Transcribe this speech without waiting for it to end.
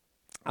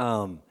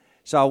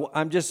So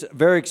I'm just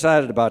very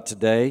excited about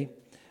today.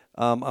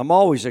 I'm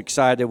always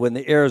excited when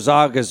the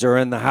Arizagas are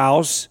in the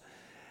house,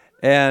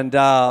 and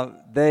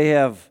they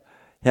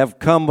have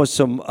come with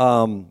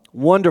some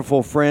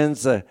wonderful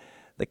friends. The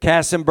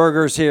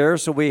Kassenbergers here,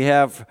 so we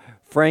have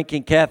Frank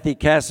and Kathy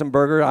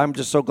Kassenberger. I'm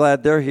just so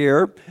glad they're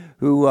here,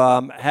 who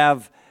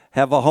have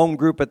a home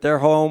group at their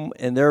home,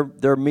 and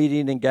they're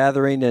meeting and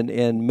gathering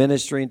and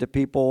ministering to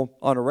people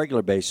on a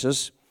regular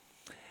basis.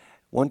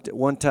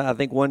 One time, I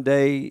think one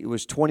day, it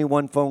was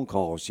 21 phone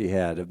calls she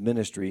had of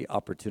ministry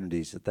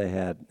opportunities that they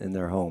had in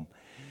their home.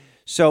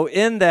 So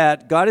in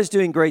that, God is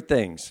doing great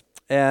things.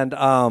 And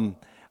I'm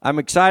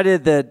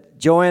excited that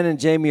Joanne and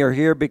Jamie are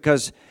here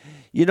because,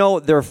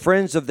 they're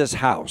friends of this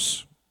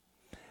house.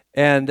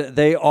 And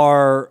they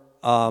are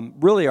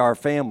really our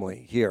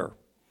family here.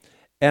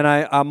 And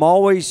I'm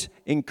always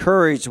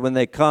encouraged when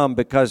they come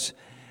because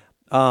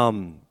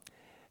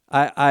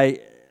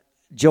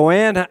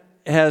Joanne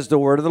has the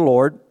word of the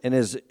Lord and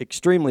is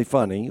extremely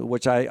funny,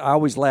 which I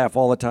always laugh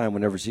all the time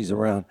whenever she's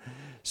around.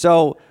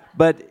 So,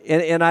 but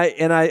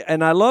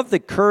I love the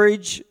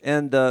courage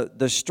and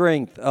the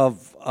strength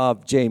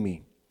of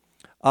Jamie.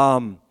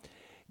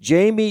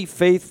 Jamie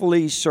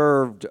faithfully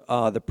served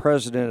the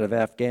president of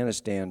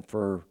Afghanistan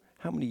for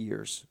how many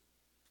years?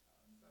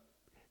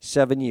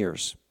 7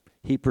 years.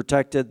 He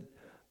protected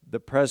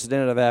the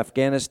president of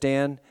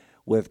Afghanistan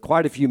with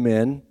quite a few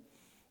men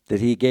that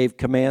he gave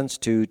commands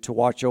to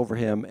watch over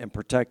him and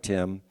protect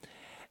him.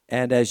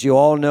 And as you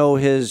all know,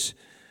 his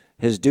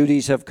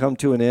duties have come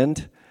to an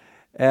end.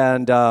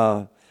 And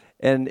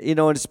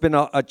it's been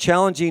a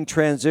challenging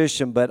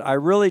transition, but I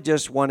really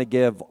just want to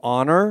give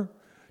honor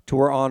to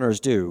where honor's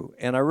due.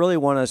 And I really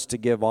want us to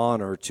give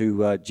honor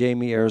to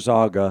Jamie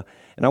Arizaga.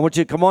 And I want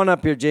you to come on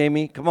up here,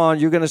 Jamie. Come on,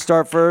 you're going to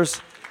start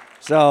first.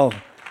 So,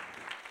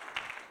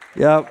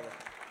 yep.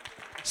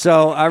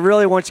 So I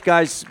really want you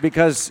guys,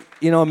 because,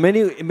 in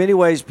many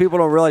ways, people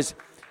don't realize.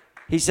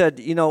 He said,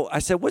 I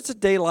said, what's a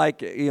day like,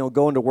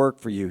 going to work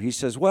for you? He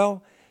says,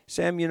 well,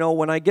 Sam,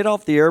 when I get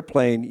off the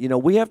airplane,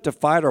 we have to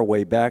fight our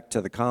way back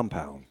to the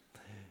compound.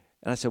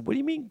 And I said, what do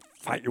you mean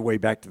fight your way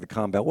back to the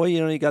compound? Well,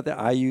 you got the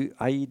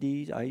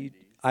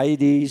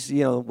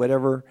IEDs,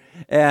 whatever.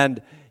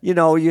 And, you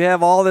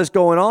have all this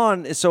going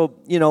on. So,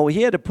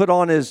 he had to put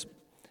on his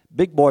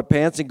big boy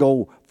pants and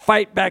go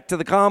fight back to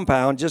the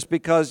compound just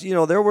because,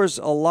 there was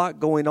a lot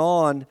going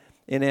on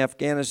in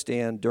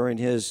Afghanistan during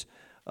his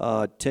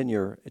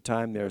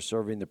time there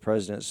serving the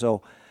president.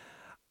 So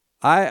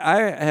I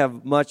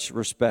have much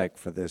respect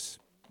for this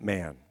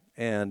man.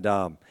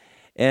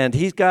 And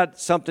he's got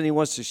something he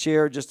wants to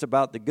share just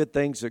about the good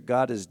things that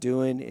God is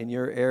doing in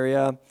your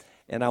area.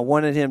 And I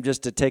wanted him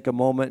just to take a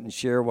moment and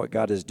share what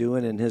God is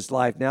doing in his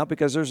life now,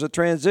 because there's a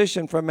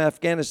transition from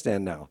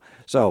Afghanistan now.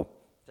 So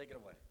take it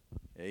away.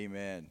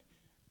 Amen.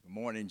 Good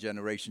morning,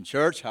 Generation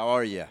Church. How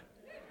are you?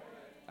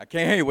 I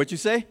can't hear you. What you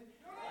say?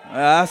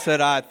 I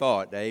said I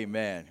thought.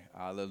 Amen.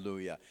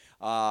 Hallelujah.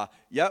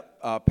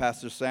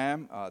 Pastor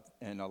Sam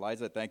and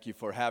Eliza, thank you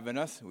for having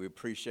us. We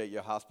appreciate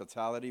your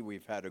hospitality.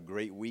 We've had a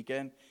great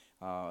weekend.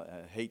 I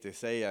hate to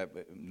say I'm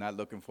not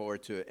looking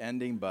forward to it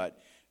ending, but,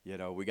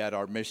 we got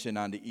our mission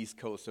on the East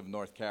Coast of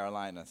North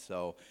Carolina,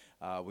 so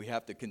we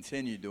have to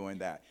continue doing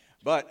that.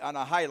 But on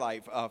a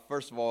highlight,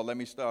 first of all, let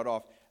me start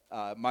off.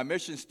 My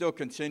mission still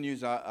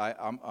continues.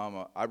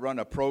 I run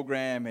a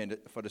program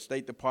for the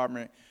State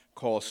Department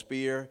called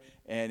SPEAR,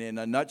 and in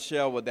a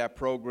nutshell, what that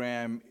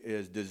program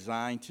is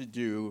designed to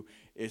do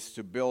is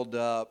to build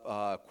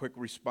up quick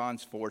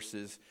response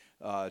forces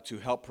to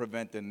help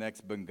prevent the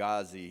next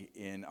Benghazi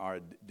in our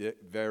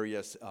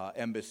various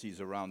embassies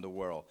around the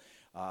world.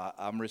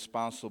 I'm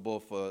responsible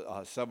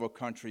for several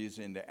countries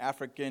in the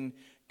African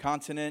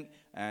continent,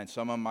 and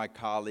some of my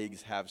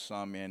colleagues have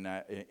some in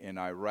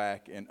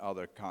Iraq and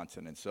other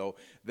continents. So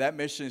that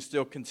mission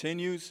still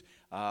continues.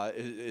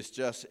 It's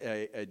just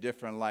a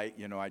different light.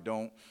 I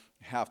don't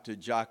have to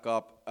jock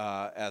up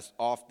as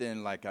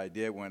often like I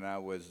did when I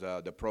was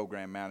the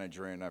program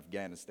manager in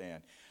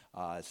Afghanistan.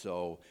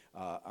 So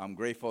I'm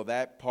grateful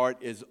that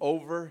part is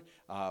over.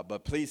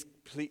 But please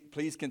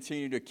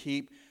continue to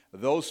keep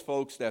those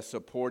folks that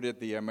supported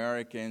the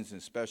Americans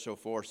and Special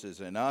Forces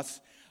and us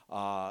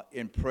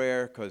in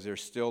prayer, because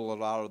there's still a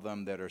lot of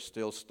them that are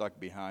still stuck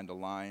behind the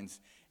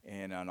lines,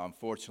 and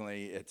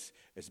unfortunately it's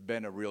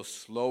been a real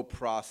slow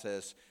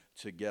process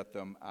to get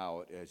them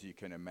out, as you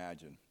can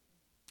imagine.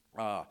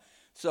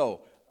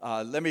 So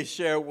let me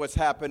share what's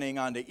happening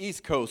on the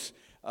East Coast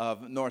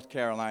of North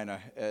Carolina.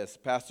 As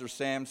Pastor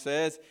Sam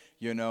says,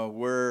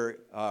 we're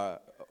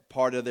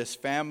part of this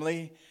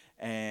family,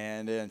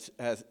 and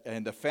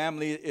the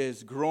family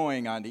is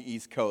growing on the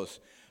East Coast.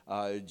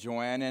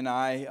 Joanne and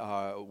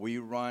I, we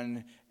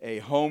run a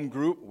home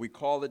group. We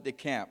call it the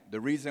camp.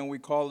 The reason we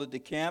call it the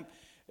camp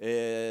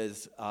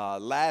is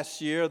last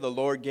year the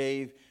Lord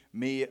gave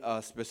me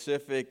a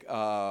specific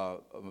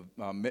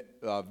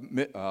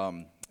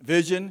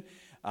vision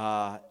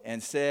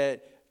and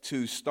said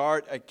to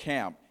start a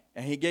camp.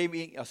 And he gave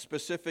me a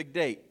specific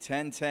date,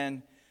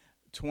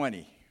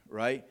 10-10-20,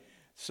 right?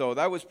 So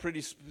that was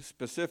pretty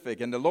specific.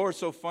 And the Lord's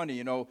so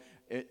funny,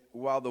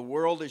 while the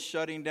world is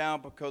shutting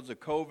down because of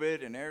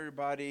COVID and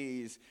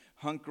everybody's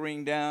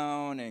hunkering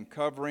down and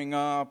covering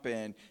up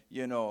and,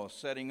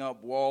 setting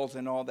up walls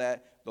and all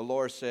that, the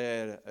Lord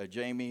said,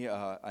 Jamie,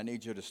 I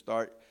need you to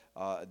start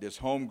this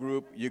home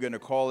group. You're going to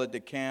call it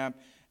the camp,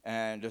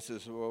 and this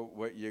is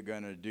what you're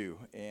going to do.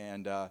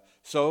 And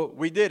so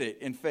we did it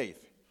in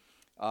faith.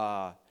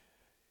 The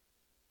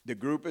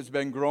group has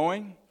been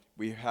growing.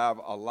 We have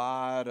a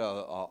lot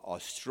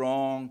of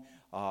strong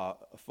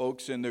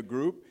folks in the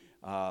group.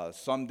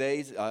 Some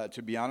days,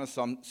 to be honest,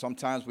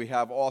 sometimes we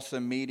have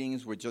awesome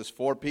meetings with just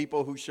 4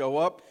 people who show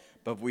up,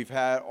 but we've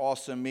had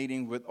awesome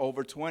meetings with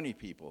over 20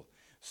 people.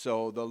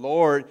 So the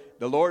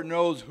Lord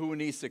knows who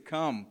needs to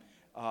come,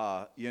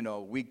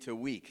 week to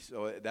week.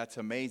 So that's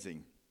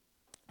amazing.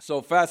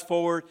 So fast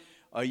forward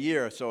a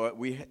year. So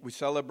we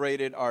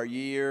celebrated our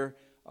year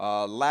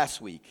last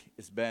week.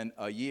 It's been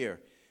a year.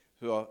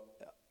 So,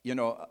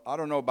 I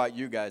don't know about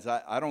you guys.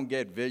 I don't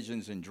get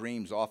visions and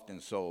dreams often.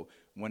 So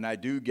when I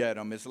do get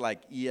them, it's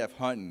like E.F.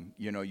 Hunting.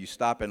 You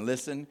stop and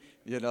listen.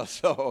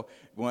 So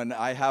when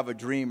I have a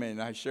dream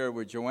and I share it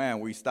with Joanne,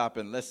 we stop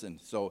and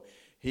listen. So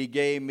he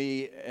gave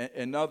me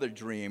another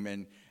dream.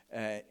 And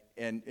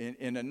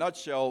in a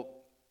nutshell,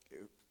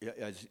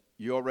 as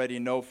you already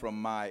know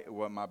from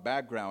what my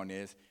background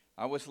is,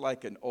 I was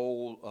like an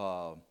old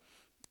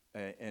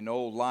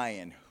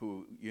lion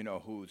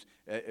who's,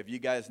 if you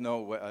guys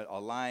know a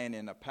lion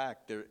in a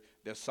pack,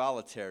 they're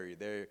solitary.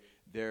 They're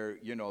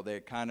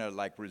kind of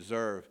like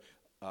reserved,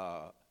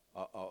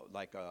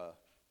 like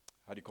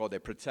they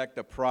protect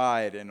the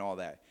pride and all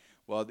that.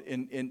 Well,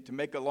 to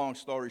make a long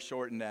story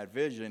short, in that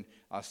vision,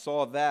 I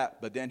saw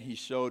that, but then he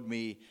showed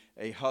me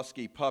a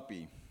husky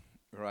puppy,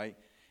 right?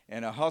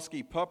 And a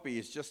husky puppy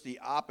is just the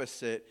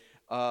opposite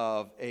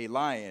of a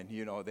lion.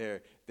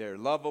 They're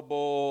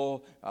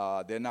lovable.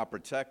 They're not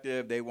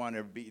protective. They want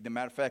to be. As a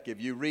matter of fact,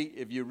 if you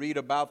read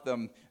about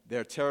them,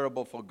 they're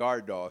terrible for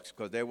guard dogs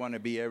because they want to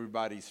be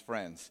everybody's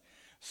friends.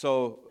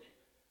 So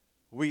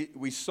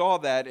we saw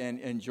that,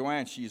 and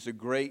Joanne, she's a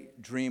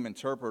great dream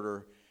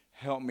interpreter,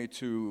 helped me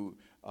to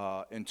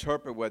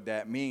interpret what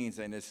that means,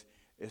 and it's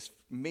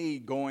me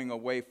going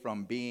away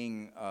from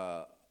being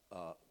a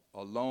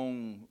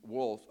lone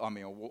wolf. A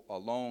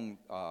lone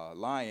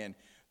lion,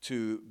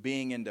 to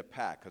being in the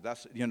pack, because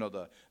that's,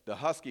 the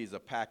husky is a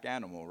pack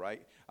animal,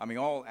 right?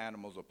 All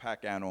animals are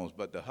pack animals,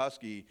 but the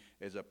husky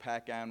is a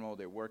pack animal.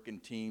 They work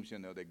in teams,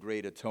 they're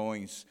great at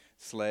towing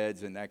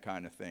sleds and that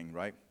kind of thing,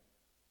 right?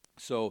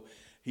 So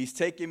he's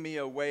taking me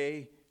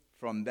away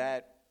from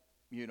that,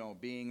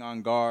 being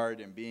on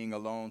guard and being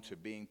alone, to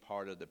being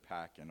part of the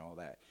pack and all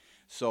that.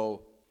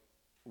 So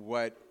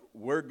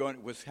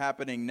what's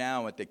happening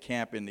now at the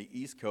camp in the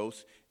East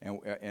Coast,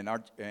 and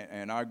our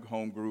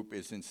home group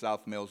is in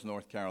South Mills,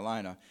 North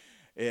Carolina,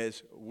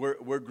 is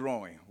we're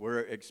growing, we're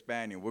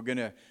expanding,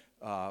 we're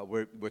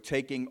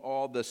taking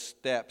all the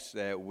steps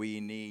that we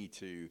need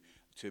to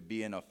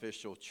be an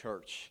official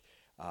church.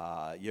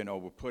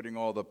 We're putting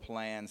all the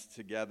plans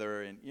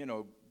together and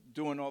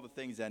doing all the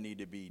things that need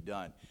to be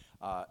done.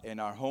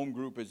 And our home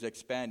group is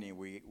expanding.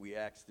 We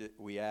asked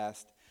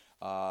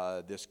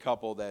this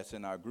couple that's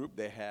in our group.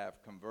 They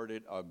have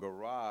converted a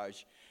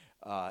garage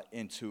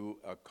into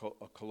a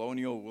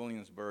Colonial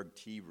Williamsburg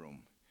tea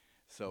room.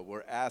 So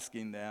we're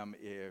asking them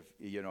if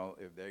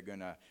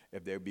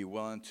they'd be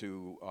willing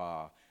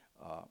to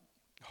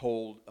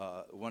hold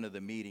one of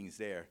the meetings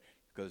there,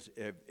 because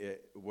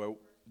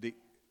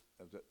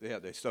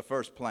it's the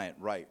first plant,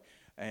 right?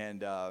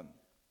 And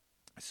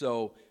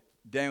so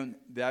then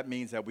that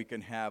means that we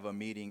can have a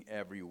meeting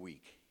every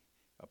week,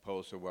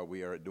 opposed to what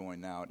we are doing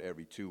now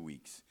every 2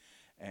 weeks.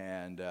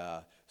 And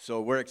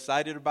so we're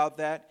excited about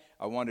that.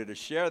 I wanted to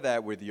share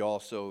that with you all,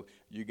 so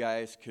you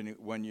guys can,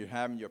 when you're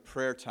having your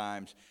prayer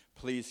times,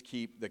 please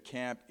keep the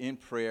camp in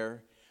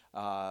prayer,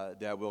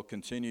 that we'll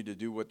continue to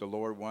do what the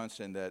Lord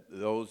wants, and that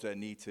those that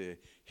need to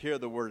hear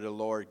the word of the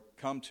Lord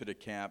come to the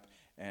camp,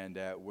 and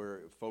that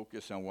we're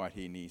focused on what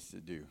he needs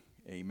to do.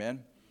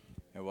 Amen.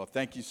 And well,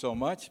 thank you so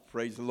much.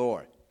 Praise the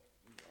Lord.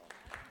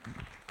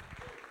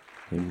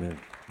 Amen.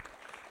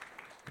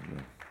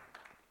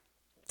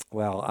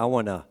 Well, I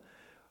want to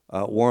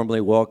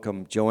warmly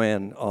welcome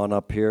Joanne on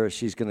up here.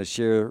 She's going to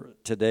share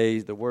today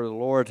the word of the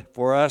Lord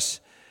for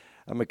us.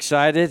 I'm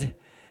excited.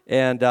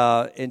 And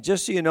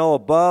just so you know,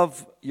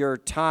 above your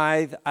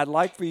tithe, I'd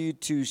like for you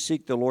to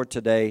seek the Lord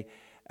today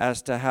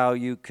as to how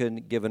you can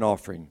give an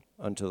offering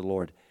unto the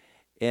Lord.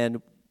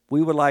 And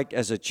we would like,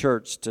 as a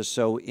church, to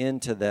sow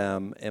into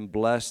them and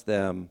bless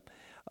them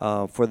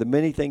for the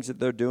many things that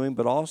they're doing,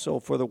 but also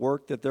for the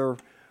work that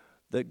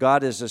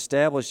God is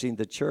establishing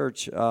the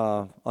church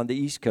on the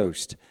East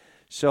Coast.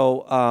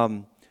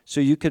 So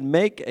you can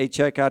make a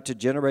check out to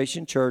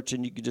Generation Church,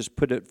 and you can just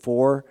put it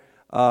for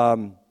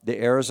the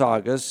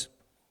Arizagas.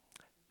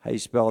 How you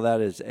spell that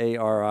is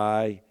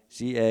Arizagas.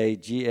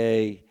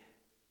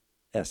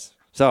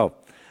 So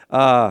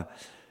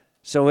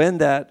in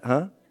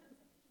that,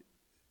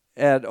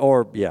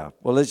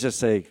 let's just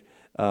say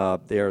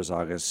the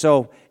Arizaga.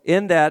 So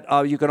in that,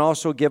 you can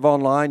also give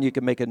online. You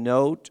can make a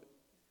note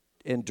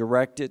and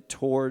direct it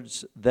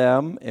towards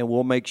them, and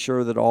we'll make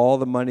sure that all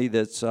the money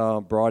that's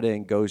brought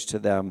in goes to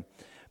them,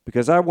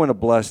 because I want to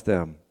bless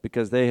them,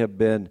 because they have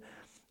been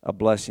a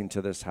blessing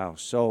to this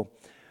house. So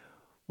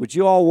would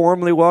you all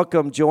warmly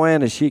welcome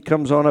Joanne as she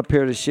comes on up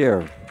here to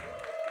share?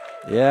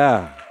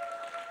 Yeah.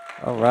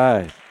 All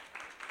right.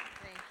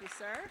 Thank you,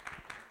 sir.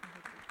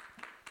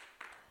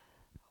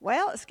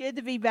 Well, it's good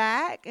to be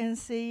back and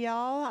see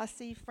y'all. I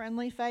see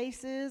friendly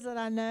faces that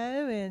I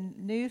know and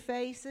new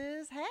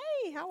faces.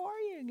 Hey, how are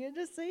you? Good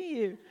to see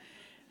you.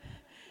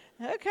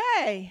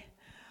 Okay.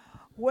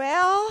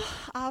 Well,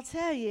 I'll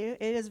tell you,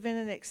 it has been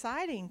an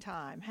exciting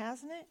time,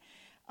 hasn't it?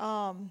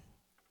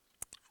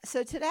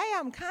 So today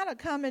I'm kind of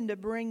coming to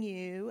bring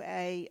you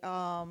a,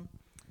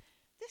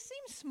 this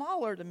seems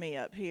smaller to me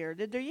up here.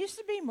 Did there used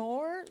to be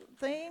more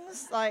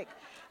things? Like,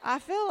 I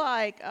feel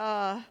like,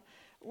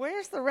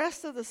 where's the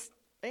rest of the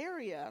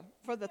area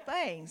for the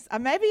things?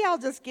 Maybe I'll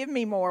just give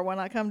me more when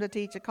I come to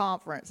teach a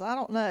conference. I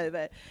don't know,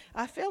 but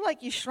I feel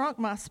like you shrunk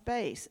my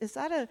space. Is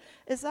that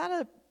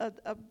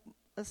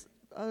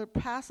a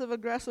passive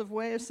aggressive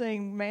way of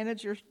saying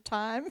manage your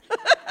time?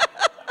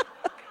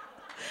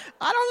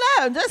 I don't know.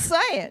 I'm just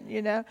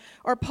saying,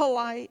 or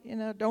polite,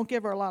 don't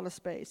give her a lot of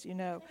space,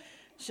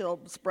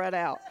 she'll spread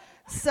out.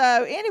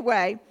 So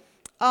anyway,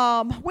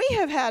 we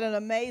have had an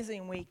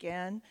amazing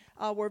weekend.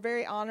 We're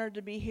very honored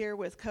to be here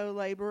with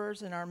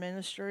co-laborers in our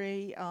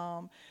ministry,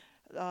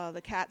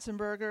 the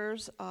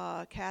Katzenbergers,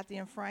 Kathy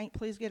and Frank.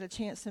 Please get a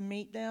chance to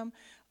meet them.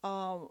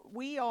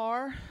 Jamie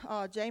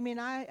and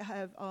I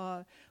have,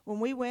 when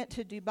we went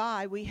to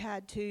Dubai, we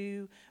had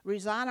to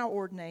resign our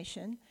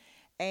ordination,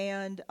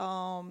 and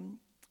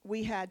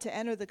we had to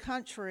enter the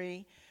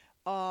country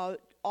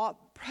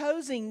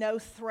posing no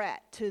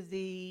threat to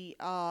the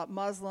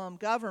Muslim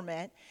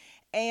government.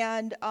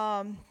 And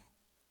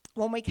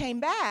when we came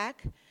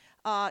back,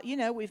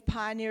 we've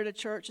pioneered a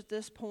church at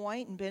this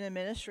point and been in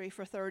ministry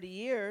for 30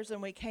 years.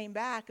 And we came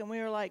back and we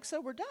were like,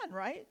 so we're done,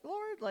 right,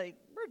 Lord? Like,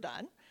 we're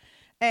done.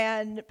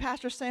 And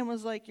Pastor Sam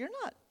was like, you're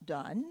not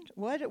done.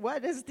 What are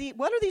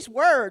these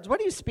words?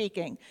 What are you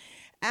speaking?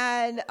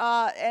 And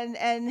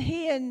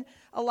he and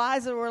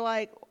Eliza were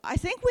like, I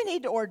think we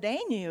need to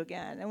ordain you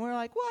again. And we're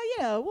like,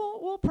 well,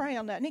 we'll pray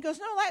on that. And he goes,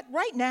 no, like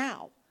right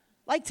now,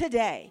 like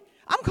today,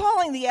 I'm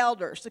calling the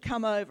elders to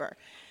come over,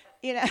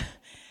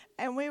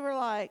 And we were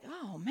like,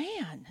 oh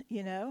man,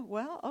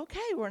 well, okay,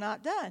 we're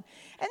not done. And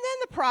then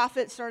the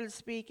prophet started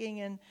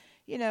speaking, and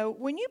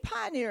when you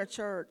pioneer a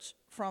church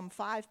from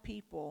 5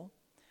 people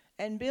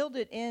and build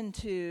it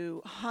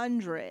into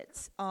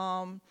hundreds,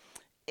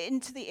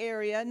 into the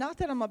area, not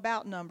that I'm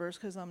about numbers,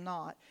 because I'm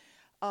not,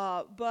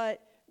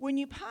 but when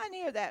you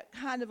pioneer that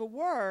kind of a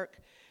work,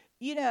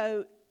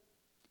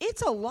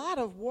 it's a lot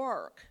of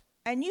work,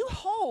 and you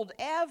hold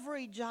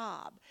every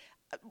job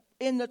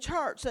in the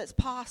church that's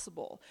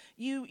possible.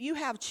 You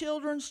have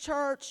children's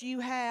church,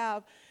 you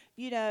have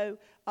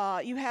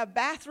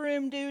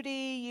bathroom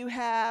duty, you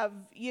have,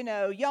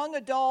 young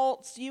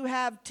adults, you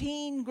have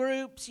teen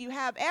groups, you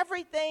have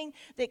everything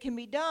that can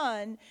be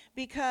done,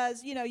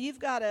 because, you've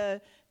got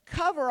to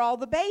cover all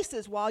the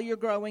bases while you're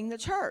growing the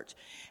church.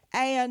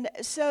 And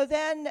so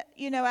then,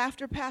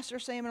 after Pastor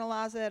Sam and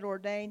Eliza had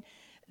ordained,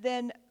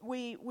 then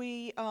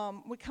we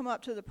come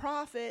up to the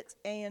prophets,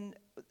 and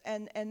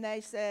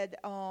they said,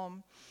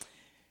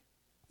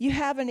 you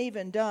haven't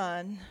even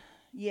done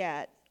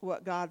yet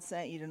what God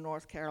sent you to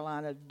North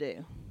Carolina to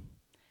do.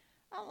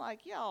 I'm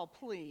like, y'all,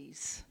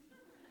 please.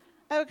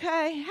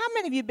 Okay, how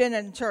many of you been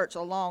in church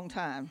a long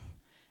time?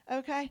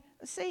 Okay,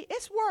 see,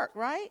 it's work,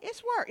 right?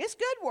 It's work. It's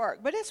good work,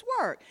 but it's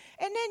work.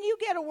 And then you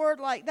get a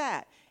word like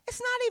that. It's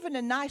not even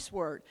a nice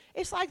word.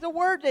 It's like the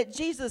word that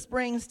Jesus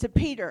brings to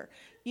Peter,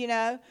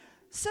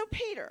 So,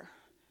 Peter,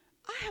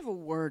 I have a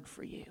word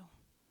for you.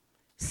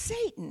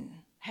 Satan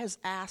has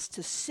asked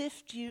to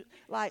sift you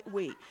like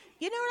wheat.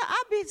 You know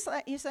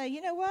what? You say,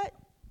 you know what?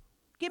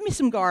 Give me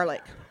some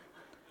garlic.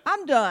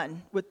 I'm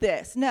done with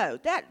this. No,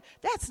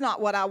 that's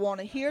not what I want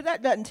to hear.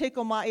 That doesn't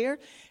tickle my ear.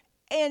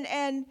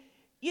 And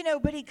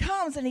but he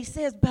comes and he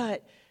says,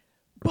 but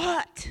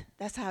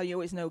that's how you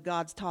always know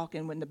God's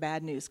talking when the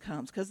bad news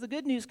comes, because the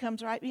good news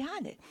comes right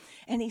behind it.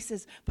 And he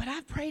says, but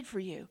I've prayed for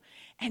you.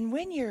 And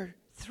when you're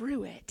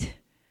through it,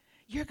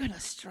 you're going to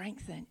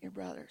strengthen your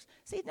brothers.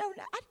 See, no,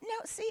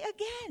 see,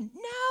 again,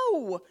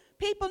 no.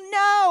 People,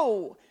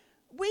 no.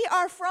 We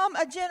are from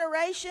a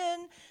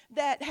generation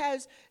that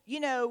has,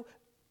 we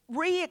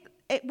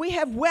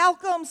have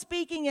welcome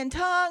speaking in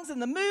tongues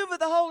and the move of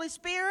the Holy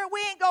Spirit. We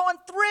ain't going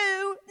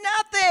through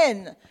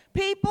nothing.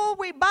 People,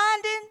 we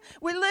binding,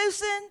 we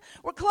loosing,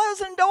 we're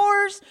closing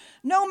doors.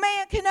 No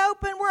man can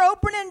open. We're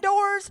opening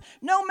doors.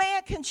 No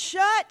man can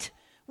shut.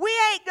 We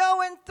ain't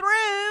going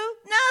through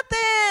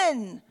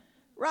nothing.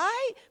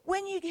 Right?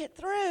 When you get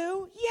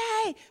through,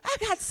 yay, I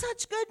got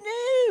such good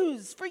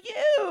news for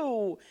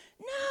you.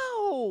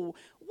 No.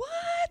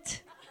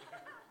 What?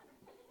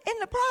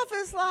 And the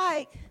prophet's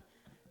like,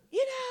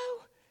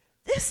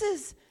 this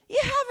is, You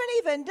haven't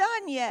even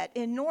done yet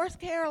in North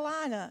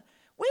Carolina.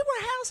 We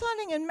were house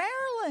hunting in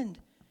Maryland.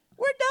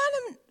 We're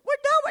done with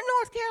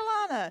North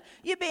Carolina.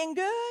 You've been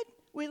good.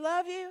 We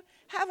love you.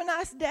 Have a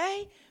nice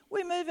day.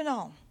 We're moving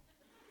on.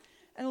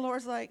 And the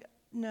Lord's like,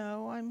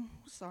 no, I'm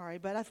sorry,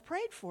 but I've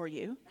prayed for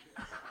you.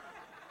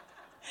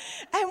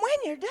 And when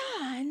you're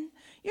done,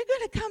 you're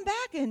going to come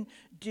back and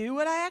do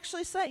what I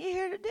actually sent you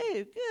here to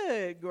do.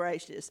 Good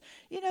gracious.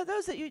 You know,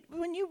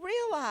 when you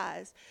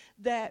realize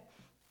that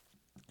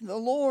the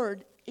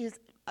Lord is,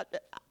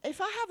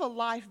 if I have a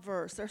life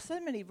verse, there's so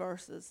many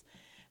verses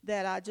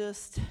that I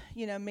just,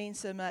 mean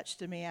so much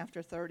to me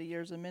after 30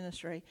 years of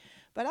ministry.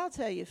 But I'll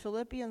tell you,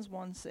 Philippians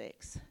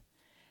 1:6,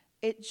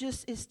 it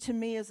just is to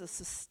me as a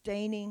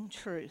sustaining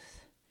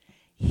truth.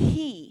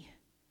 He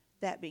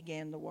that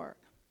began the work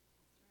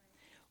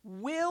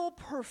will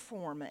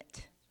perform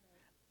it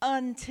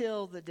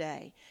until the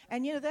day.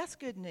 And, that's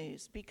good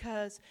news,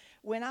 because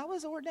when I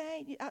was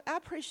ordained,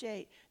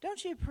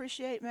 don't you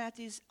appreciate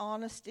Matthew's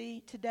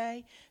honesty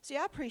today? See,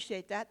 I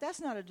appreciate that. That's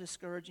not a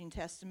discouraging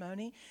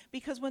testimony,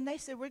 because when they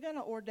said, we're going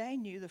to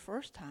ordain you the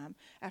first time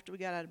after we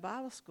got out of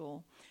Bible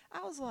school,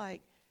 I was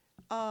like,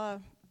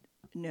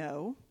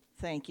 no,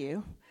 thank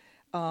you.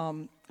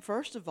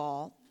 First of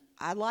all,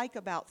 I like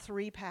about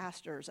 3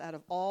 pastors out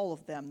of all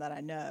of them that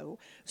I know,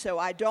 so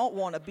I don't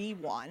want to be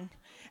one.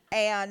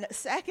 And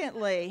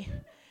secondly,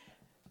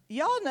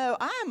 y'all know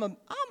I'm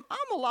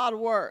a lot of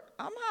work.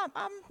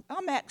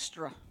 I'm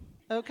extra,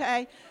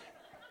 okay?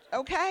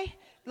 Okay?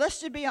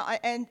 Let's just be honest.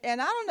 And I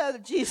don't know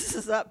that Jesus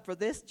is up for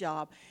this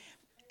job.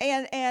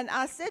 And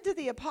I said to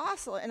the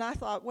apostle, and I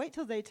thought, wait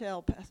till they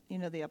tell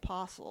the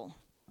apostle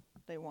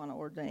they want to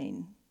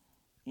ordain,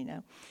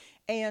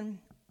 And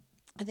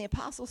the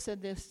apostle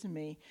said this to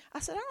me. I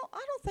said,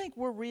 I don't think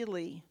we're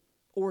really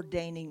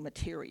ordaining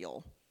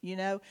material,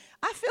 I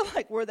feel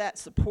like we're that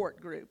support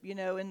group,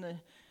 in the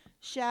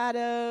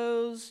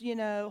shadows,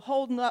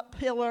 holding up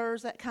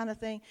pillars, that kind of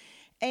thing.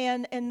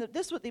 And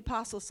this is what the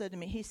apostle said to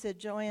me. He said,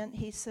 Joanne,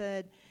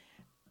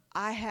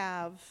 I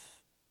have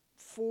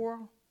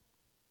 4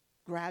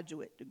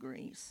 graduate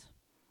degrees: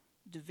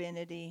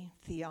 divinity,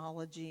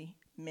 theology,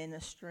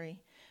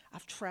 ministry.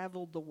 I've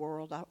traveled the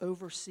world. I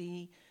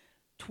oversee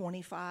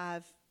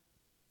 25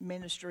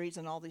 ministries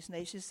in all these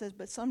nations. He says,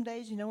 but some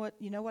days, you know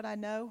what I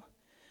know?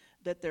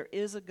 That there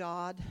is a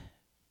God,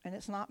 and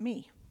it's not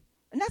me.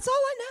 And that's all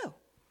I know.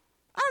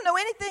 I don't know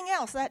anything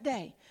else that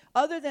day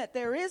other than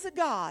there is a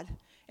God,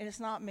 and it's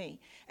not me.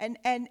 And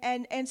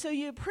so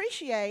you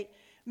appreciate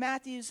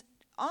Matthew's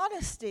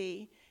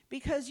honesty,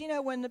 because,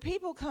 when the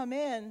people come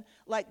in,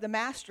 like the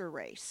master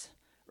race,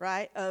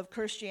 right, of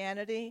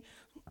Christianity,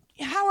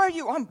 how are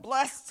you? I'm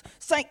blessed,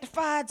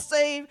 sanctified,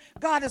 saved.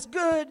 God is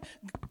good.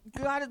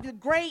 God is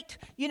great.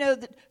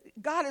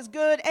 God is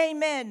good.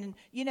 Amen.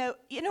 You know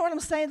what I'm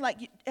saying? Like,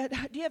 do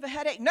you have a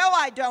headache? No,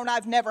 I don't.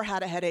 I've never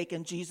had a headache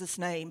in Jesus'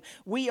 name.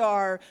 We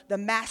are the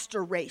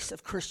master race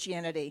of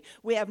Christianity.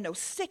 We have no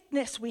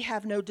sickness. We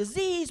have no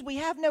disease. We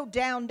have no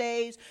down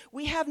days.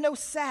 We have no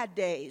sad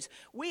days.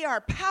 We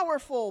are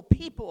powerful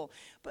people.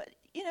 But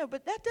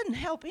that doesn't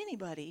help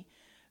anybody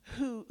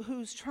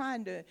who's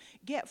trying to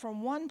get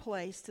from one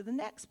place to the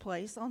next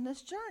place on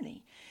this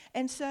journey.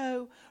 And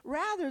so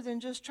rather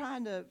than just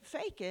trying to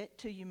fake it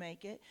till you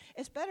make it,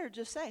 it's better to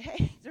just say,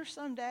 hey, there's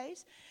some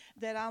days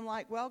that I'm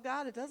like, well,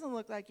 God, it doesn't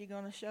look like you're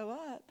going to show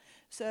up.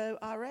 So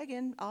I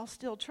reckon I'll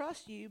still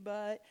trust you,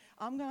 but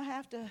I'm going to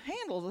have to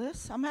handle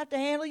this. I'm going to have to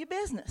handle your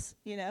business,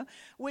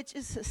 which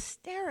is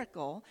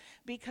hysterical,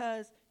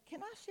 because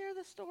can I share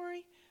the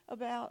story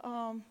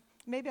about,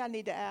 maybe I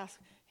need to ask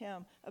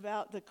him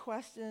about the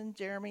question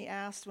Jeremy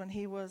asked when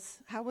he was,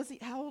 how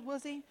old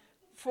was he?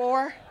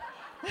 4?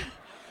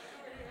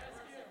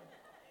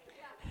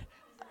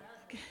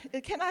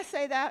 Can I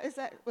say that? Is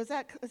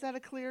that a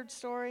cleared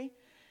story?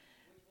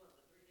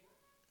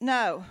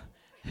 No.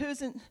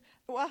 Who's in?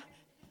 Well,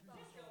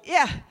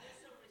 yeah.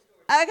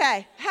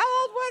 Okay.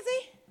 How old was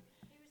he?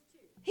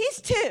 He's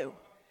 2.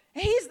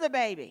 He's the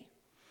baby.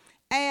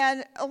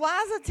 And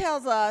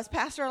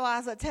Pastor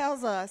Eliza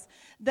tells us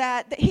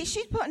that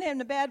she's putting him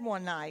to bed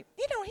one night.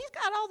 He's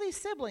got all these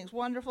siblings,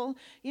 wonderful,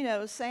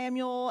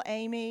 Samuel,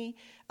 Amy,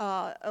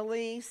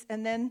 Elise,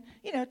 and then,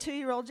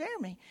 2-year-old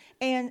Jeremy.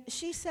 And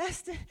he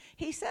says to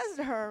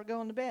her,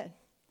 going to bed,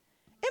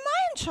 am I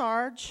in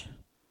charge,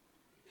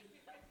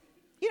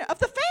 of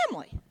the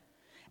family?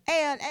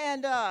 And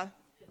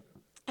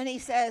he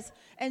says,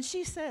 and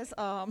she says,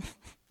 no.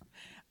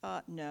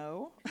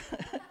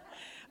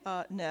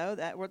 No,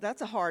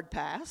 that's a hard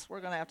pass.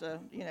 We're going to have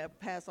to,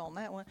 pass on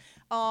that one.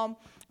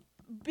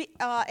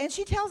 And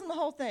she tells him the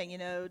whole thing.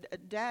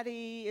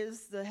 Daddy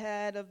is the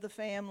head of the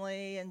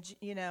family, and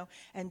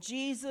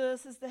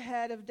Jesus is the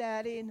head of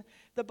Daddy and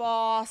the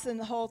boss and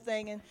the whole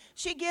thing. And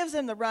she gives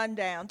him the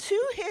rundown,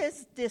 to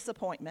his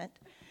disappointment,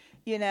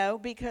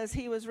 because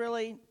he was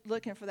really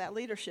looking for that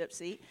leadership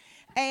seat.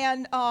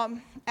 And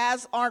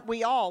as aren't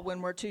we all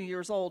when we're 2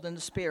 years old in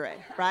the spirit,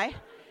 right?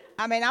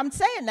 I mean, I'm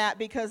saying that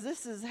because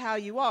this is how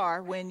you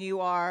are when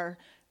you are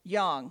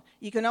young.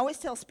 You can always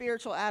tell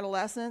spiritual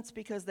adolescents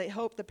because they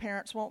hope the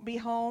parents won't be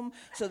home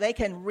so they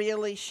can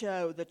really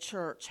show the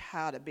church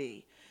how to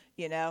be,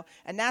 you know.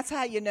 And that's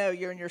how you know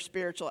you're in your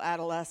spiritual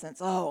adolescence.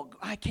 Oh,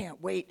 I can't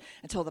wait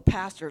until the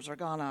pastors are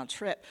gone on a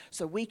trip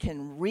so we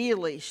can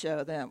really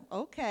show them,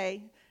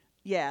 okay,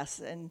 yes,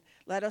 and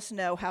let us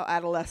know how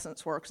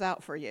adolescence works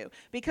out for you.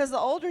 Because the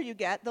older you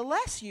get, the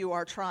less you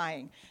are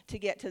trying to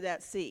get to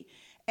that sea.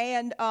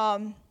 And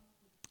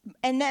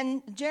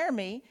then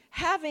Jeremy,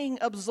 having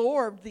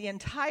absorbed the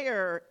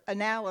entire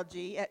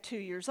analogy at 2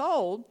 years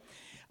old,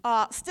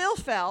 still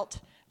felt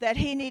that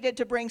he needed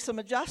to bring some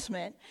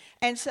adjustment.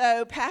 And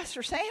so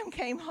Pastor Sam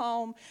came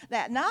home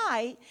that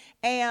night,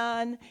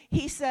 and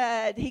he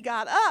said, he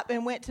got up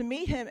and went to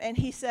meet him, and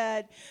he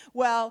said,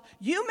 well,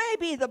 you may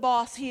be the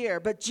boss here,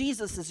 but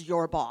Jesus is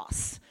your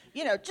boss.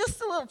 You know,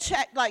 just a little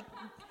check, like,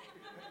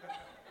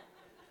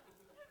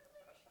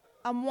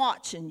 I'm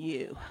watching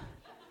you.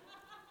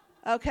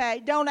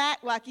 Okay, don't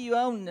act like you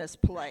own this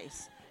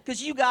place,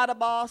 because you got a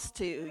boss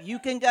too. You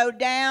can go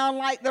down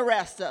like the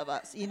rest of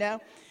us, you know.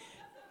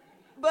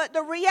 But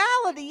the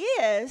reality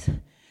is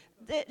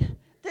that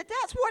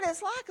that's what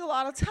it's like a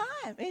lot of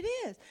time. It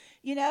is,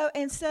 you know.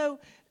 And so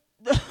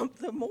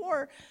the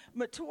more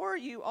mature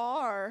you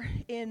are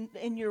in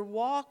your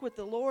walk with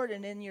the Lord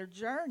and in your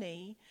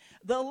journey,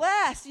 the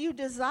less you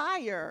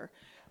desire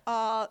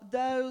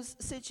those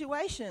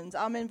situations.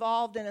 I'm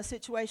involved in a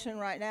situation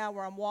right now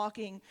where I'm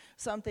walking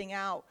something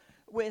out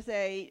with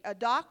a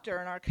doctor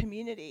in our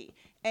community,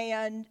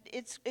 and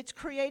it's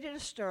created a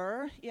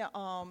stir. Yeah,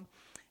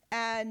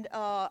 and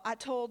I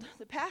told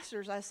the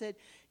pastors, I said,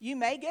 you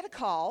may get a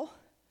call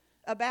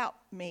about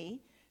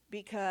me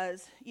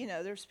because, you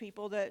know, there's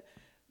people that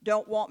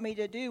don't want me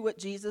to do what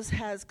Jesus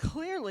has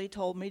clearly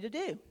told me to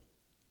do.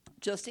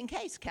 Just in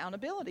case,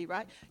 accountability,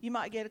 right? You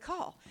might get a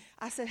call.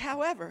 I said,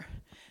 however,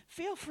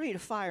 feel free to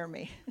fire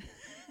me.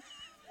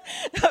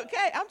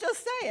 Okay, I'm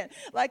just saying.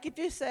 Like if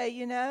you say,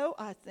 you know,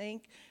 I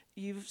think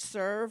you've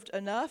served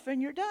enough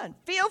and you're done.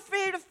 Feel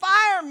free to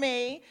fire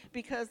me,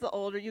 because the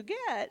older you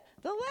get,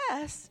 the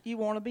less you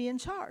want to be in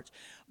charge.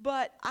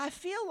 But I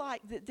feel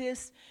like that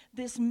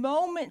this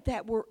moment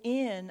that we're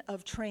in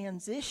of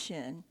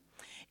transition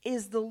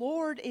is the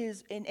Lord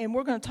is, and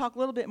we're going to talk a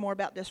little bit more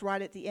about this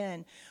right at the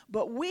end,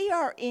 but we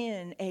are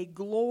in a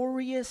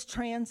glorious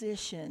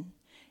transition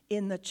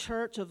in the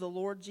church of the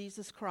Lord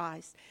Jesus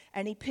Christ,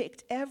 and he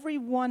picked every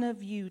one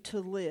of you to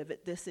live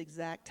at this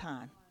exact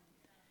time.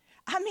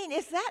 I mean,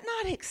 is that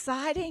not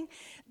exciting?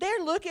 They're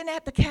looking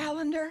at the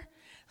calendar,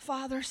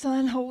 Father,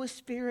 Son, Holy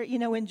Spirit, you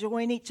know,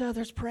 enjoying each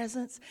other's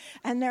presence,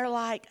 and they're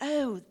like,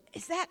 oh,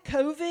 is that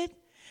COVID?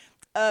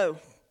 Oh,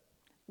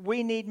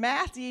 we need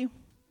Matthew.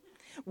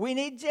 We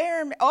need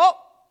Jeremy. Oh,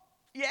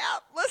 yeah,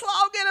 let's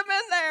all get them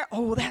in there.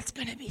 Oh, that's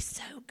going to be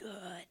so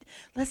good.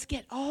 Let's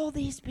get all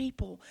these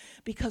people,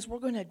 because we're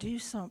going to do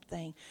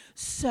something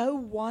so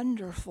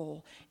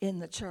wonderful in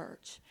the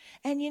church.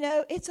 And, you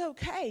know, it's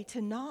okay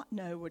to not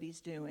know what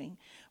he's doing.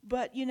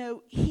 But, you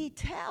know, he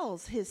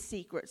tells his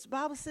secrets. The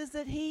Bible says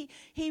that he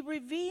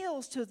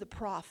reveals to the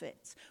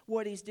prophets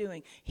what he's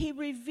doing. He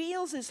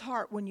reveals his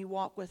heart when you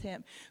walk with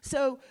him.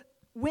 So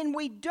when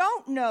we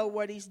don't know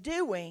what he's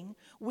doing,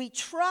 we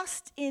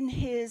trust in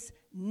his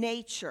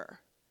nature.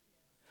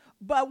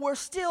 But we're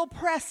still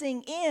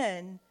pressing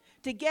in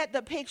to get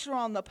the picture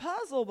on the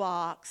puzzle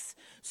box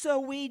so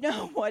we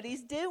know what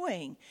he's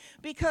doing.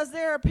 Because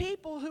there are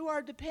people who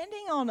are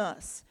depending on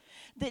us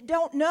that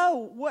don't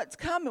know what's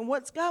coming,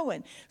 what's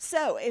going.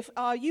 So if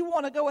you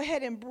want to go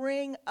ahead and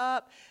bring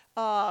up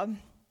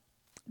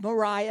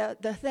Mariah,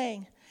 the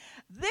thing.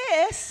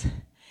 This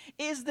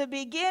is the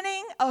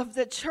beginning of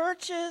the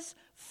church's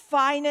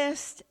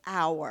finest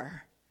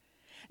hour.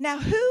 Now,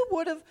 who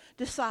would have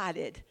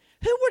decided,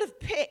 who would have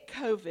picked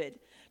COVID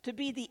to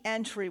be the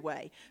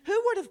entryway? Who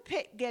would have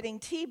picked getting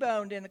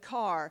T-boned in a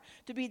car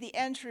to be the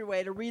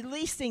entryway to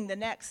releasing the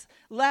next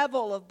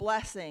level of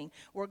blessing,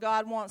 where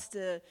God wants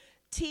to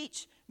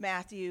teach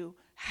Matthew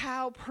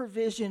how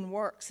provision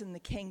works in the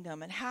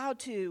kingdom and how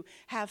to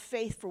have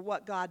faith for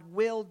what God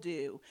will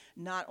do,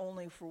 not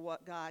only for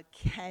what God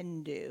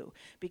can do.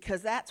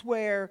 Because that's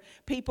where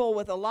people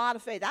with a lot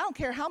of faith, I don't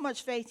care how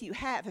much faith you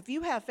have, if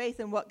you have faith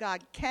in what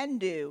God can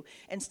do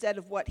instead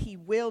of what he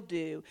will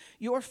do,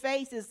 your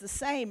faith is the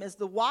same as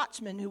the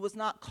watchman who was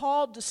not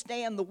called to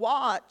stand the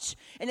watch,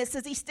 and it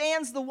says he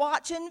stands the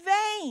watch in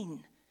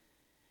vain.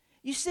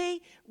 You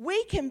see,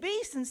 we can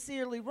be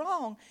sincerely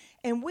wrong,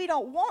 and we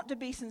don't want to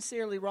be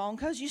sincerely wrong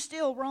because you're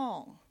still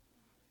wrong.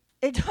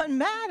 It doesn't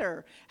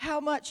matter how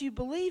much you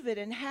believe it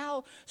and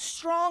how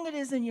strong it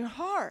is in your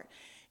heart.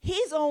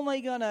 He's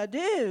only going to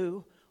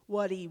do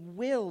what he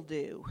will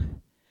do,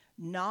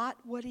 not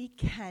what he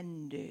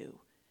can do.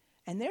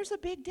 And there's a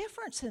big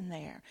difference in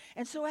there.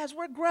 And so as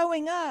we're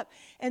growing up,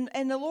 and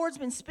the Lord's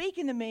been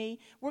speaking to me,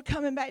 we're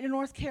coming back to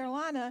North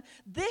Carolina,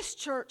 this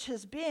church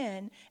has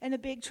been in a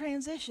big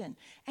transition.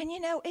 And, you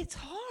know, it's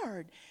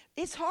hard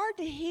It's hard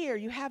to hear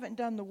you haven't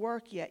done the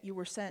work yet you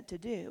were sent to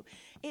do.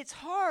 It's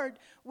hard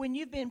when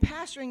you've been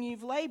pastoring,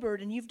 you've labored,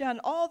 and you've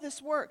done all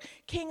this work,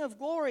 King of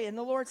Glory, and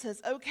the Lord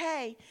says,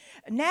 okay,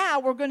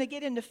 now we're going to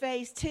get into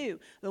phase 2.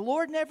 The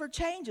Lord never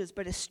changes,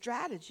 but his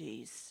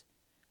strategies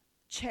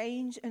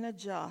change and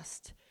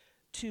adjust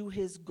to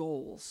his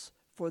goals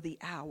for the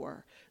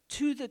hour,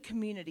 to the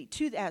community,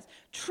 to the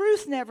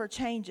truth never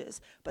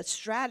changes, but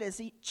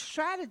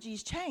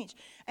strategies change.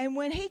 And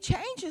when he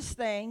changes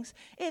things,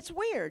 it's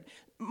weird.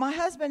 My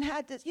husband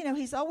had this,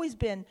 he's always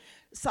been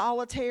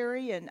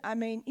solitary, and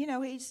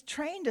he's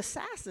trained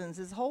assassins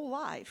his whole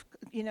life.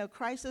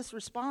 Crisis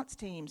response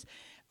teams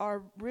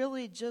are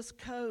really just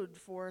code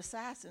for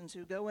assassins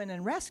who go in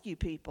and rescue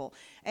people.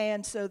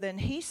 And so then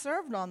he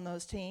served on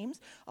those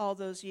teams all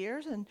those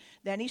years, and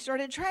then he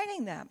started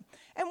training them.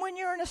 And when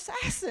you're an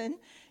assassin,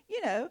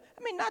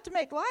 not to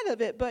make light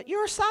of it, but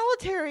you're a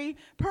solitary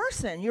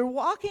person. You're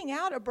walking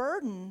out a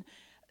burden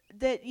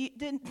that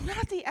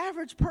not the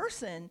average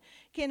person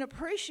can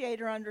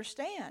appreciate or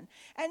understand.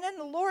 And then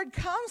the Lord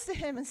comes to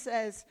him and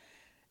says,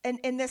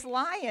 and this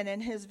lion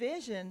in his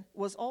vision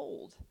was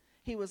old.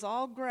 He was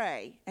all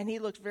gray, and he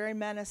looked very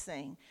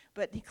menacing.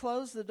 But he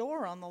closed the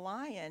door on the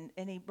lion,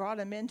 and he brought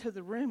him into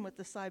the room with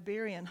the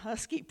Siberian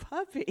husky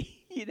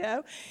puppy,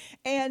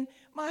 And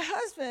my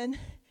husband,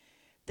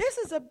 this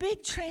is a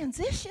big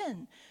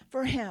transition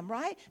for him,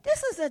 right?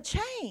 This is a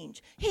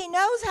change. He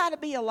knows how to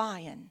be a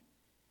lion.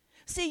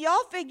 See,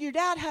 y'all figured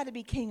out how to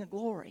be King of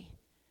Glory.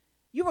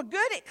 You were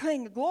good at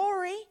King of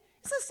Glory.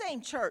 It's the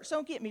same church.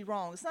 Don't get me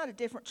wrong. It's not a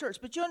different church.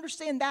 But you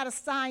understand that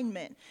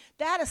assignment.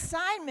 That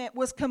assignment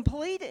was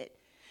completed.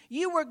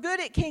 You were good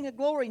at King of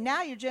Glory.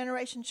 Now you're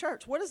Generation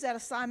Church. What does that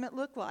assignment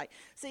look like?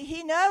 See,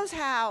 he knows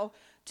how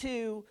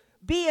to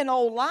be an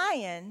old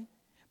lion,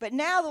 but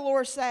now the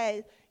Lord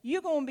says,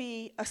 you're going to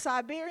be a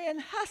Siberian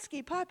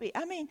husky puppy.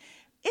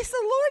 It's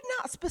the Lord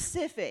not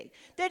specific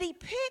that he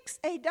picks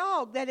a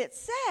dog that it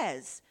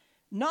says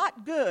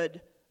not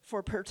good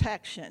for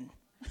protection.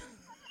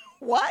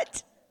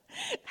 What?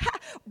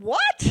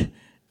 What?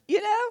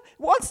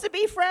 Wants to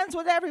be friends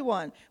with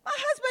everyone. My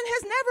husband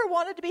has never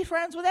wanted to be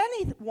friends with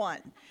anyone.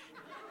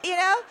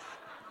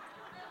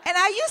 And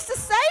I used to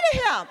say to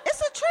him, it's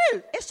the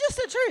truth. It's just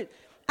the truth.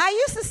 I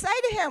used to say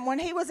to him when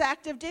he was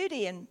active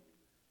duty and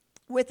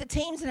with the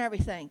teams and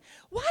everything,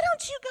 why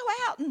don't you go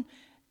out and,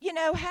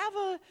 have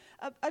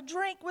a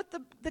drink with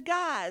the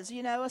guys,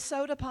 a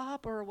soda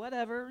pop or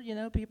whatever,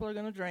 people are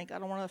going to drink. I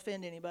don't want to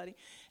offend anybody.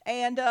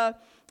 And,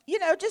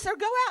 just or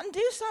go out and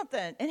do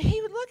something. And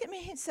he would look at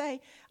me and say,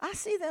 I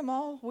see them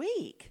all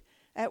week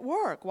at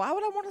work. Why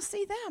would I want to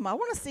see them? I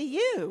want to see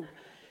you,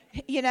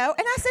 And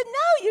I said,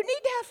 no, you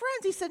need to have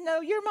friends. He said, no,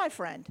 you're my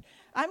friend.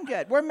 I'm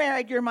good. We're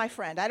married. You're my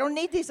friend. I don't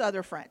need these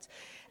other friends.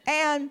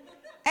 And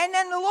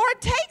then the Lord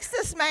takes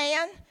this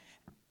man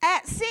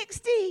at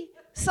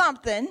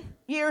 60-something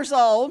years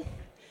old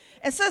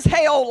and says,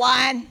 hey, old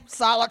lion,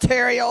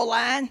 solitary old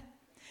lion,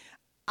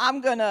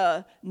 I'm going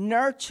to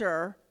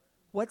nurture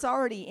what's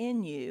already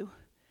in you.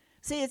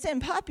 See, it's in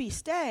puppy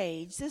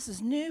stage. This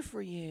is new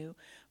for you,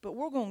 but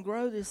we're going to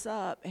grow this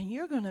up, and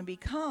you're going to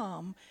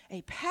become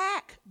a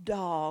pack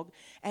dog,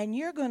 and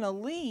you're going to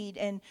lead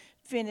and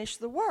finish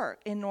the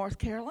work in North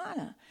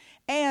Carolina.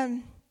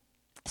 And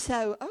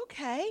so,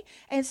 okay.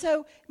 And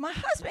so my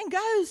husband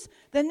goes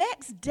the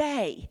next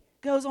day,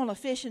 goes on a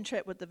fishing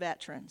trip with the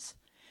veterans.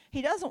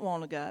 He doesn't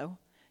want to go.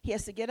 He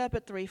has to get up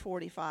at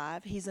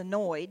 3:45. He's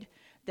annoyed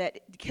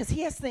because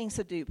he has things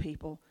to do,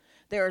 people.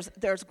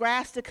 There's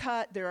grass to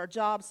cut. There are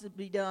jobs to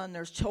be done.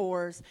 There's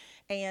chores.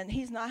 And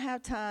he's not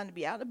have time to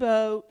be out in the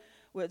boat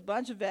with a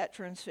bunch of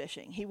veterans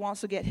fishing. He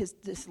wants to get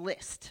this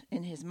list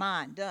in his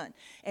mind done.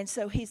 And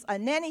so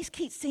and then he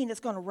keeps seeing it's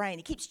going to rain.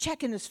 He keeps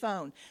checking his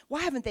phone.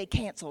 Why haven't they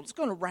canceled? It's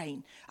going to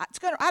rain.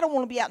 I don't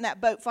want to be out in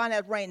that boat, find out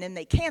it's raining, and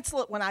they cancel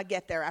it when I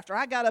get there after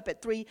I got up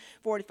at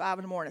 3:45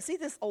 in the morning. See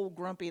this old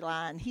grumpy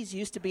lion? He's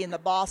used to being the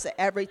boss at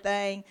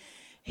everything.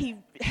 He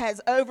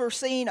has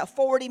overseen a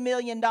 $40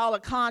 million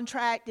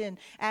contract in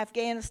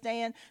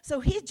Afghanistan. So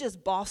he's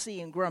just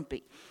bossy and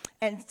grumpy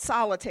and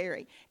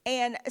solitary.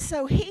 And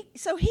so he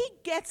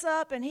gets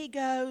up and he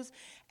goes,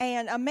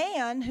 and a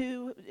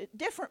man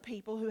different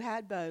people who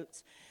had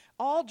boats,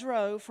 all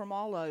drove from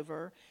all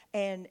over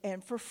and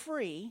for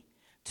free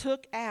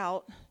took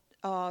out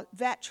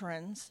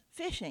veterans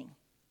fishing.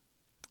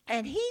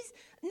 And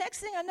next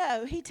thing I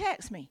know, he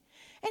texts me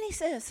and he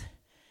says,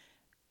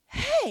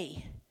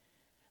 hey,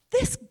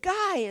 this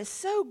guy is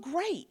so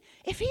great.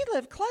 If he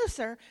lived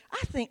closer, I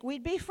think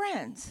we'd be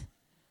friends.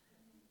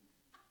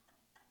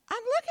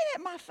 I'm looking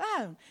at my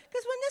phone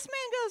because when this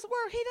man goes to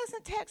work, he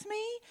doesn't text me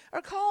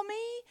or call me,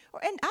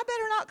 and I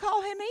better not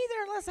call him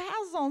either unless the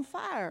house is on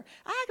fire.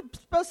 I'm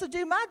supposed to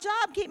do my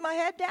job, keep my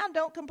head down,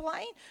 don't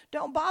complain,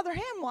 don't bother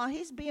him while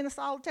he's being a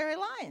solitary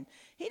lion.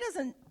 He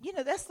doesn't,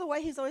 that's the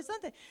way he's always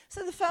done things.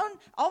 So the phone,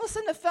 all of a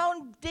sudden the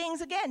phone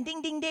dings again,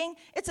 ding, ding, ding.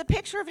 It's a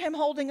picture of him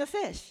holding a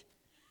fish.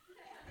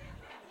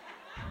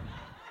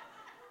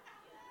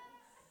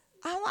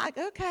 I'm like,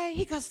 okay.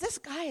 He goes, this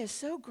guy is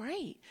so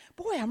great.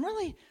 Boy, I'm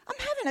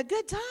having a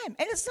good time. And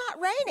it's not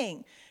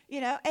raining,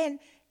 And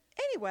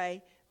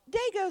anyway, day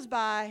goes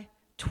by,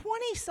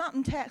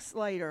 20-something texts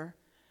later,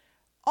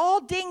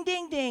 all ding,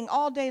 ding, ding,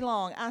 all day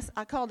long.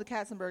 I called the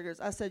Katzenbergers.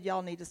 I said,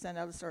 y'all need to send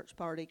out a search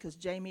party because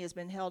Jamie has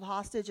been held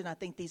hostage, and I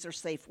think these are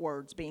safe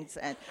words being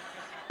sent.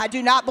 I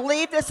do not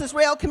believe this is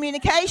real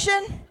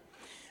communication.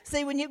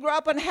 See, when you grow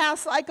up in a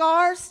house like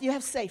ours, you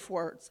have safe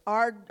words.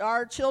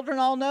 Our children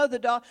all know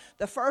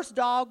the first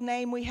dog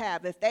name we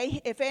have.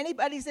 If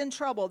anybody's in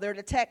trouble, they're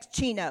to text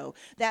Chino.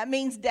 That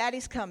means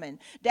Daddy's coming.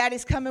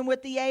 Daddy's coming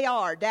with the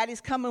AR.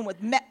 Daddy's coming with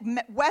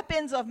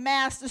weapons of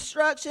mass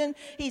destruction.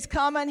 He's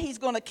coming. He's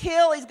going to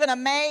kill. He's going to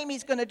maim.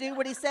 He's going to do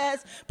what he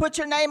says. Put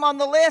your name on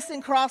the list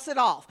and cross it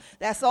off.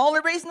 That's the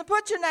only reason to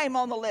put your name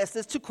on the list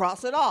is to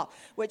cross it off,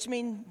 which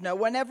means no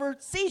one ever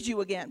sees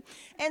you again.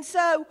 And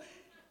so...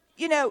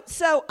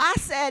 so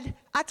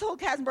I told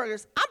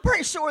Katzenbergers, I'm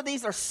pretty sure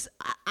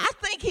I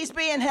think he's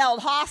being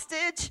held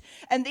hostage,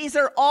 and these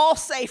are all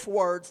safe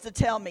words to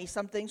tell me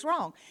something's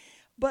wrong.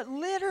 But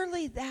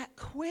literally that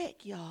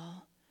quick,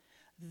 y'all,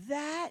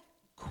 that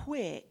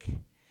quick,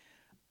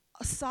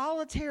 a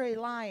solitary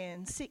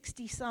lion,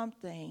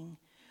 60-something,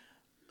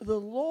 the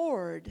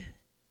Lord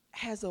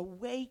has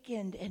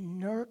awakened and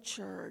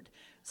nurtured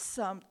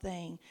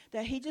something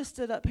that he just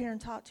stood up here and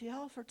talked to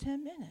y'all for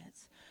 10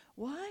 minutes.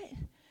 What?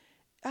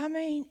 I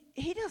mean,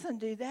 he doesn't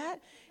do that.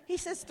 He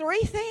says 3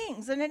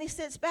 things, and then he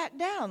sits back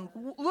down,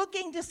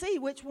 looking to see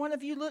which one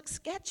of you looks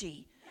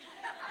sketchy,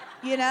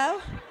 And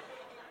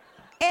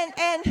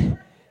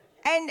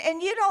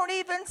you don't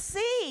even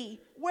see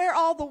where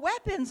all the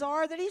weapons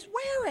are that he's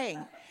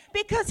wearing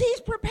because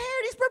he's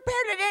prepared. He's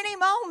prepared at any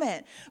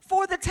moment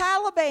for the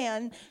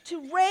Taliban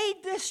to raid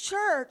this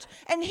church,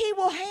 and he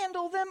will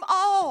handle them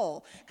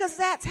all because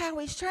that's how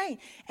he's trained.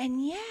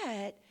 And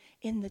yet,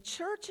 in the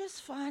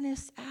church's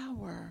finest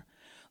hour,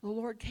 the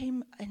Lord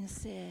came and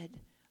said,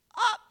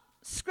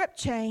 script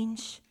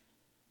change.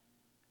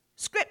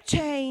 Script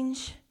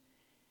change.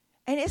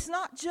 And it's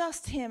not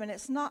just him, and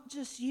it's not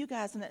just you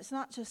guys, and it's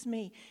not just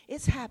me.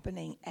 It's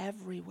happening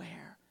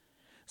everywhere.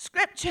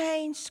 Script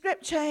change,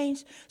 script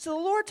change. So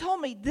the Lord told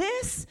me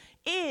this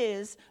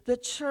is the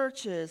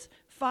church's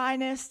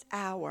finest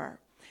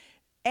hour.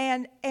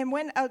 And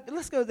when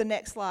let's go to the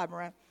next slide,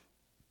 Maria.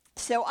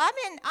 So I'm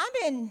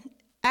in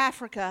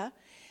Africa.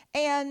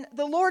 And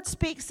the Lord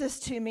speaks this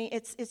to me.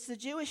 It's the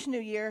Jewish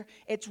New Year.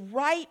 It's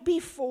right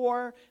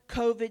before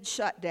COVID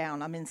shut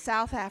down. I'm in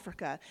South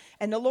Africa.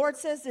 And the Lord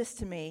says this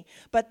to me.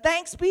 But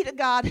thanks be to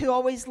God who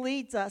always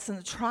leads us in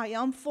a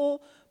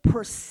triumphal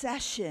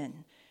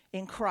procession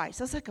in Christ.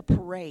 That's like a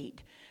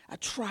parade. A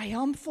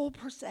triumphal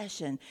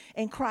procession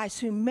in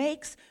Christ who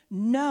makes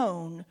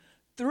known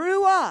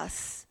through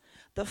us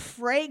the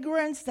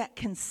fragrance that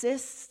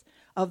consists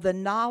of the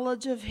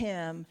knowledge of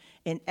him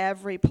in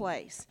every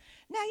place.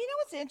 Now, you know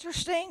what's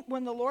interesting?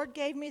 When the Lord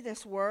gave me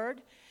this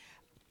word,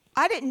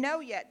 I didn't know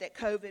yet that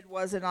COVID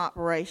was in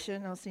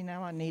operation. Oh, see,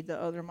 now I need the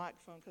other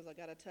microphone because I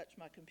got to touch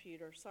my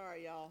computer.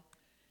 Sorry, y'all.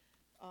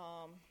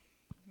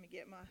 Let me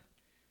get my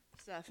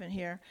stuff in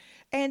here.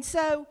 And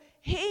so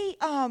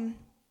and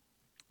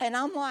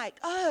I'm like,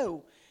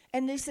 oh.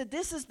 And they said,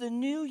 this is the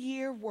New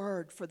Year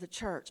word for the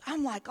church.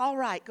 I'm like, all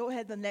right, go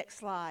ahead to the next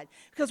slide.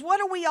 Because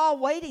what are we all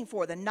waiting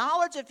for? The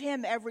knowledge of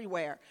him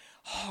everywhere.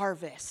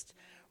 Harvest.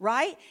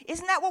 Right?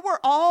 Isn't that what we're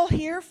all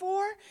here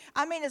for?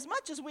 I mean, as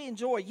much as we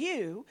enjoy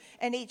you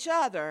and each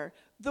other,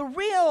 the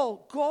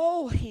real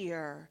goal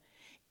here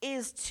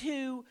is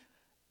to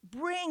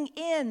bring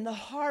in the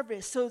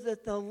harvest so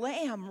that the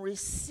Lamb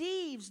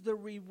receives the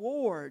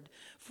reward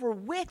for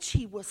which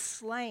he was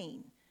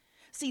slain.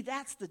 See,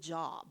 that's the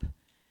job.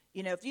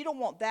 If you don't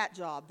want that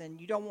job, then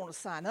you don't want to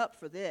sign up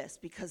for this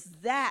because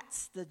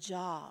that's the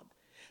job.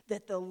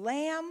 That the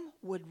Lamb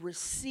would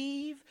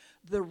receive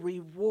the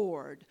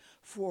reward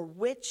for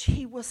which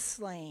he was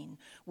slain,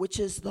 which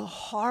is the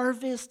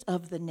harvest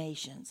of the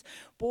nations.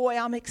 Boy,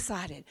 I'm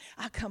excited.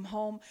 I come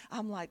home,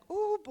 I'm like,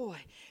 oh boy,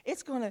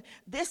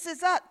 this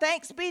is up.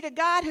 Thanks be to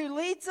God who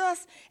leads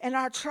us in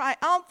our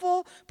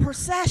triumphal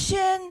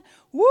procession.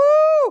 Woo!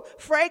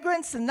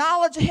 Fragrance and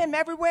knowledge of him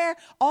everywhere.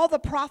 All the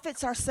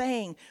prophets are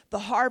saying the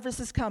harvest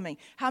is coming.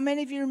 How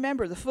many of you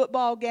remember the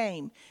football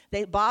game?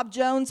 Bob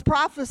Jones'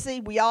 prophecy,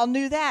 we all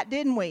knew that,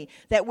 didn't we?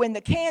 That when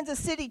the Kansas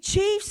City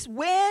Chiefs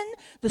win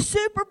the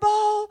Super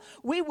Bowl,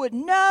 we would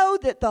know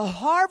that the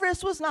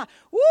harvest was not.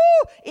 Woo!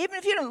 Even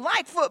if you didn't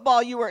like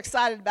football, you were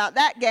excited about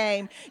that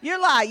game.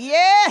 You're like,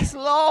 yes,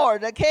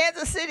 Lord, the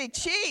Kansas City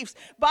Chiefs.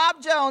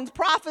 Bob Jones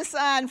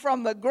prophesying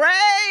from the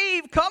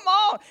grave. Come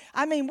on.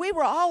 I mean, we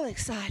were all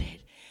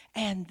excited.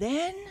 And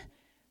then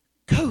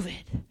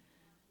COVID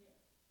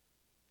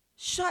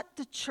shut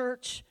the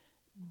church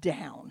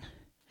down.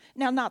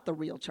 Now, not the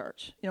real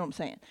church, you know what I'm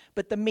saying,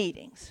 but the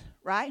meetings,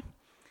 right?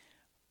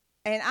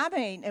 And I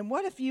mean, and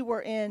what if you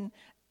were in,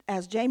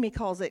 as Jamie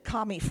calls it,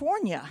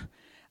 California?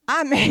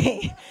 I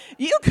mean,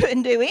 you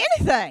couldn't do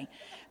anything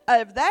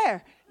over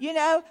there,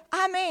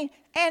 I mean,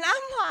 and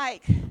I'm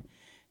like,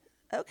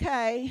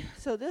 okay,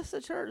 so this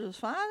the church's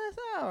finest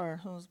hour.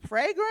 There's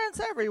fragrance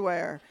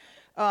everywhere.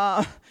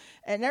 And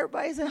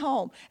everybody's at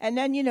home. And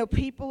then,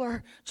 people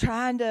are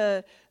trying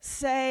to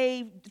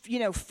say,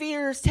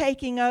 fear's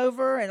taking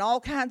over and all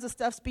kinds of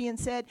stuff's being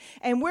said.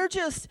 And we're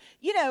just,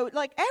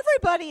 like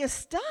everybody is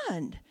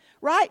stunned,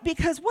 right?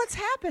 Because what's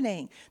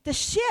happening? The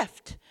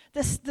shift,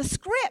 the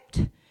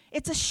script,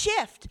 it's a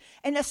shift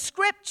and a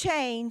script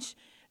change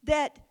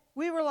that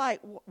we were like,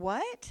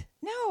 what?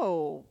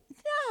 No,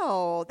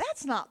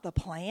 that's not the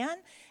plan.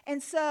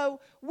 And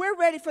so we're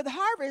ready for the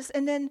harvest.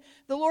 And then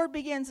the Lord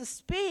begins to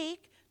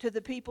speak to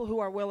the people who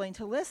are willing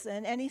to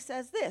listen. And he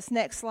says this.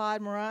 Next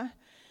slide, Mariah.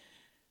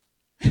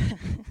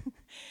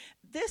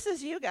 This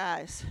is you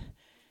guys.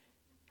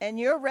 And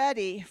you're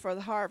ready for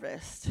the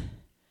harvest.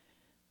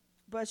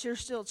 But you're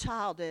still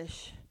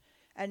childish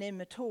and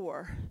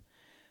immature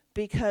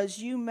because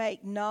you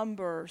make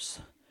numbers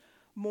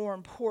more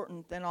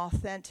important than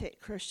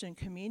authentic Christian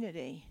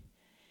community.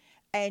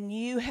 And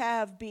you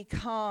have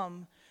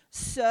become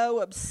so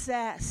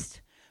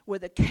obsessed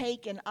with a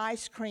cake and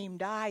ice cream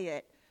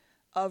diet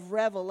of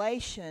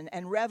revelation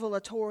and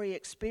revelatory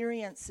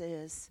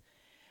experiences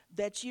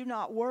that you're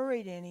not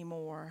worried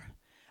anymore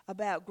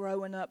about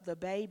growing up the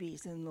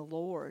babies in the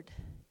Lord.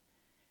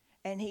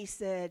 And he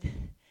said,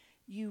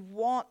 you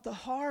want the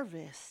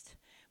harvest.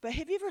 But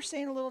have you ever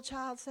seen a little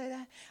child say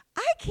that?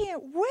 I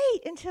can't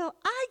wait until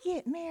I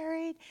get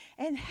married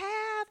and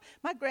have,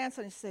 my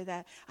grandson used to say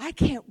that, I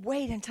can't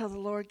wait until the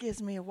Lord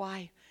gives me a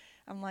wife.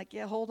 I'm like,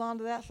 yeah, hold on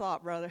to that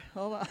thought, brother.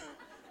 Hold on.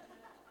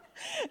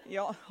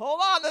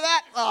 Hold on to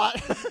that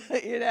thought,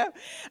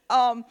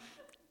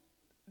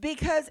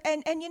 because,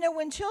 and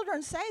when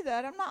children say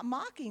that, I'm not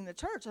mocking the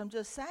church. I'm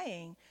just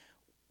saying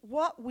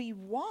what we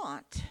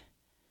want,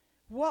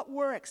 what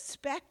we're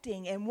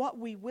expecting, and what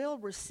we will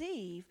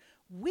receive,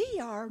 we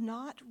are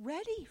not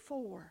ready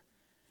for.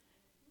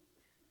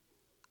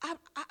 I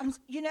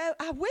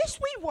wish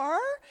we were.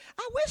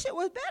 I wish it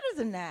was better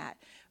than that.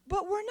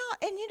 But we're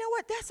not. And you know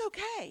what? That's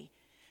okay.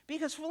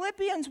 Because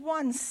Philippians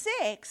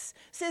 1:6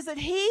 says that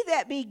he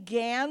that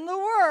began the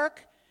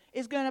work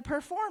is going to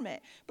perform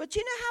it. But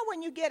you know how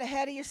when you get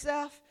ahead of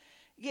yourself,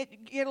 get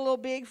a little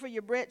big for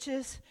your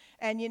britches,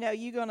 and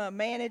you're going to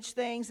manage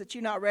things that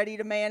you're not ready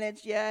to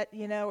manage yet,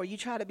 or you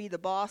try to be the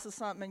boss of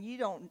something and you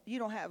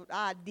don't have an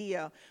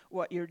idea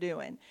what you're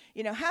doing.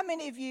 How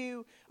many of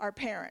you are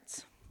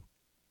parents?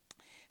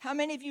 How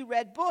many of you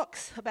read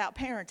books about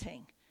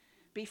parenting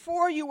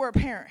before you were a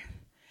parent?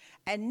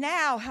 And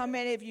now, how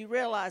many of you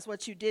realize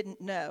what you didn't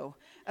know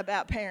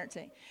about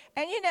parenting?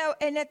 And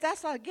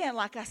that's, again,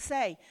 like I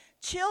say,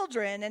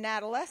 children and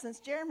adolescents,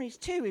 Jeremy's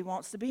 2, he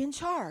wants to be in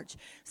charge.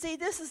 See,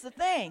 this is the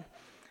thing.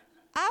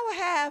 I would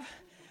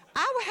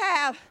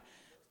have,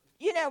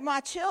 my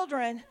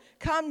children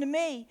come to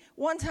me.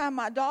 One time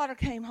my daughter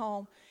came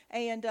home,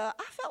 and I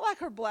felt like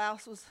her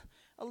blouse was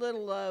a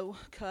little low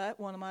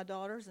cut, one of my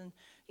daughters. And,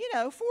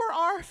 for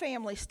our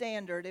family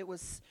standard, it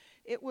was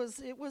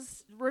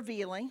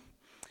revealing.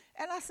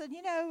 And I said,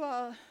 can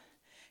I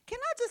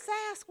just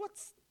ask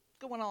what's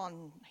going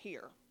on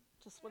here?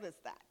 Just what is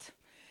that?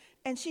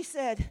 And she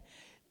said,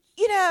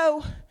 you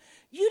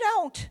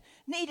don't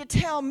need to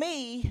tell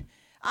me.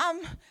 I'm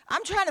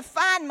trying to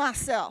find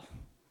myself.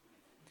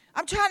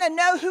 I'm trying to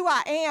know who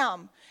I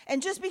am.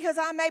 And just because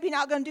I'm maybe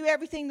not going to do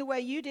everything the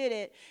way you did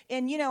it,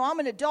 and, I'm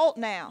an adult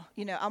now.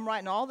 I'm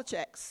writing all the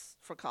checks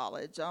for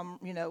college. I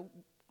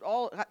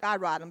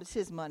write them. It's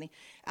his money.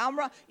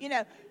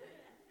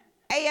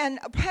 And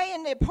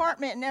paying the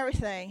apartment and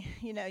everything,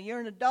 you're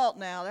an adult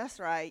now. That's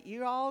right.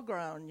 You're all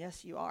grown.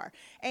 Yes, you are.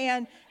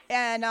 And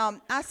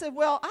I said,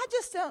 well, I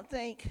just don't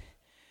think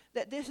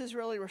that this is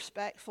really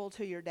respectful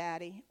to your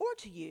daddy or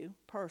to you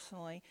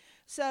personally.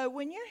 So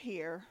when you're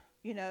here,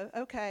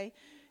 okay,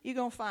 you're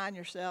going to find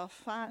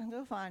yourself.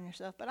 Go find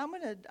yourself. But I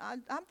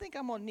think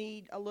I'm going to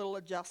need a little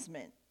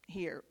adjustment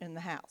here in the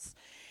house.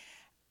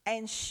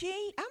 And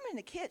I'm in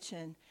the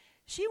kitchen.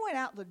 She went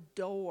out the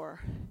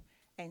door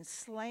and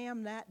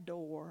slammed that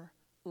door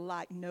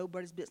like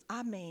nobody's business.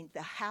 I mean,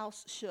 the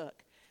house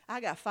shook. I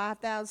got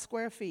 5,000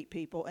 square feet,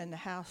 people, and the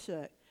house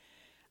shook.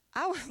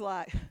 I was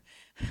like,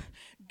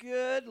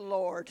 good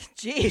Lord,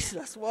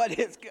 Jesus, what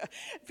is good?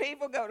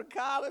 People go to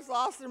college,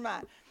 lost their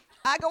mind.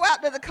 I go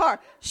out to the car.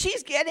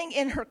 She's getting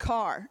in her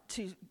car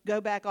to go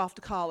back off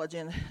to college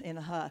in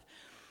a huff.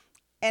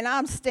 And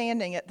I'm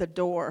standing at the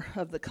door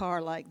of the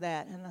car like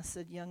that. And I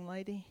said, young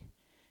lady,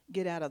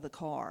 get out of the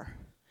car.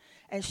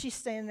 And she's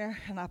standing there,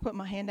 and I put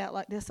my hand out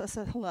like this. I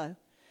said, hello.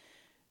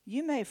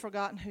 You may have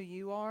forgotten who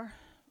you are,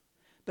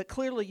 but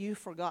clearly you've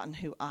forgotten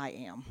who I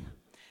am.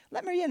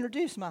 Let me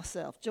introduce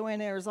myself. Joanne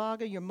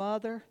Arizaga, your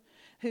mother,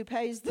 who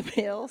pays the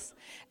bills.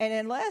 And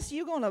unless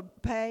you're going to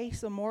pay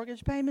some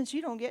mortgage payments,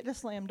 you don't get to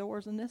slam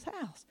doors in this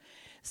house.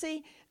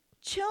 See,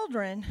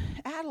 children,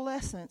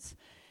 adolescents,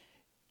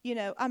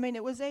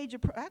 it was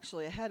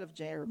actually ahead of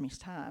Jeremy's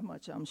time,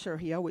 which I'm sure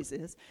he always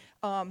is.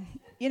 2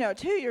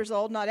 years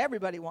old, not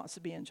everybody wants to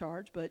be in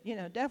charge, but,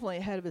 definitely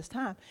ahead of his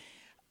time.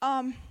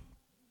 I'm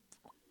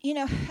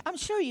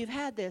sure you've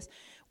had this.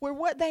 where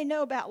what they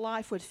know about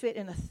life would fit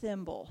in a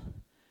thimble,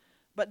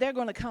 but they're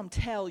going to come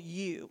tell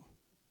you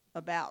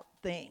about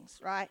things,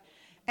 right?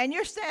 And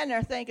you're standing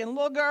there thinking,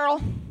 little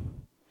girl,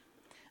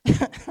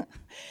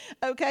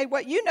 okay,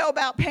 what you know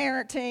about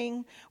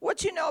parenting,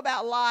 what you know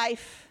about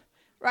life,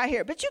 right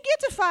here. But you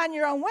get to find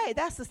your own way.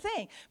 That's the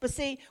thing. But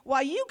see,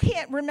 while you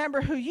can't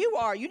remember who you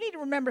are, you need to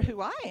remember who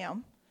I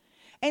am.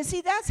 And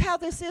see, that's how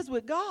this is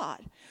with God.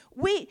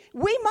 We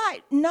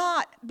might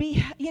not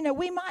be,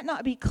 we might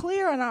not be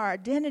clear on our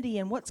identity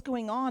and what's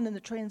going on in the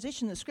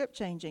transition, the script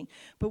changing,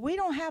 but we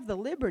don't have the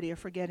liberty of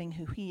forgetting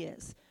who he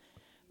is,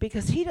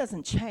 because he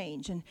doesn't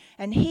change.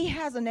 And he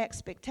has an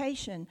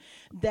expectation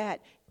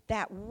that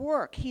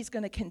work he's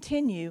going to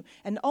continue,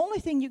 and the only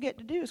thing you get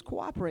to do is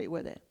cooperate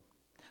with it.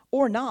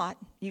 Or not.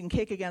 You can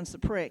kick against the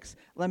pricks.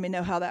 Let me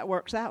know how that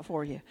works out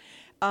for you.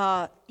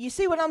 You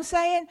see what I'm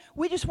saying?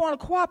 We just want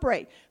to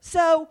cooperate.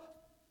 So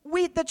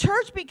the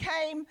church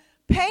became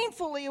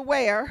painfully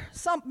aware,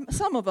 some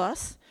of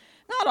us,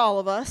 not all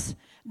of us,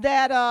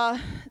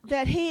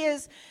 that he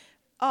is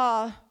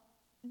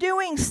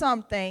doing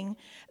something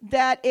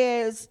that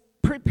is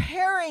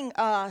preparing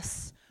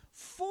us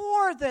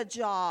for the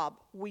job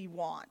we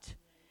want.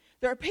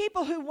 There are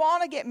people who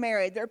want to get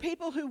married. There are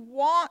people who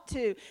want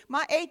to.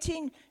 My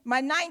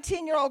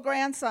 19-year-old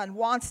grandson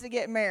wants to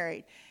get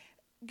married.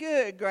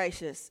 Good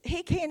gracious.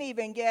 He can't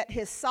even get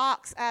his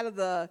socks out of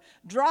the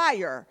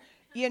dryer.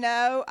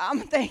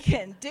 I'm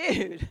thinking,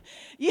 dude,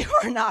 you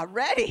are not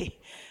ready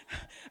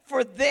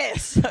for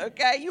this,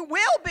 okay? You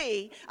will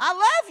be. I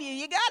love you.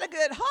 You got a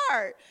good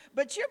heart.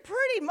 But you're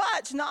pretty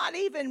much not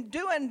even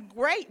doing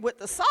great with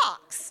the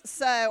socks.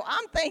 So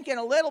I'm thinking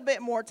a little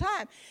bit more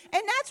time.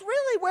 And that's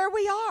really where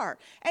we are.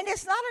 And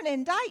it's not an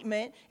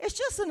indictment. It's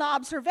just an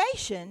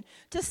observation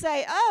to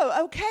say,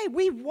 oh, okay,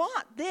 we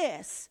want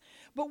this,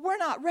 but we're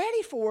not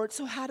ready for it.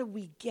 So how do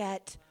we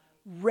get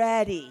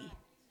ready?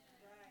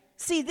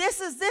 See, this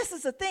is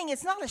the thing.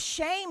 It's not a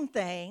shame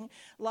thing,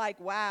 like,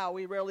 wow,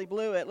 we really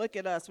blew it. Look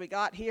at us. We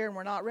got here and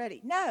we're not ready.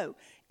 No,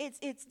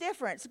 it's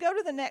different. So go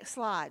to the next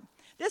slide.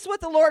 This is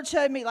what the Lord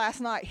showed me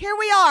last night. Here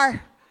we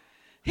are.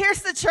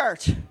 Here's the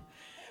church.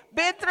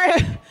 Been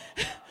through.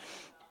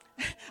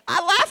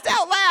 I laughed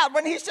out loud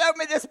when he showed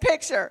me this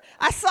picture.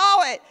 I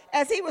saw it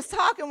as he was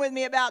talking with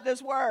me about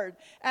this word.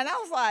 And I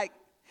was like,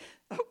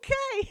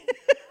 okay.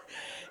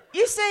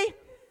 You see,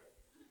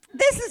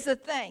 this is the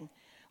thing.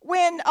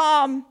 When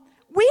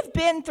we've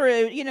been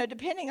through,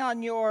 depending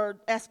on your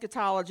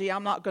eschatology,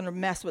 I'm not going to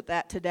mess with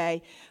that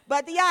today,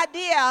 but the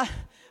idea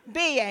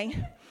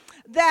being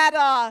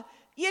that,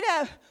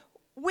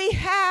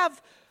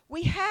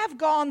 we have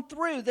gone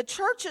through, the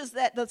churches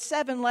that the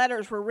 7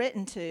 letters were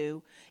written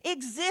to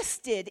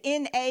existed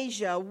in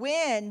Asia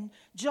when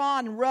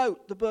John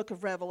wrote the book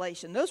of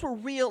Revelation. Those were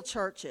real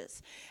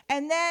churches.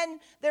 And then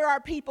there are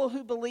people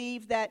who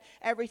believe that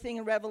everything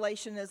in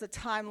Revelation is a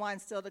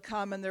timeline still to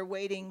come, and they're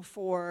waiting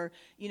for,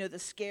 the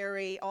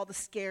scary, all the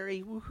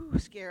scary, woohoo,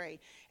 scary.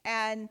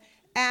 But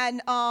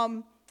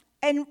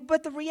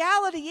the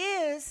reality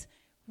is,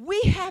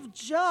 we have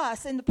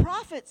just, and the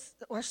prophets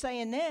are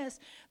saying this,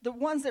 the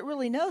ones that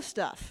really know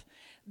stuff,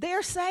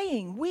 they're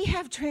saying we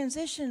have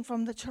transitioned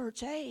from the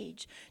church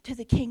age to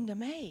the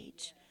kingdom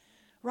age,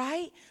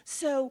 right?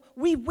 So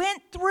we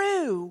went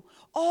through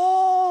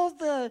all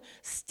the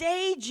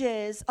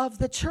stages of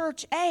the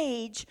church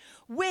age,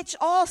 which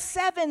all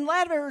 7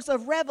 letters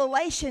of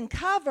Revelation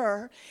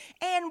cover,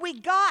 and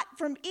we got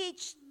from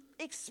each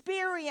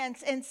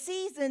experience and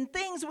season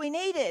things we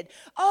needed.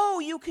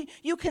 Oh,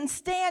 you can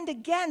stand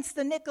against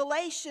the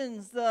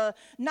Nicolaitans, the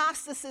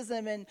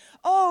Gnosticism, and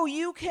oh,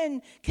 you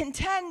can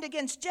contend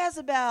against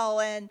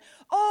Jezebel, and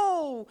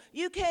oh,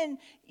 you can,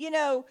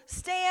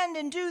 stand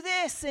and do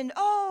this, and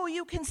oh,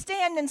 you can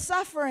stand in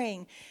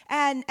suffering.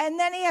 And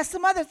then he has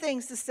some other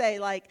things to say,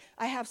 like,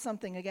 I have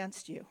something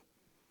against you.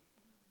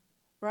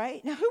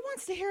 Right? Now, who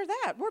wants to hear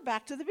that? We're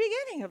back to the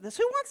beginning of this.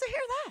 Who wants to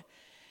hear that?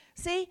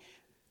 See,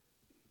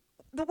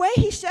 the way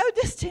he showed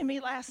this to me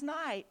last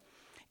night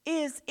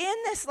is in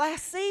this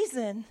last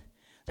season,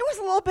 there was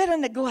a little bit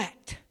of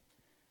neglect.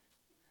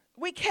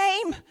 We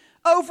came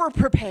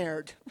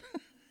over-prepared.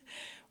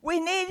 We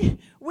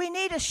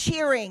need a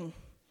shearing.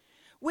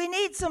 We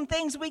need some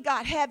things we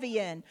got heavy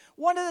in.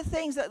 One of the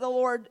things that the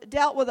Lord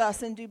dealt with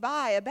us in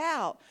Dubai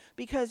about,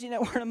 because,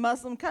 we're in a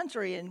Muslim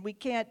country and we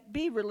can't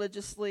be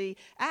religiously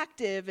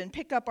active and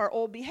pick up our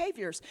old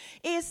behaviors,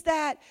 is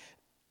that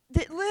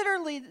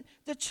literally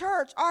the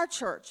church, our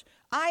church,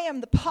 I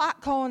am the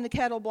pot calling the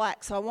kettle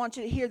black, so I want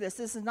you to hear this.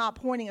 This is not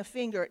pointing a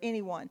finger at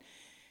anyone.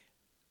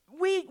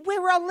 We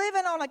were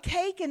living on a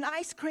cake and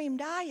ice cream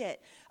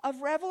diet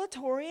of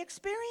revelatory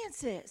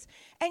experiences.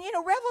 And,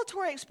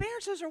 revelatory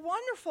experiences are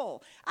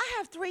wonderful. I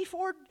have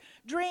 3-4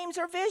 dreams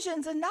or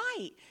visions a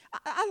night.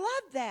 I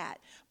love that.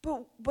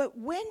 But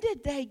when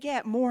did they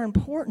get more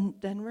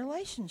important than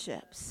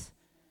relationships?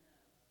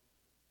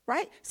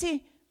 Right?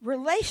 See,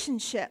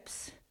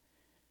 relationships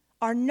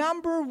are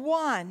number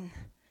one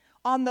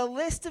on the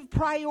list of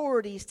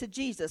priorities to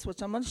Jesus,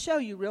 which I'm going to show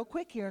you real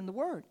quick here in the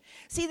Word.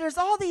 See, there's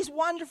all these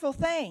wonderful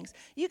things.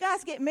 You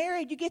guys get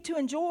married, you get to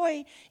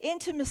enjoy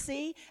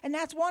intimacy, and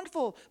that's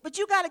wonderful. But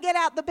you got to get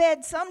out the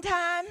bed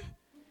sometime.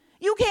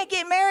 You can't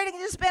get married and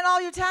just spend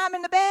all your time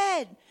in the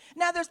bed.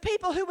 Now, there's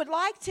people who would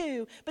like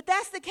to, but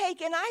that's the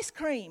cake and ice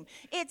cream.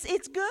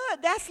 It's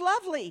good. That's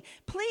lovely.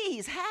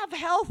 Please have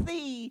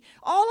healthy,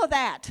 all of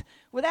that,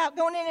 without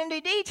going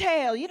into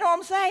detail. You know what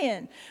I'm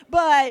saying?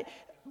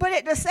 But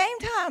at the same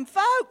time,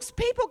 folks,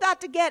 people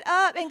got to get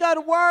up and go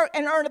to work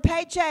and earn a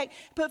paycheck,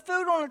 put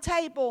food on the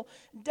table,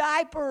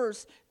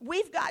 diapers.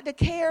 We've got to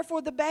care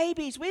for the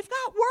babies. We've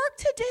got work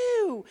to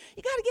do.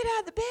 You got to get out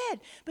of the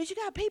bed. But you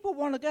got people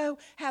want to go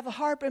have a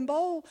harp and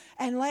bowl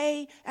and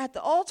lay at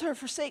the altar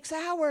for 6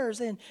 hours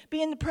and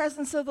be in the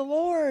presence of the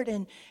Lord.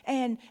 And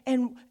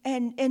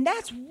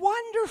that's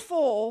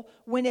wonderful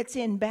when it's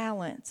in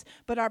balance.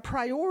 But our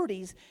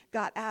priorities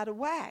got out of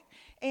whack.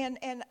 And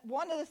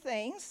one of the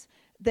things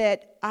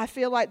that I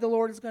feel like the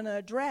Lord is going to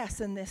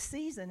address in this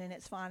season in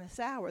its finest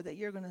hour that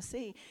you're going to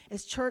see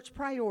is church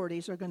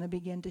priorities are going to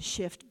begin to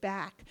shift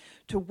back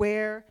to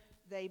where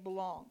they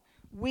belong.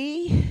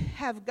 We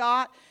have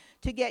got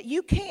to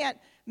you can't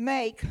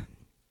make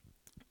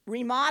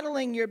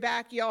remodeling your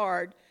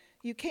backyard,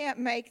 you can't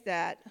make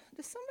that.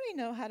 Does somebody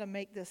know how to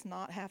make this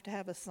not have to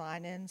have a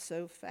sign in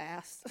so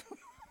fast?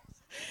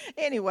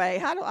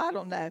 Anyway, I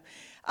don't know.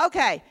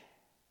 Okay.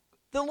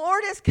 The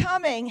Lord is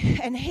coming,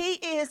 and He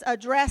is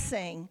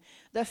addressing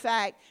the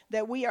fact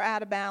that we are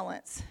out of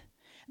balance,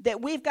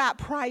 that we've got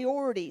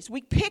priorities.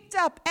 We picked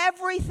up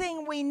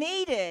everything we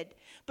needed,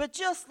 but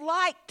just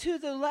like to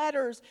the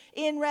letters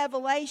in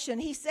Revelation,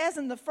 He says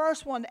in the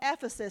first one to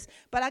Ephesus,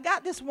 but I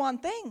got this one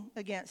thing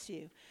against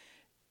you.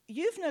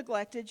 You've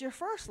neglected your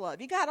first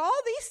love. You got all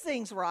these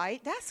things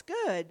right. That's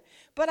good,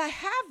 but I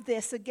have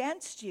this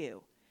against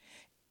you.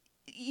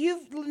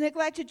 You've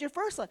neglected your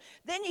first love.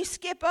 Then you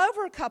skip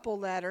over a couple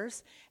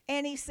letters,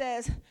 and he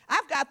says,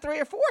 I've got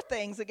 3 or 4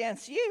 things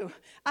against you.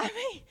 I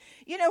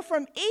mean,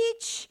 from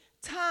each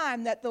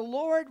time that the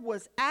Lord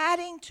was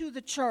adding to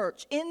the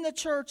church in the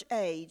church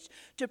age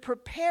to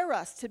prepare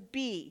us to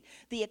be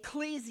the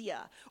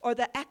ecclesia or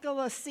the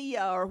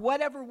ecclesia or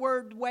whatever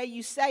way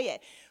you say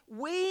it,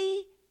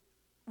 we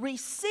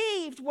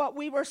received what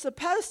we were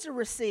supposed to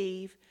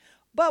receive.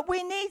 But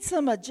we need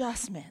some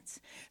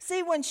adjustments.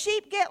 See, when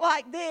sheep get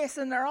like this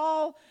and they're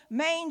all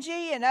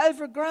mangy and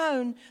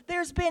overgrown,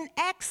 there's been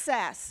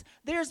excess.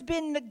 There's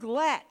been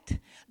neglect.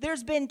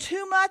 There's been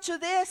too much of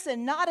this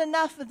and not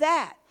enough of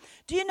that.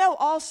 Do you know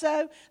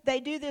also they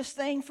do this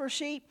thing for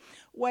sheep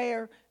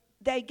where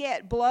they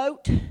get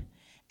bloat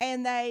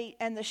and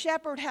the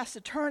shepherd has to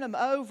turn them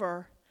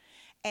over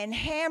and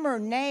hammer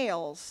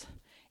nails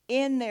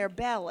in their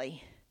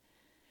belly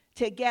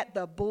to get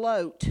the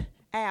bloat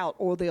out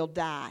or they'll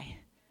die.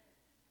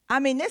 I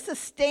mean, this is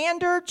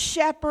standard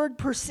shepherd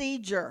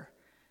procedure.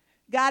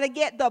 Got to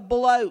get the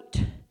bloat.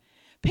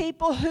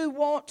 People who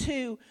want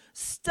to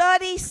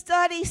study,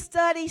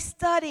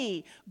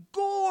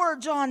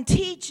 gorge on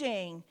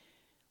teaching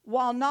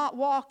while not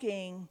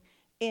walking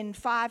in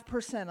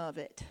 5% of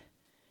it.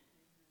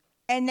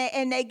 And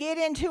they get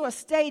into a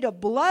state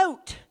of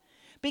bloat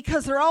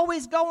because they're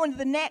always going to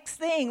the next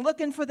thing,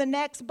 looking for the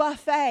next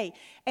buffet.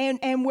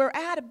 And we're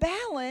out of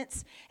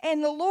balance.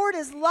 And the Lord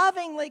has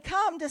lovingly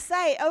come to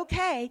say,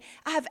 okay,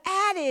 I've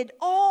added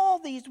all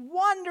these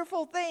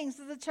wonderful things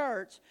to the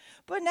church.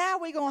 But now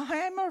we're going to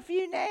hammer a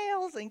few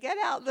nails and get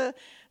out the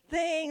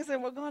things.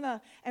 And we're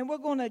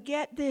going to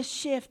get this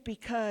shift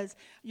because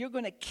you're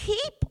going to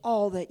keep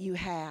all that you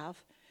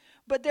have.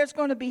 But there's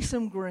going to be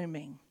some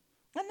grooming.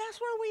 And that's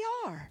where we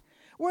are.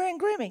 We're in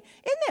grooming.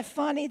 Isn't it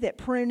funny that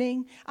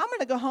pruning, I'm going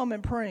to go home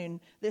and prune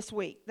this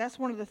week. That's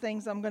one of the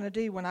things I'm going to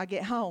do when I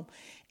get home.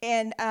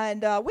 And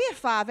we have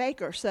 5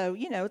 acres, so,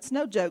 it's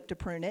no joke to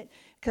prune it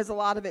because a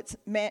lot of it's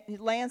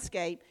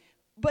landscape.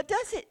 But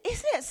isn't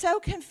it so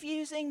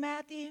confusing,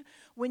 Matthew,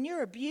 when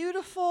you're a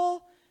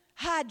beautiful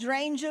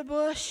hydrangea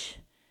bush,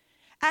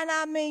 and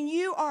I mean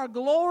you are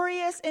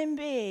glorious and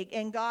big,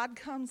 and God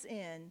comes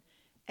in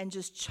and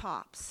just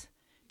chops.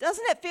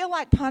 Doesn't it feel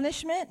like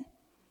punishment?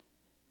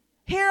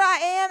 Here I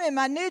am in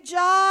my new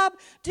job,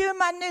 doing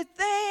my new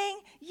thing.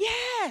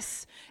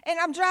 Yes. And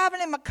I'm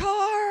driving in my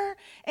car,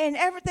 and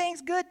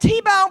everything's good.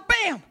 T-bone,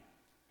 bam.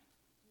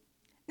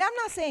 Now, I'm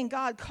not saying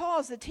God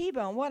caused the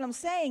T-bone. What I'm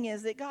saying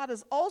is that God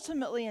is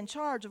ultimately in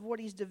charge of what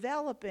He's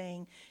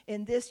developing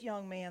in this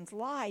young man's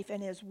life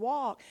and his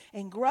walk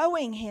and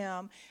growing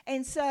him.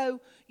 And so,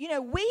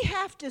 we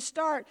have to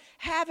start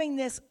having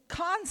this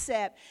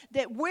concept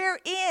that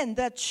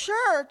the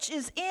church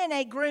is in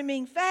a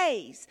grooming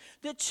phase.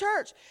 The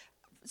church...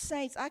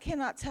 Saints, I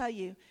cannot tell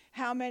you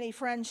how many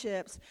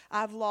friendships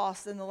I've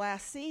lost in the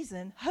last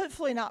season,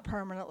 hopefully not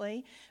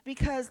permanently,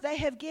 because they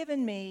have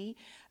given me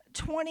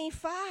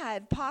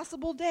 25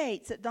 possible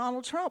dates that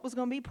Donald Trump was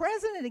going to be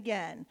president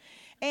again.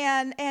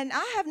 And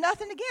I have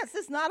nothing against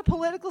this. It's not a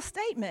political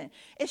statement.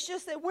 It's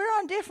just that we're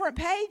on different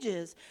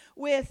pages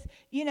with,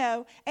 and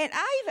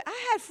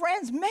I had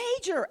friends,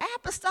 major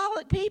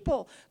apostolic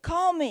people,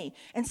 call me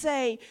and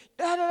say,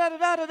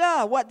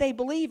 what they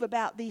believe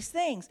about these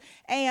things.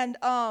 And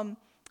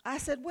I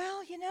said,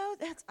 well,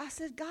 I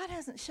said, God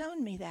hasn't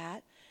shown me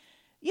that.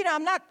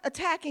 I'm not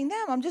attacking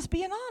them. I'm just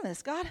being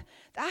honest. God,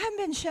 I haven't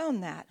been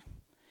shown that.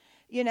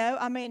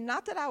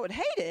 Not that I would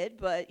hate it,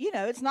 but,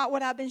 it's not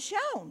what I've been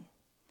shown.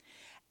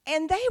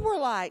 And they were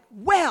like,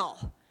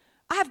 well,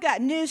 I've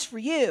got news for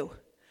you.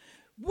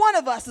 One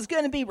of us is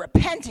going to be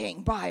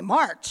repenting by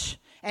March,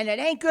 and it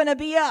ain't going to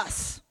be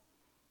us.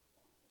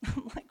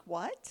 I'm like,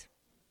 what?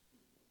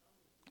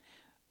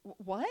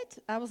 What?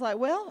 I was like,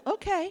 well,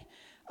 okay.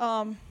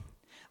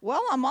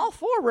 Well, I'm all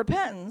for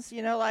repentance,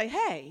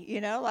 hey,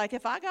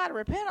 if I got to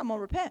repent, I'm going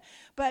to repent.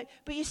 But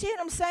you see what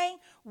I'm saying?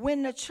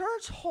 When the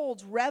church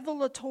holds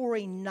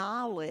revelatory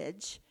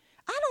knowledge,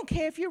 I don't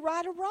care if you're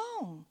right or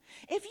wrong.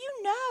 If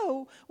you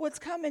know what's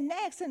coming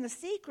next in the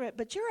secret,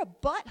 but you're a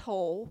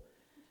butthole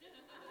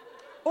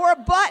or a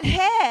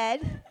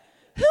butthead,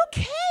 who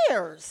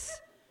cares?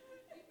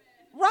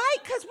 Right?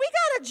 Because we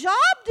got a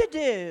job to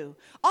do.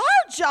 Our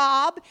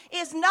job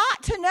is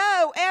not to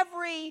know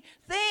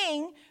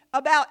everything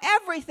about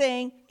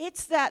everything.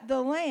 It's that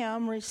the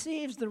Lamb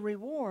receives the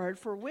reward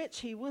for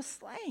which he was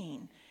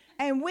slain.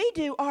 And we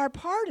do our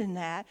part in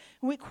that,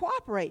 and we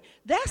cooperate.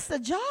 That's the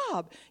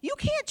job. You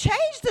can't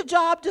change the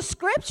job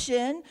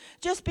description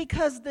just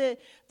because the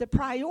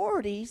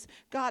priorities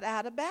got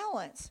out of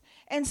balance.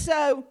 And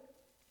so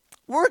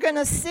we're going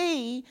to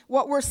see,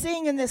 what we're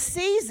seeing in this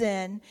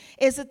season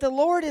is that the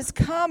Lord is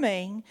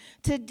coming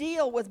to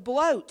deal with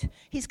bloat.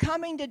 He's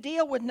coming to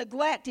deal with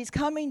neglect. He's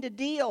coming to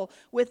deal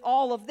with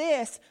all of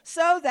this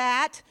so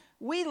that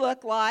we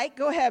look like,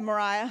 go ahead,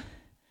 Mariah.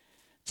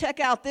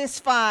 Check out this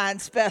fine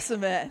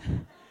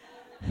specimen.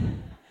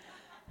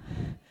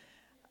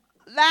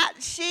 That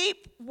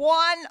sheep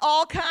won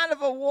all kind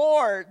of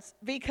awards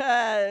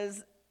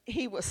because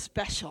he was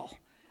special.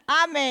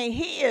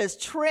 He is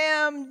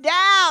trimmed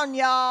down,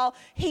 y'all.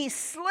 He's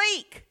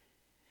sleek.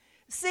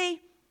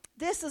 See,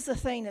 this is the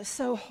thing that's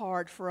so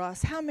hard for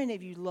us. How many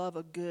of you love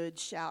a good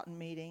shouting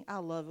meeting? I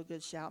love a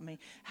good shout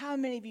meeting. How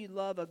many of you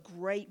love a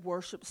great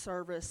worship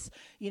service?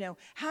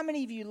 How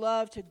many of you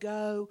love to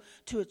go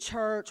to a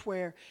church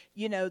where,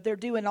 they're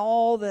doing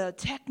all the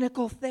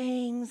technical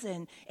things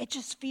and it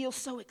just feels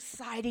so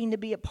exciting to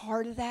be a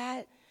part of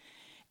that?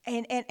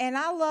 And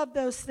I love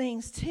those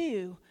things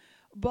too,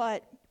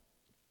 but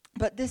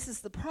this is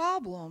the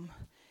problem.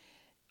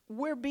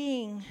 We're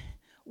being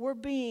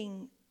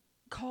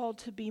called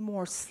to be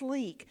more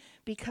sleek,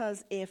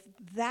 because if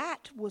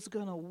that was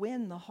going to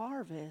win the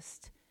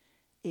harvest,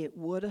 it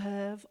would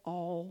have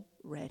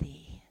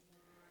already.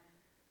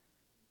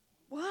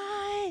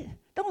 What?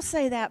 Don't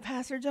say that,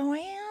 Pastor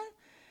Joanne.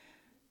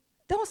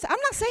 Don't say. I'm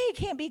not saying you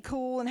can't be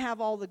cool and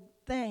have all the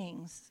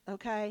things,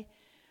 okay?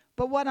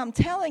 But what I'm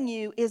telling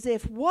you is,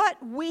 if what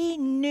we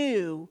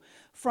knew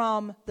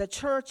from the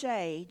church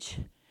age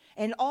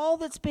and all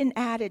that's been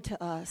added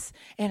to us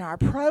and our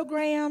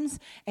programs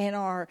and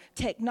our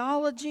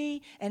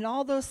technology and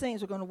all those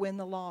things are going to win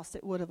the lost,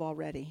 it would have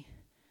already.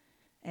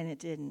 And it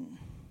didn't.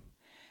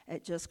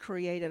 It just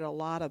created a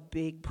lot of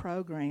big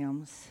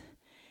programs,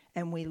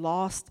 and we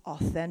lost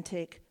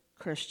authentic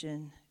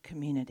Christian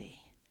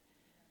community.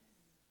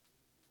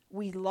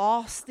 We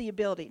lost the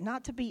ability,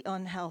 not to be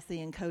unhealthy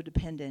and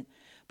codependent,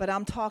 but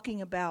I'm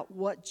talking about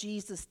what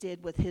Jesus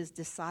did with his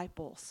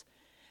disciples.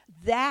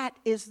 That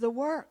is the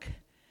work.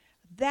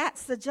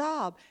 That's the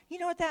job. You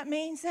know what that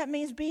means? That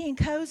means being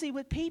cozy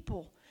with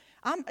people.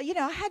 I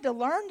had to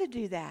learn to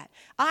do that.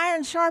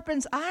 Iron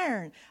sharpens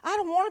iron. I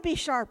don't want to be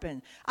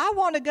sharpened. I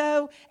want to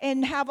go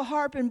and have a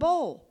harp and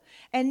bowl.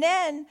 And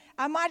then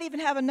I might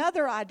even have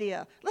another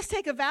idea. Let's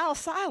take a vow of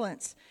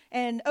silence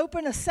and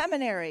open a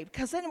seminary,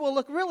 because then we'll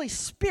look really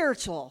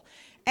spiritual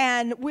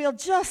and we'll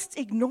just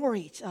ignore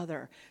each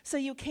other so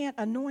you can't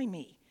annoy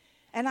me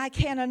and I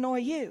can't annoy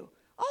you.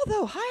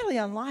 Although highly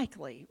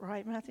unlikely,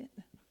 right, Matthew?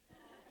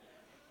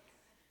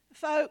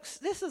 Folks,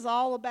 this is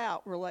all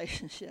about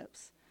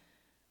relationships.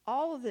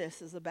 All of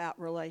this is about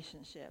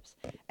relationships.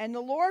 And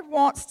the Lord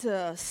wants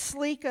to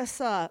sleek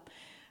us up,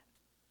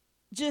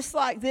 just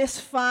like this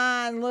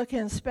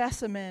fine-looking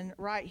specimen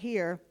right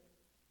here.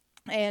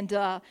 And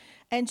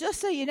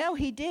just so you know,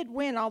 he did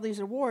win all these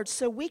awards,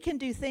 so we can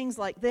do things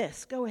like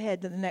this. Go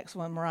ahead to the next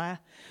one, Mariah.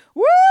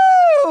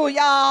 Woo,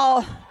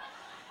 y'all.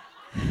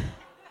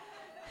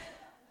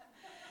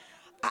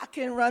 I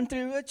can run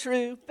through a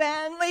troop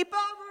and leap over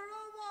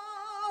a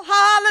wall.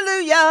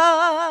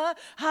 Hallelujah,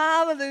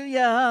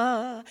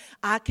 hallelujah.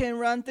 I can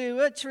run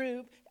through a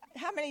troop.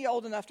 How many are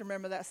old enough to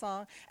remember that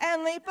song?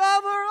 And leap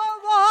over a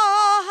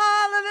wall.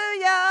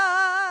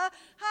 Hallelujah,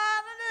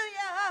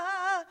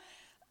 hallelujah.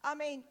 I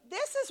mean,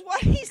 this is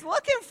what he's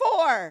looking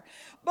for.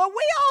 But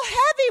we all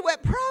heavy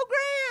with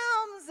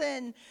programs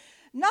and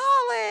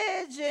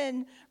knowledge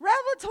and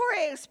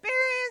revelatory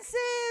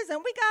experiences,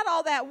 and we got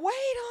all that weight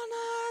on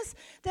us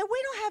that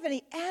we don't have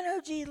any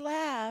energy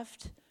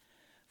left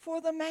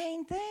for the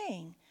main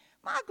thing.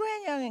 My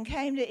grandyoungin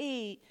came to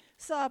eat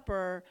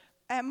supper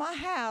at my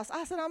house.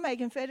 I said, I'm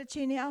making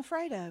fettuccine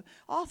Alfredo.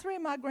 All three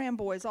of my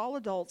grandboys, all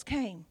adults,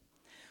 came.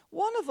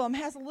 One of them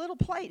has a little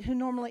plate who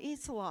normally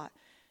eats a lot.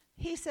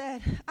 I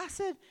said,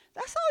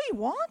 that's all you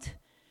want?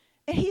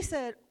 And he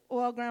said,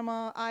 well,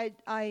 Grandma,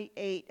 I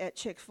ate at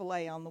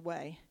Chick-fil-A on the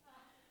way.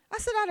 I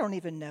said, I don't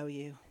even know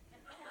you.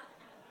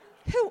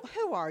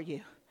 Who are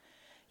you?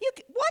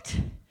 What?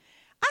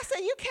 I said,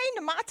 you came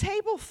to my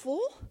table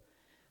full?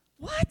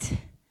 What?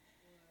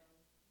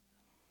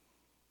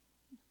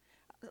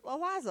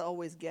 Eliza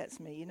always gets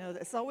me, you know.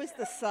 It's always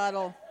the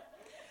subtle.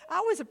 I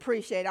always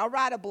appreciate it. I'll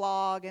write a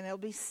blog, and it'll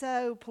be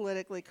so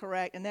politically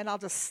correct, and then I'll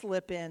just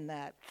slip in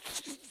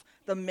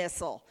the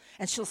missile.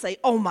 And she'll say,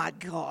 oh, my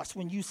gosh,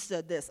 when you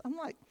said this. I'm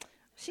like,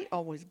 she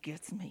always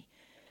gets me.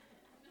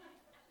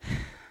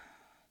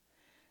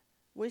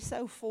 We're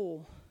so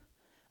full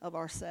of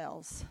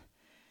ourselves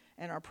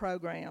and our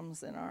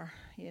programs and our,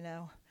 you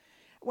know.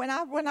 When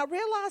I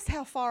realized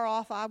how far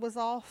off I was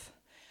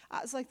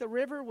like the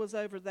river was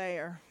over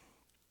there.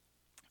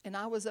 And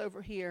I was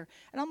over here.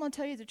 And I'm going to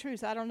tell you the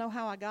truth. I don't know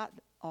how I got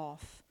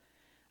off.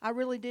 I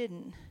really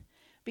didn't.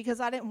 Because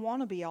I didn't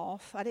want to be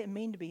off. I didn't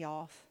mean to be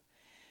off.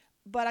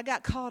 But I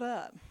got caught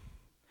up.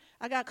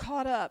 I got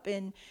caught up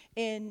in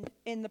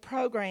the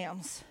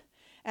programs.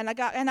 And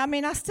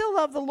I still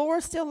love the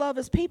Lord, still love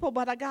his people,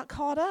 but I got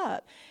caught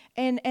up.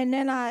 And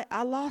then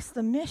I lost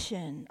the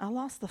mission. I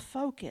lost the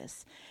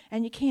focus.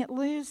 And you can't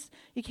lose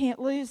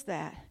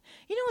that.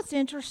 You know what's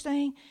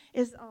interesting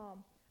is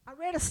I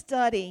read a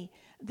study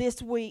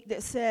this week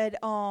that said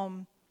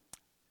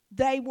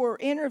they were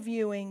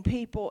interviewing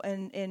people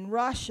in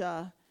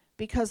Russia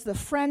because the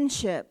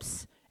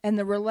friendships and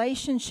the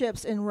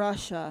relationships in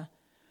Russia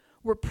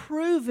were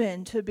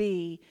proven to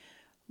be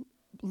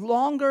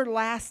longer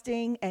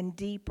lasting and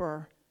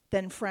deeper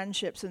than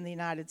friendships in the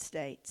United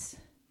States.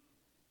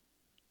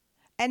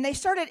 And they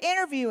started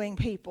interviewing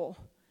people.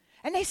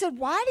 And they said,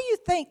 why do you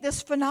think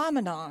this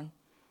phenomenon,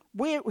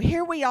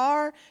 here we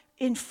are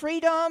in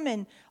freedom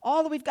and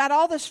we've got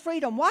all this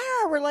freedom, why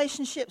are our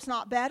relationships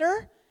not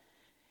better?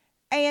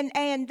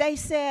 And they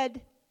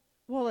said,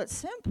 well, it's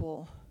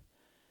simple.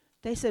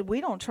 They said, we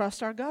don't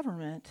trust our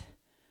government,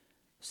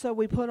 so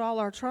we put all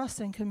our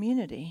trust in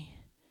community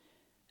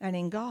and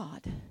in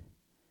God.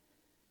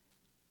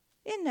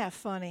 Isn't that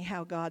funny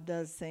how God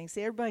does things?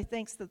 See, everybody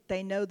thinks that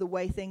they know the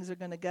way things are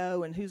going to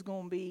go and who's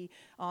going to be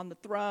on the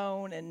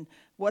throne and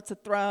what's a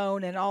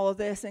throne and all of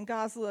this. And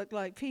God's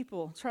like,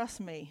 people, trust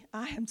me,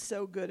 I am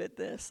so good at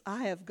this.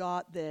 I have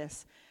got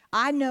this.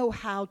 I know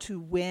how to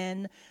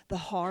win the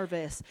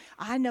harvest.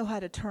 I know how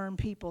to turn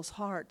people's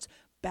hearts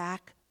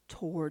back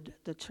toward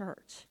the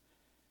church.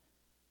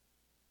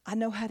 I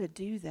know how to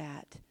do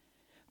that.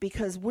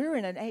 Because we're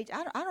in an age,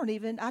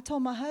 I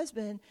told my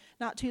husband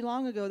not too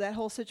long ago, that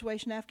whole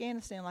situation in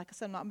Afghanistan, like I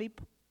said, I'm not being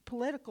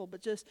political,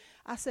 but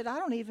I said, I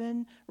don't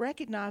even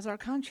recognize our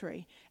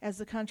country as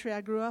the country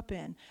I grew up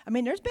in. I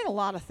mean, there's been a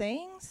lot of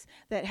things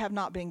that have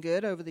not been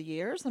good over the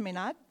years. I mean,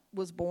 I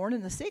was born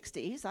in the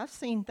 60s. I've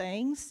seen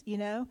things, you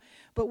know,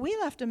 but we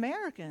left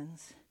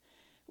Americans.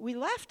 I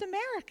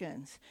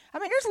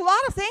mean, there's a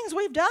lot of things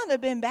we've done that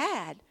have been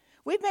bad.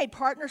 We've made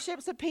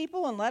partnerships with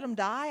people and let them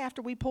die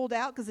after we pulled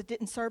out because it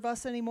didn't serve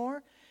us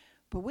anymore.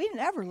 But we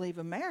didn't ever leave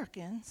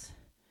Americans.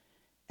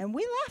 And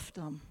we left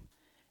them.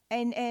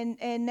 And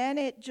then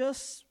it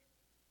just,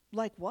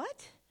 like,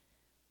 what?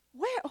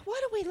 What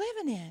are we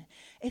living in?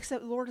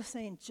 Except the Lord is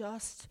saying,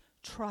 just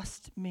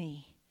trust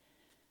me.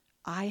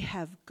 I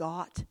have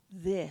got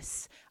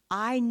this.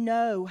 I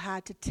know how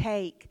to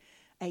take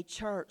a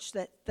church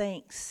that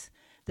thinks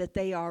that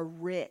they are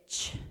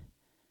rich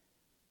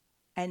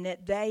and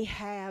that they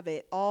have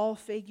it all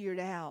figured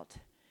out.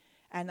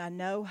 And I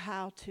know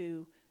how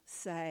to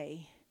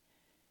say,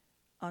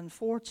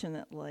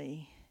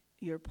 unfortunately,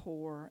 you're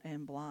poor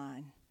and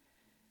blind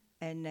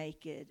and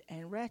naked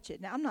and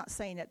wretched. Now, I'm not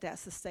saying that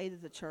that's the state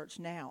of the church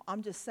now.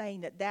 I'm just saying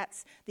that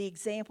that's the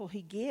example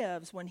he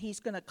gives when he's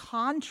going to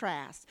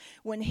contrast.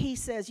 When he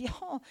says,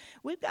 y'all,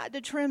 we've got to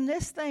trim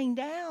this thing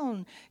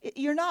down.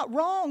 You're not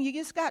wrong. You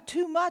just got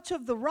too much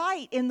of the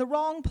right in the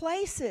wrong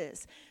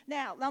places.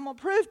 Now, I'm going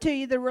to prove to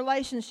you the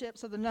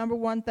relationships are the number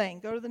one thing.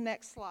 Go to the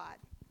next slide.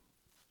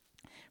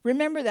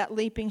 Remember that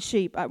leaping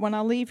sheep. When I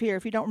leave here,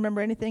 if you don't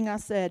remember anything I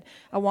said,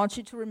 I want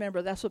you to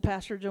remember that's what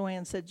Pastor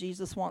Joanne said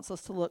Jesus wants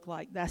us to look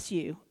like. That's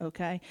you,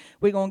 okay?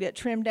 We're going to get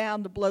trimmed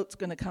down. The bloat's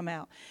going to come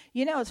out.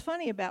 You know, what's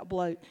funny about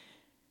bloat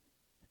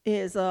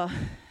is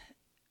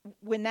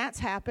when that's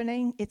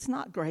happening, it's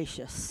not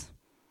gracious.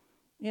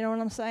 You know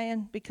what I'm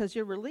saying? Because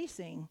you're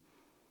releasing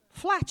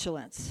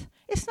flatulence.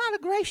 It's not a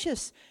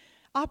gracious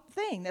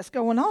thing that's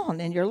going on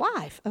in your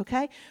life,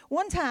 okay?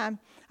 One time,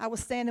 I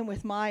was standing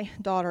with my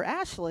daughter,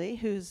 Ashley,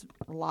 who's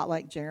a lot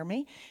like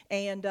Jeremy,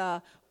 and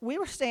we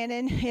were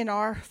standing in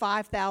our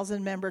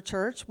 5,000-member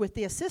church with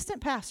the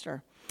assistant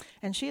pastor.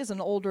 And she is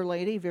an older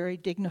lady, very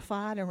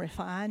dignified and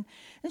refined.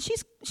 And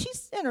she's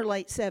in her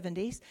late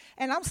 70s.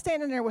 And I'm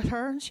standing there with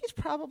her, and she's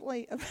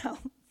probably about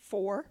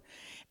 4.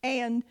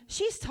 And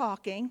she's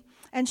talking,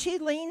 and she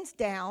leans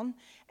down,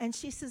 and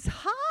she says,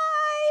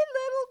 "Hi,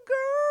 little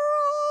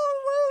girl,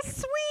 little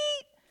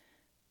sweet."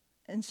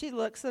 And she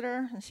looks at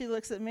her, and she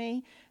looks at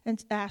me,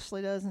 and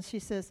Ashley does, and she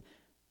says,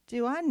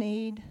 "Do I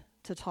need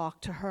to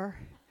talk to her?"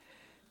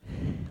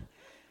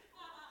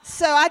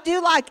 So I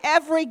do like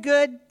every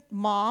good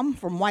mom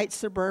from white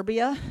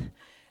suburbia,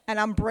 and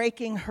I'm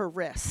breaking her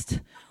wrist,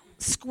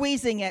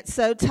 squeezing it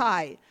so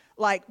tight.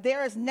 Like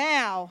there is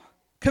now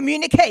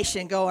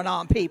communication going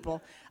on, people.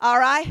 All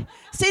right?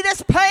 See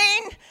this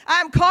pain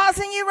I'm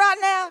causing you right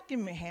now? Give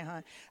me a hand,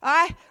 honey. All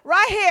right?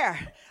 Right here.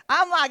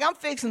 I'm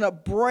fixing to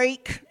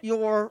break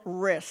your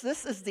wrist.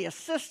 This is the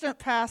assistant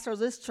pastor of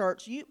this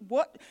church.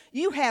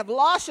 You have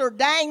lost your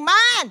dang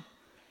mind.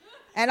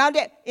 And I'm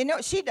dead. You know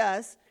what she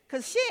does?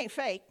 Because she ain't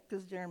fake,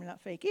 because Jeremy's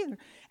not fake either.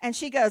 And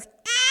she goes,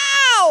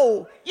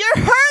 "Ow! You're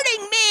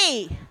hurting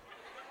me."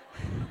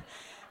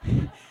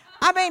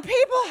 I mean,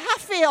 people, I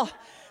feel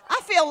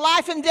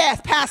life and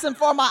death passing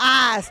before my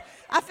eyes.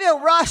 I feel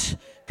rush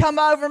come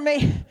over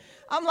me.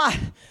 I'm like,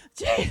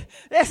 gee,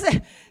 this is,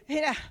 the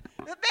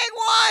big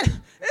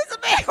one. This is a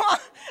big one.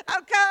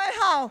 I'm coming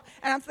home.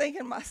 And I'm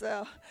thinking to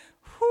myself,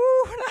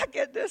 when I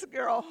get this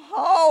girl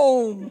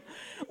home,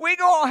 we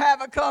going to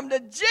have a come to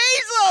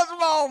Jesus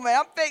moment.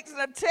 I'm fixing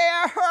to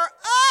tear her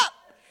up.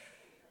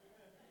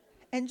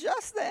 And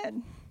just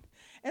then,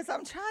 as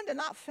I'm trying to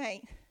not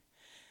faint,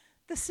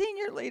 the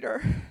senior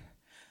leader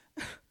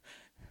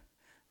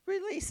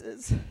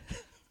releases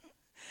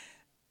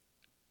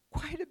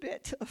quite a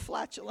bit of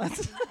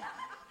flatulence.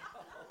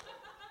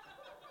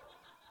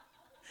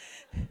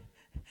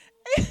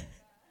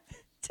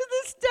 To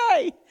this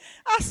day,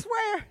 I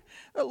swear,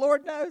 the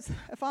Lord knows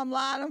if I'm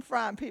lying, I'm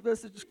frying people.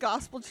 This is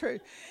gospel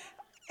truth.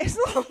 It's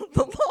the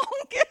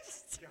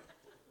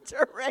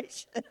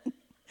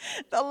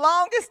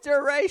longest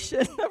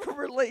duration of a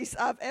release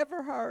I've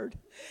ever heard,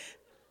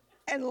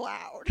 and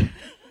loud.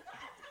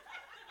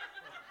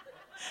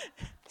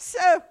 So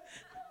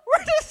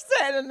we're just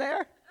standing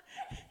there,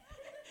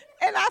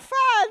 and I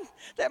find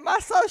that my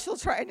social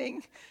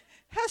training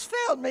has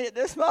failed me at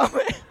this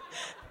moment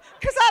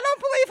because I don't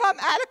believe I'm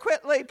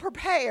adequately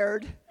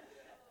prepared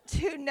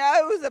to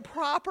know the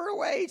proper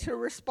way to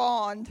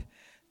respond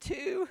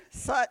to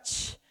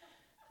such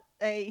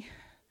a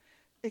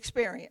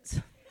experience.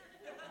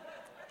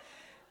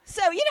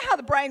 So you know how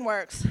the brain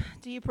works.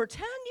 Do you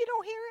pretend you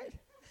don't hear it?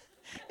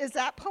 Is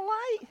that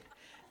polite?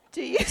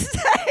 Do you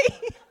say,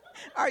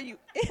 "Are you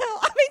ill?"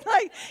 I mean,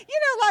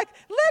 like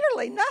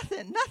literally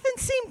nothing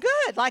seemed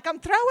good. Like I'm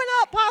throwing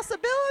up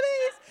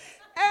possibilities.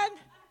 And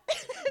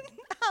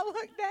I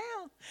look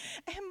down,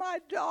 and my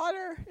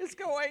daughter is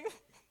going,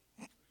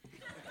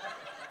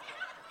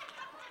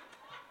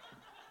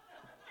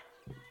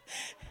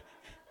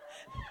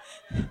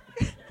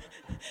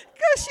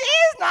 because she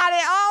is not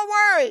at all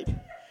worried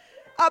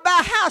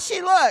about how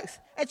she looks.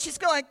 And she's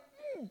going,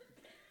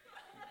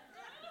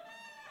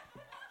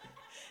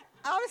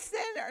 I was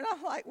standing there, and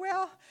I'm like,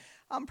 well,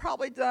 I'm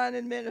probably done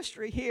in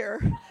ministry here,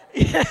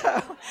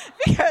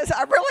 because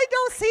I really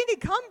don't see any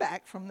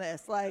comeback from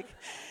this. Like,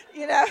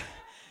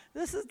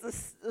 this is the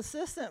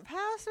assistant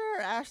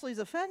pastor. Ashley's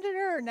offended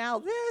her, and now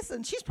this,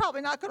 and she's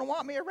probably not going to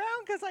want me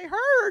around because I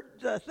heard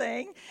the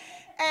thing.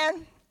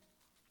 And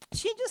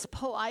she just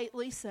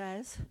politely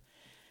says,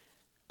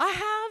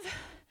 I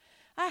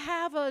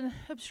have an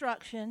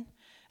obstruction,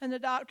 and the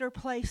doctor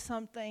placed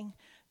something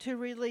to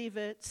relieve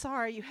it.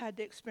 Sorry you had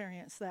to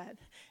experience that.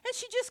 And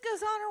she just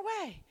goes on her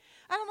way.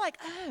 And I'm like,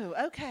 oh,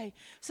 okay.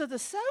 So the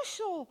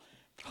social,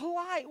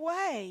 polite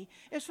way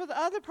is for the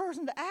other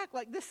person to act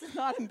like this is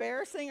not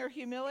embarrassing or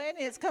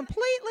humiliating. It's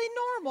completely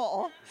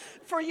normal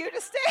for you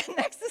to stand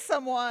next to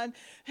someone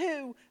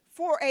who,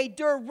 for a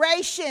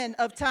duration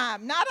of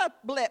time, not a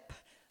blip,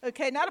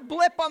 okay, not a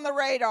blip on the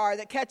radar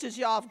that catches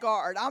you off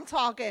guard. I'm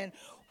talking,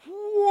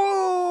 whoa,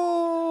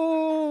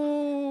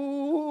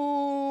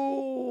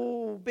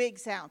 big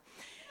sound.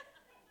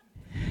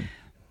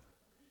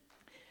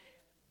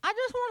 I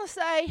just want to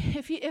say,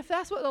 if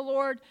that's what the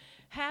Lord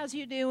has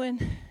you doing,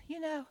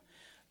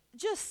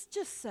 just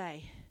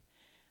say,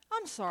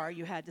 "I'm sorry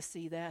you had to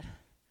see that."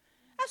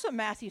 That's what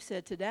Matthew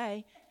said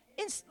today.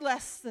 It's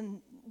less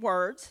than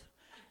words,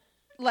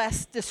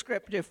 less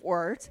descriptive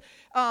words.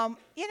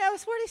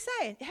 It's what he's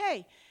saying.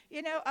 Hey,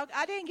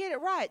 I didn't get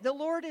it right. The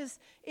Lord is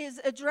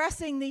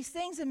addressing these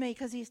things in me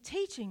because he's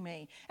teaching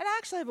me. And I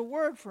actually have a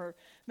word for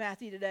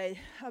Matthew today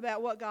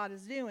about what God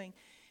is doing.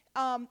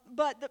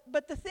 But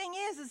the thing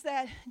is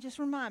that, just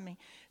remind me,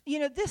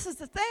 this is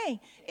the thing,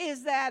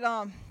 is that,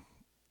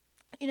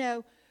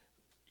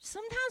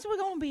 sometimes we're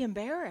going to be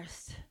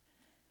embarrassed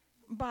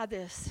by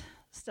this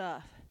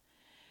stuff,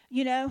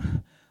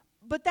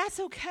 but that's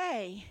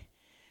okay,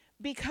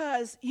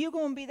 because you're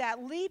going to be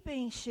that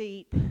leaping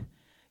sheep.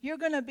 You're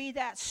going to be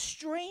that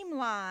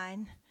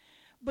streamline,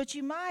 but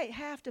you might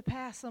have to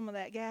pass some of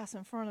that gas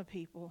in front of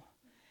people,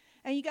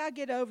 and you got to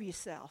get over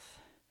yourself.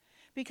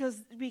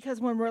 Because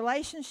when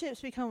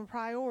relationships become a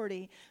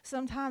priority,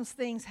 sometimes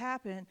things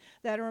happen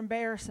that are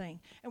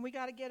embarrassing, and we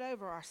got to get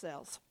over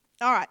ourselves.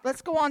 All right,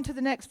 let's go on to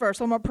the next verse.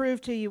 I'm going to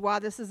prove to you why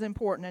this is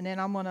important, and then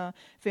I'm going to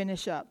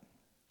finish up.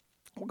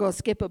 We're going to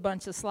skip a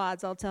bunch of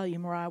slides. I'll tell you,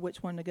 Mariah,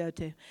 which one to go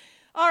to.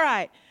 All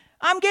right.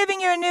 I'm giving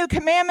you a new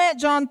commandment,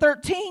 John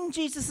 13.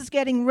 Jesus is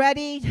getting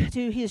ready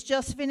he's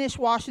just finished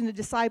washing the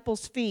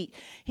disciples' feet.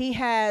 He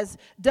has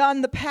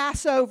done the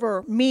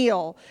Passover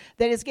meal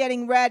that is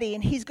getting ready,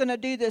 and he's going to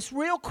do this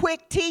real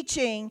quick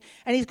teaching,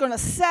 and he's going to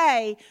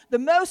say the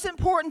most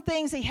important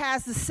things he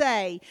has to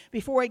say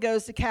before he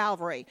goes to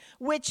Calvary,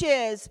 which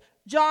is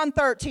John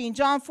 13,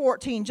 John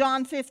 14,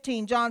 John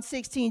 15, John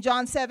 16,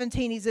 John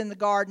 17, he's in the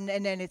garden,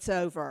 and then it's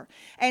over.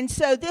 And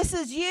so this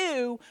is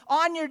you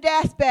on your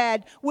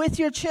deathbed with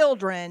your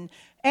children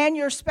and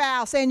your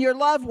spouse and your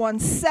loved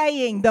ones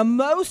saying the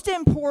most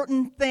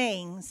important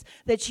things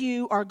that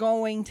you are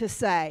going to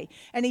say.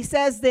 And he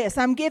says this,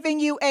 I'm giving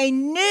you a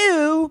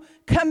new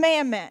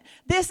commandment.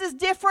 This is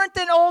different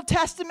than Old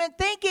Testament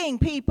thinking,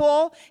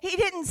 people. He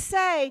didn't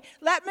say,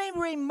 let me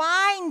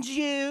remind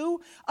you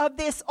of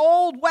this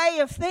old way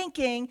of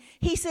thinking.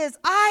 He says,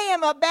 I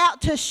am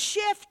about to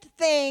shift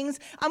things.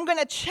 I'm going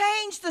to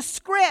change the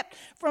script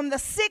from the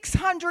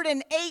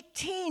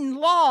 618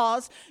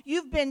 laws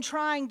you've been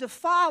trying to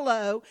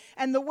follow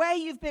and the way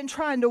you've been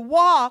trying to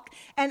walk,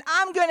 and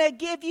I'm going to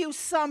give you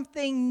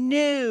something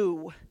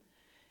new.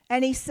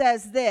 And he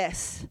says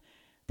this,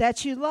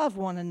 that you love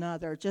one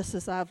another just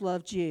as I've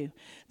loved you,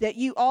 that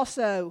you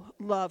also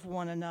love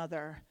one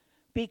another,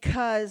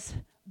 because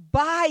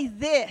by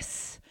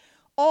this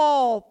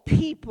all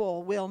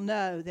people will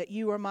know that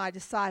you are my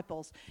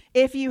disciples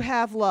if you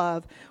have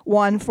love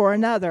one for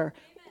another.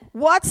 Amen.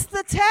 What's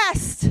the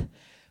test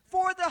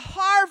for the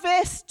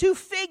harvest to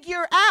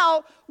figure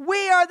out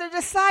we are the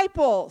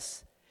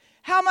disciples?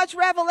 How much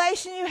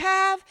revelation you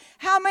have,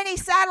 how many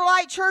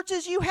satellite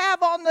churches you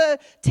have on the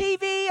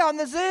TV, on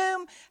the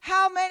Zoom,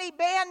 how many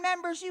band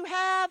members you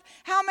have,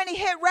 how many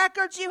hit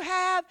records you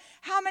have,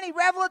 how many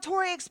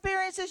revelatory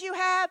experiences you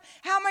have,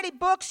 how many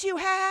books you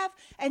have,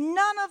 and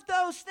none of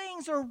those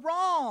things are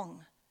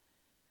wrong.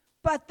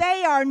 But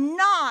they are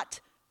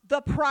not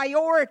the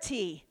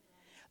priority.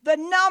 The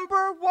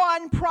number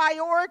one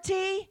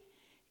priority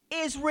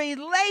is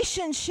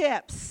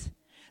relationships.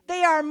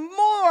 They are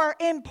more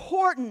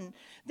important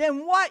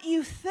than what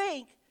you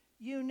think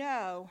you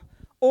know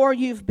or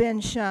you've been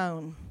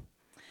shown.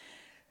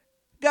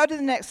 Go to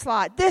the next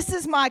slide. This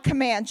is my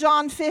command.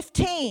 John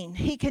 15,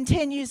 he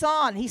continues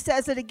on. He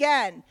says it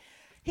again.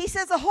 He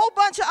says a whole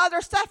bunch of other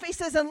stuff. He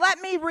says, and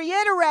let me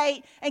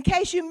reiterate in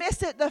case you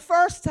missed it the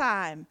first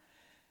time.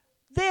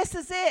 This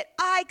is it.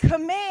 I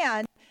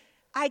command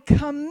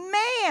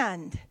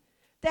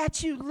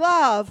that you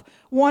love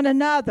one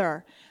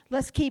another.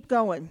 Let's keep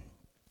going.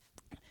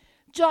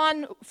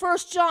 1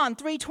 John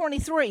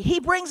 3:23. He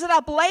brings it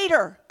up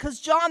later because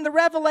John the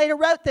Revelator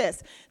wrote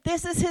this.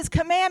 This is his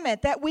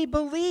commandment, that we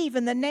believe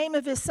in the name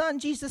of his Son,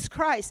 Jesus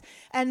Christ,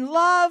 and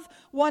love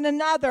one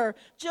another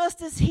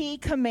just as he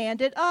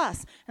commanded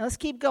us. Now let's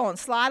keep going.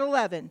 Slide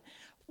 11.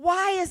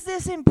 Why is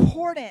this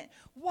important?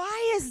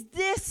 Why is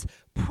this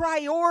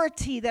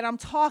priority that I'm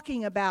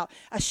talking about,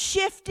 a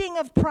shifting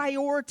of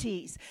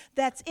priorities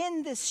that's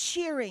in this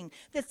shearing,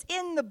 that's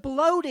in the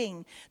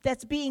bloating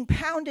that's being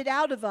pounded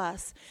out of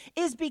us,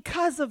 is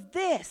because of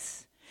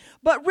this.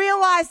 But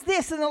realize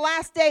this, in the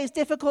last days,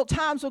 difficult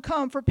times will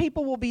come, for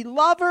people will be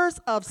lovers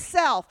of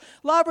self,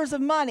 lovers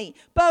of money,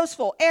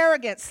 boastful,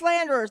 arrogant,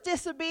 slanderers,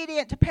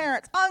 disobedient to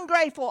parents,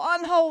 ungrateful,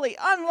 unholy,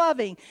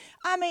 unloving.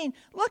 I mean,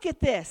 look at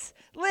this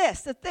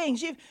list of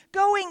things.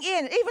 Going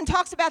in, it even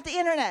talks about the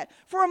internet.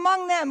 For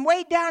among them,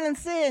 weighed down in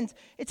sins.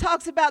 It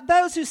talks about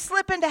those who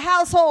slip into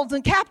households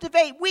and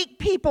captivate weak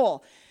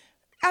people.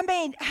 I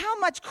mean, how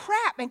much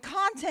crap and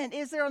content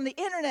is there on the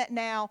internet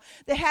now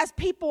that has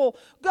people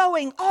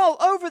going all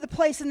over the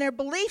place in their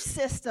belief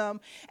system?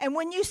 And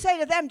when you say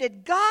to them,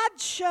 did God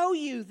show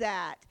you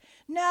that?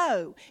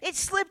 No. It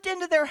slipped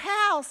into their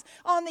house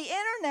on the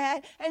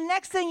internet, and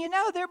next thing you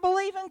know, they're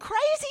believing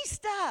crazy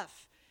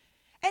stuff.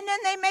 And then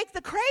they make the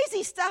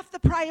crazy stuff the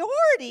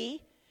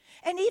priority,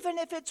 and even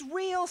if it's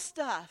real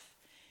stuff,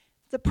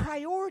 the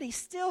priorities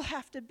still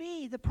have to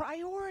be the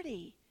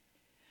priority,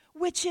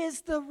 which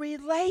is the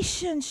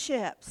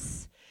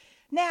relationships.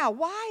 Now,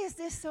 why is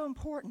this so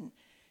important?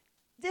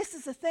 This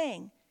is the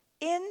thing.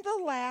 In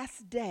the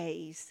last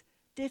days,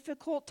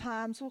 difficult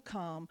times will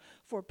come,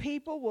 for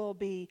people will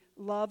be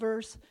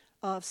lovers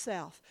of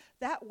self.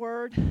 That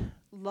word,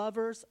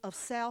 lovers of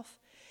self,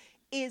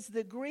 is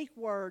the Greek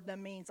word that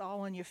means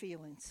all in your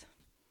feelings.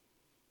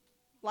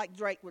 Like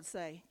Drake would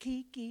say,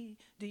 Kiki,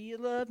 do you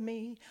love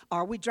me?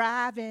 Are we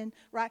driving?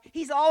 Right?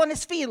 He's all in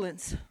his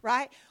feelings,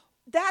 right?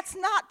 That's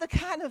not the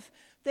kind of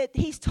that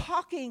he's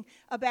talking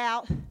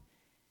about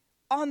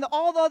on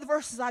all the other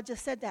verses I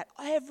just said that.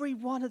 Every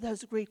one of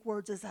those Greek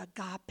words is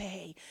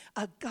agape,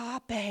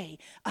 agape,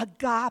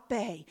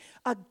 agape,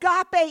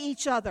 agape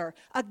each other,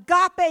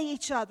 agape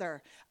each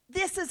other.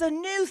 This is a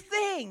new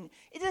thing.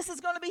 This is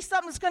going to be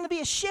something that's going to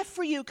be a shift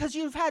for you because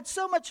you've had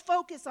so much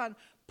focus on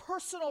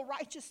personal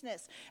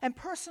righteousness and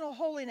personal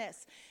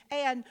holiness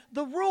and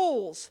the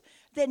rules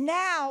that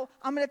now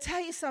I'm going to tell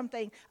you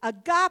something.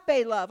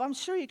 Agape love. I'm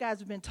sure you guys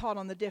have been taught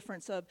on the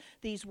difference of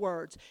these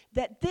words.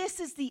 That this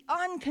is the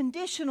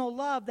unconditional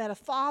love that a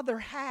father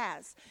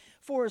has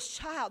for his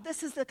child.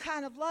 This is the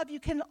kind of love you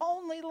can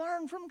only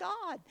learn from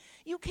God.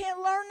 You can't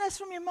learn this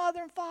from your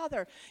mother and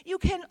father. You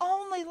can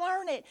only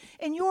learn it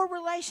in your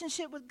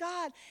relationship with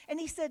God. And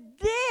he said,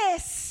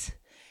 this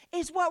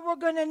is what we're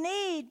going to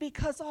need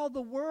because all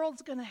the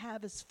world's going to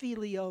have is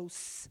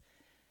philios.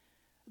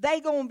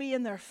 They going to be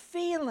in their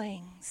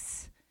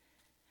feelings.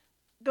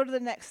 Go to the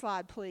next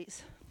slide,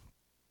 please.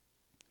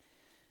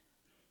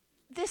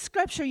 This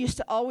scripture used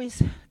to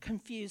always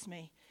confuse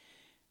me.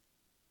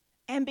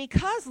 And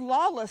because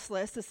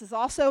lawlessness, this is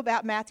also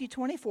about Matthew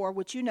 24,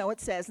 which you know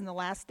it says in the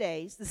last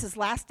days, this is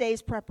last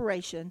days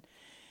preparation,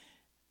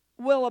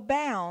 will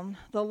abound,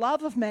 the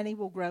love of many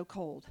will grow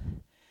cold.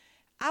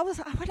 I would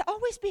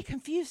always be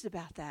confused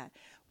about that.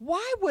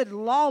 Why would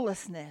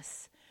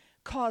lawlessness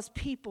cause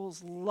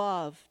people's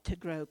love to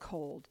grow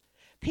cold?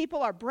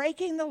 People are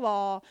breaking the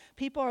law.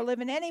 People are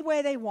living any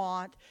way they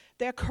want.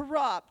 They're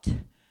corrupt.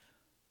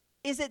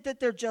 Is it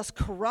that they're just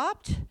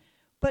corrupt?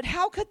 But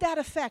how could that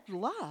affect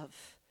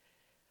love?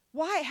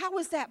 Why? How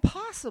is that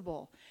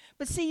possible?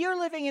 But see, you're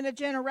living in a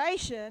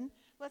generation.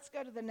 Let's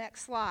go to the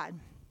next slide.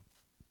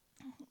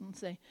 Let's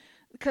see.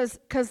 Because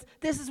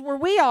this is where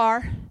we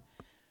are.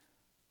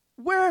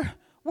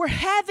 We're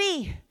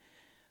heavy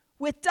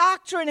with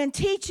doctrine and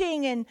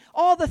teaching and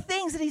all the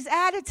things that he's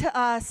added to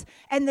us.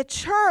 And the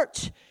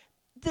church,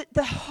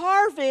 the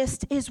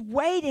harvest is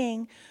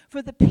waiting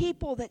for the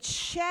people that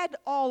shed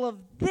all of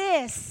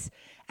this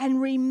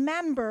and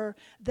remember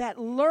that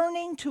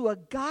learning to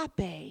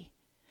agape,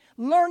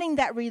 learning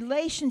that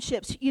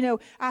relationships,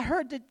 I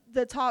heard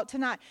the talk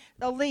tonight.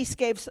 Elise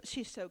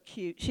she's so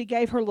cute. She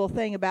gave her little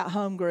thing about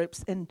home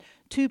groups, and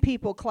 2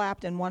 people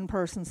clapped and 1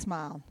 person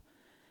smiled.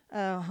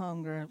 Oh,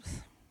 home groups.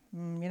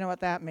 You know what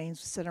that means?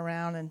 Sit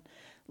around and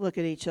look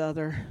at each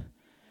other.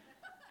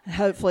 And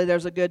hopefully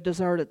there's a good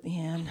dessert at the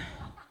end.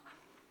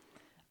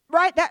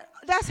 Right?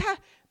 That's how,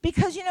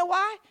 because you know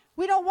why?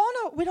 We don't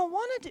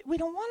want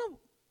to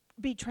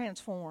be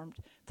transformed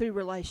through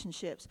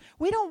relationships.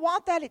 We don't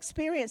want that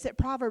experience that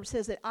Proverbs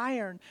says that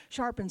iron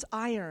sharpens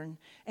iron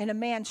and a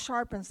man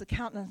sharpens the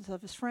countenance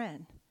of his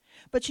friend.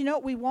 But you know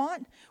what we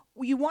want?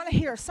 You want to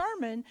hear a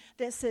sermon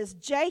that says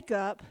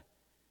Jacob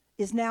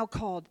is now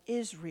called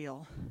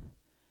Israel.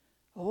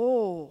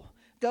 Oh,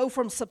 go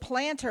from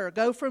supplanter,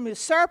 go from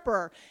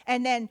usurper,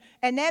 and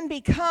then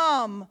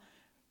become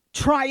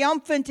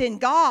triumphant in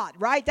God,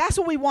 right? That's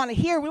what we want to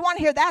hear. We want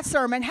to hear that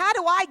sermon. How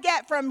do I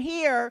get from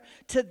here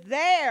to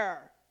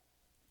there?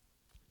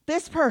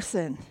 This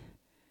person.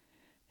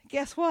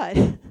 Guess what?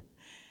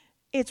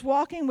 It's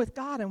walking with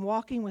God and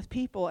walking with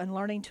people and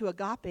learning to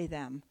agape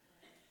them.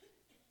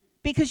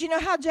 Because you know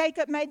how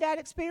Jacob made that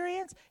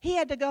experience? He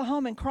had to go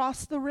home and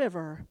cross the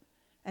river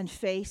and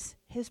face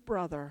his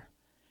brother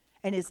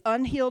and his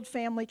unhealed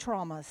family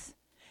traumas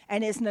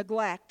and his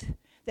neglect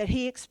that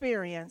he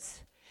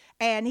experienced.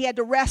 And he had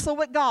to wrestle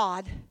with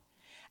God.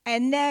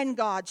 And then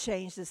God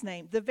changed his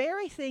name. The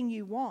very thing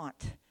you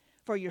want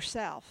for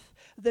yourself,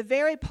 the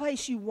very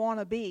place you want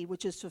to be,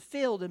 which is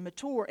fulfilled and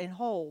mature and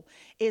whole,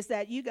 is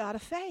that you got to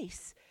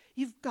face.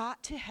 You've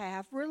got to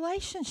have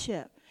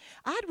relationship.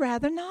 I'd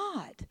rather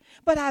not,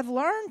 but I've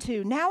learned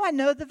to. Now I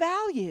know the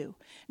value.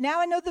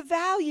 Now I know the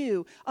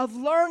value of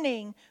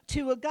learning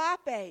to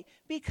agape,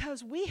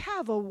 because we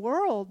have a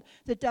world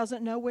that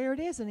doesn't know where it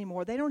is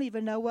anymore. They don't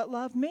even know what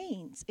love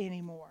means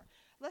anymore.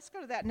 Let's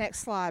go to that next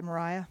slide,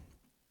 Mariah.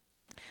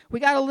 We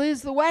got to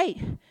lose the weight.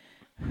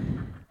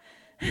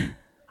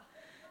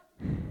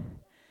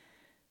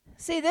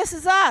 See, this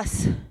is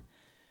us.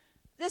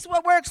 This is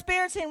what we're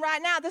experiencing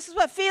right now. This is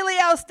what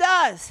Philios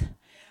does.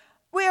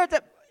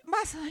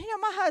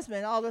 My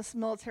husband, all this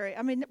military,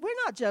 I mean, we're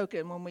not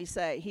joking when we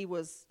say he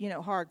was,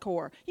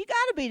 hardcore. You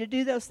got to be to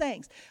do those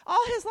things.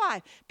 All his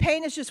life,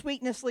 pain is just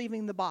weakness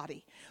leaving the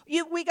body.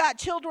 We got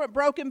children with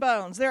broken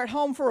bones. They're at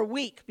home for a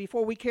week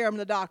before we carry them to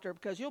the doctor,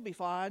 because you'll be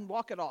fine.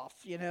 Walk it off,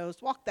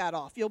 walk that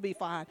off. You'll be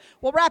fine.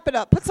 We'll wrap it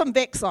up. Put some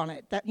Vicks on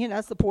it.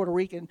 That's the Puerto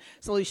Rican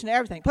solution to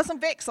everything. Put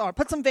some Vicks on.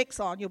 Put some Vicks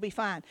on. You'll be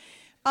fine.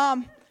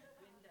 And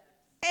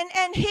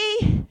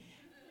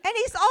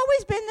he's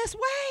always been this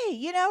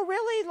way,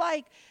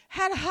 really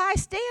had a high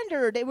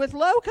standard with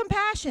low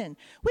compassion.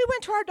 We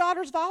went to our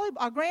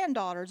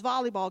granddaughter's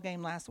volleyball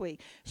game last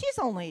week. She's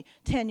only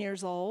 10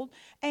 years old,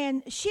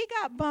 and she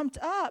got bumped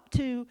up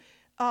to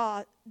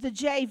the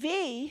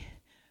JV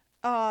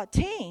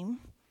team,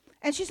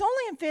 and she's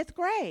only in 5th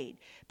grade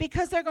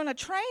because they're going to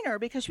train her,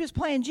 because she was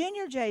playing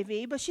junior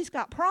JV, but she's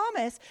got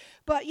promise.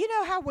 But you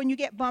know how when you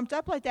get bumped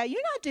up like that,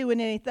 you're not doing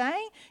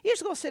anything. You're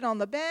just going to sit on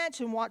the bench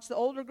and watch the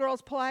older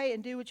girls play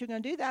and do what you're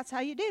going to do. That's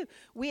how you do.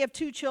 We have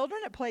 2 children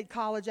that played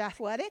college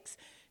athletics.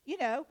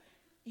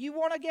 You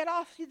want to get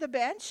off the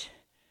bench,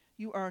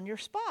 you earn your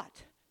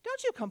spot.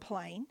 Don't you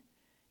complain.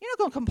 You're not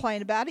going to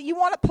complain about it. You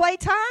want to play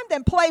time?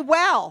 Then play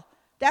well.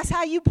 That's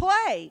how you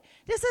play.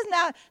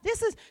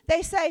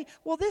 They say,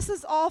 well, this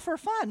is all for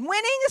fun.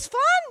 Winning is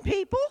fun,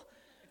 people.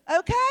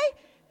 Okay?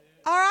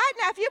 All right?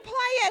 Now, if you're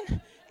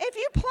playing,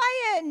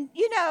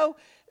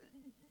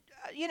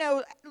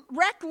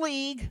 rec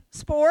league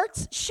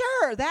sports,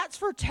 sure, that's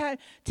for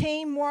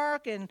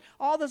teamwork and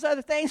all those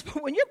other things.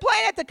 But when you're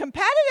playing at the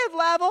competitive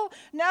level,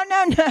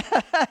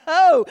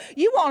 no.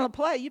 You want to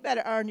play, you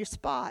better earn your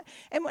spot.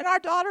 And when our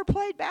daughter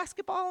played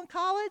basketball in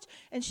college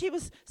and she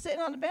was sitting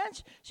on the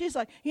bench, she's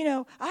like,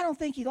 I don't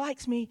think he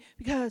likes me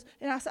because,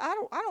 and I said, I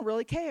don't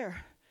really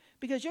care.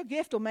 Because your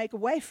gift will make a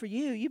way for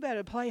you. You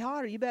better play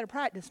harder. You better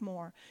practice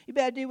more. You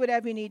better do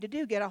whatever you need to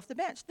do. Get off the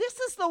bench. This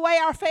is the way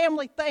our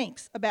family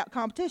thinks about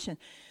competition.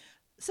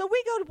 So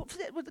we go to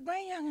sit with the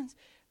grand youngins,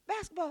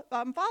 basketball,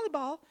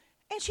 volleyball,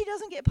 and she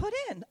doesn't get put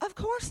in. Of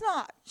course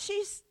not.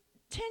 She's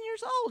 10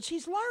 years old.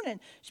 She's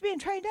learning. She's being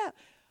trained up.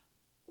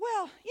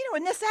 Well,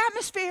 in this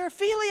atmosphere,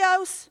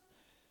 Philios,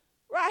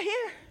 right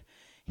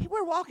here,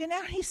 we're walking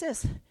out. He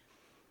says,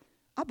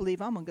 I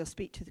believe I'm going to go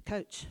speak to the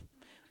coach.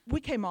 We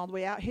came all the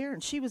way out here,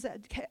 and she was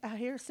out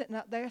here sitting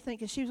up there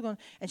thinking she was going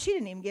to, and she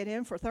didn't even get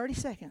in for 30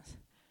 seconds.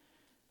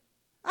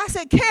 I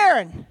said,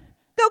 Karen,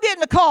 go get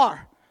in the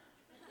car.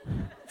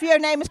 If your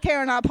name is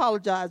Karen, I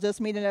apologize. Just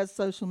meaning as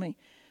social me.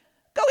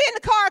 Go get in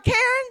the car,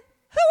 Karen.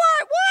 Who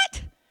are,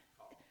 what?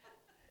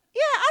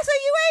 Yeah, I said,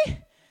 you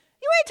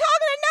ain't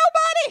talking to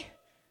nobody.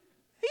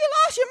 You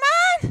lost your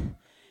mind?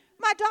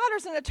 My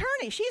daughter's an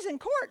attorney. She's in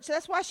court, so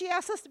that's why she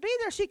asked us to be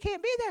there. She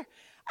can't be there.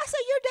 I said,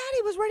 your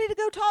daddy was ready to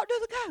go talk to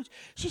the coach.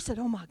 She said,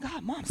 oh, my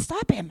God, Mom,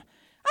 stop him.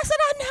 I said,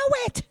 I know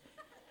it.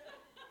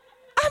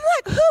 I'm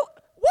like, who?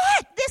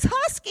 What? This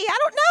husky? I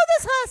don't know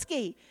this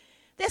husky.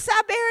 This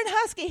Siberian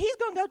husky, he's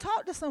going to go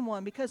talk to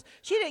someone because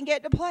she didn't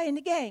get to play in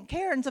the game.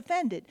 Karen's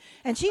offended,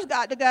 and she's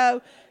got to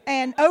go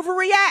and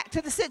overreact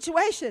to the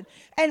situation.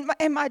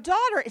 And my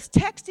daughter is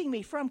texting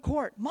me from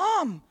court,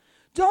 Mom,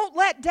 don't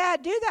let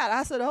Dad do that.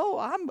 I said, oh,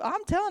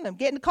 I'm telling him,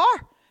 get in the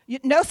car.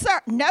 No, sir.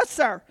 No,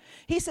 sir.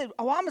 He said,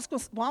 I'm going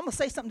to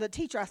say something to the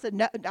teacher. I said,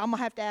 no, I'm going to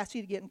have to ask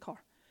you to get in the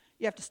car.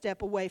 You have to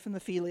step away from the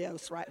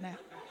Philios right now.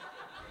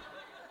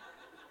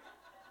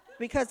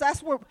 Because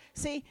that's where,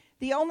 see,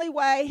 the only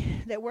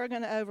way that we're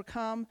going to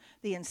overcome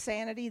the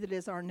insanity that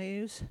is our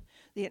news,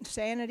 the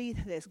insanity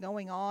that is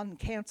going on in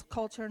cancel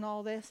culture and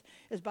all this,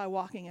 is by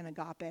walking in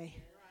agape.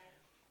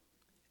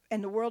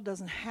 And the world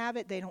doesn't have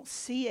it. They don't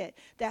see it.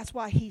 That's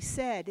why he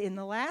said, in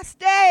the last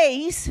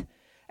days,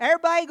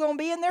 everybody's going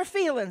to be in their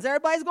feelings.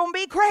 Everybody's going to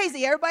be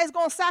crazy. Everybody's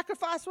going to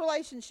sacrifice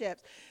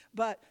relationships.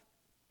 But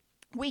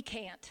we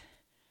can't.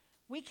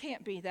 We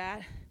can't be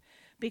that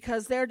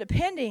because they're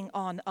depending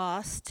on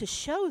us to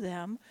show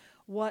them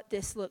what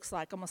this looks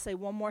like. I'm going to say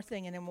one more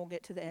thing and then we'll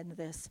get to the end of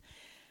this.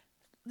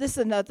 This is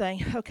another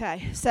thing.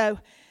 Okay. So,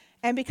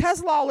 and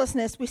because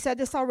lawlessness, we said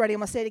this already.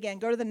 I'm going to say it again.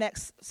 Go to the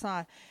next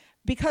slide.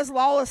 Because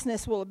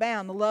lawlessness will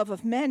abound, the love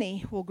of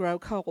many will grow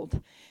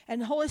cold.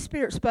 And the Holy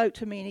Spirit spoke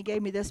to me, and he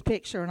gave me this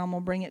picture, and I'm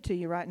going to bring it to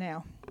you right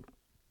now. It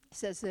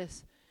says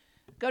this.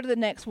 Go to the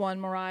next one,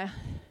 Mariah.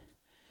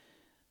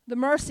 The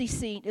mercy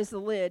seat is the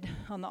lid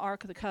on the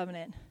Ark of the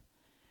Covenant.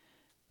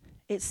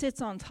 It sits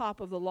on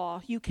top of the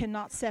law. You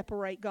cannot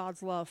separate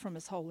God's love from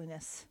his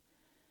holiness.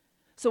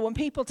 So when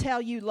people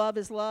tell you love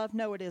is love,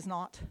 no, it is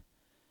not.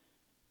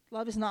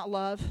 Love is not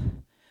love.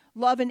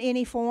 Love in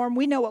any form.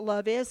 We know what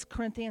love is,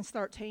 Corinthians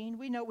 13.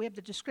 We know we have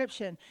the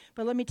description.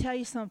 But let me tell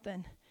you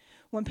something.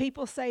 When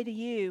people say to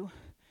you,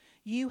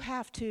 you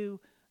have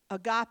to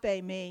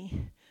agape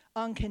me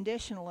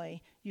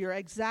unconditionally, you're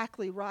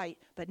exactly right,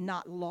 but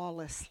not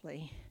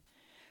lawlessly.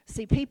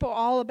 See, people are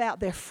all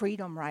about their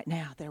freedom right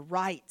now, their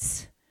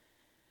rights.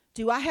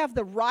 Do I have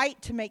the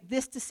right to make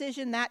this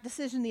decision, that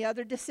decision, the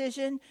other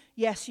decision?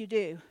 Yes, you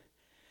do.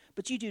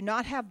 But you do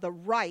not have the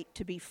right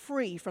to be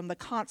free from the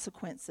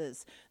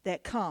consequences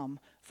that come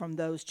from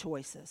those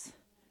choices.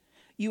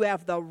 You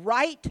have the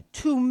right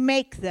to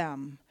make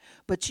them,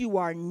 but you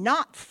are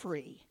not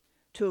free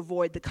to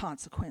avoid the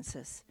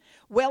consequences.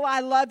 Will I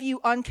love you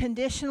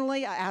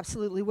unconditionally? I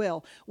absolutely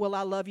will. Will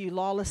I love you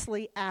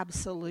lawlessly?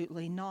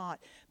 Absolutely not.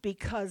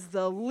 Because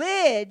the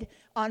lid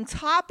on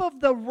top of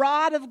the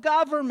rod of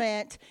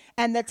government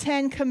and the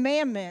 10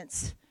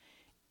 Commandments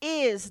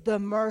is the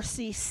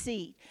mercy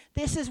seat.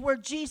 This is where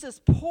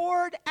Jesus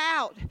poured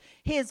out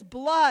his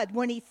blood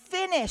when he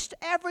finished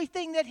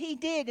everything that he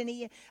did, and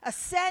he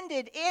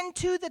ascended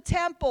into the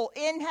temple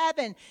in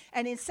heaven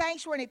and in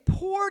sanctuary, and he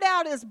poured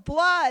out his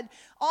blood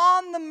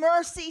on the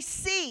mercy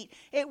seat.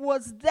 It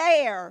was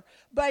there,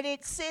 but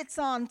it sits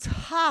on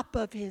top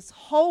of his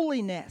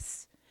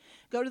holiness.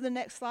 Go to the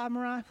next slide,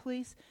 Mariah,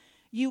 please.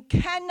 You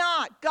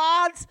cannot,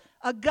 God's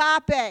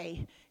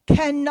agape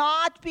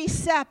cannot be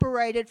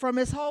separated from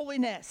his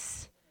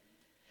holiness.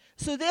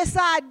 So this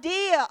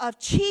idea of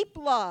cheap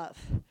love,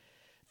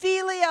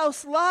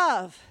 Philios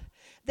love,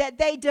 that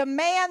they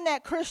demand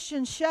that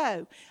Christians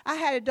show. I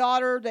had a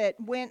daughter that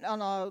went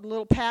on a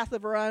little path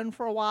of her own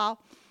for a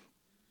while,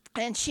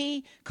 and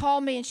she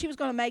called me, and she was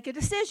going to make a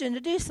decision to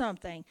do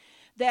something.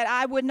 that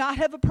I would not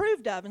have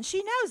approved of, and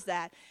she knows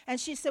that. And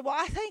she said, well,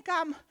 I think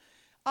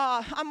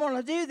I'm going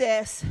to do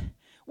this.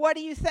 What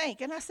do you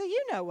think? And I said,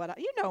 you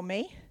know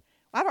me.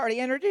 I've already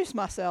introduced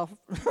myself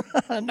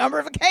a number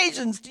of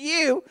occasions to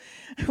you.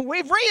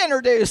 We've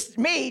reintroduced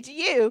me to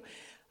you.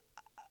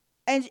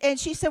 And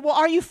she said, well,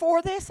 are you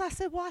for this? I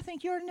said, well, I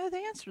think you already know the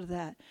answer to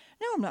that.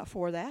 No, I'm not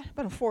for that,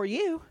 but I'm for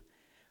you.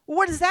 Well,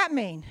 what does that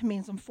mean? It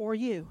means I'm for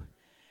you.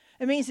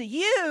 It means that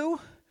you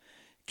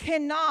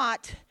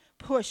cannot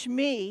push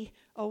me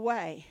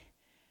away.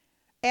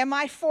 Am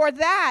I for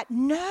that?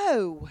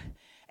 No.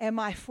 Am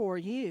I for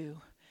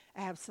you?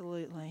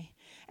 Absolutely.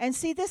 And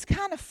see, this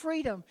kind of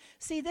freedom,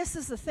 this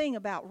is the thing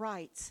about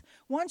rights.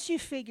 Once you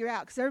figure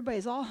out, because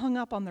everybody's all hung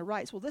up on the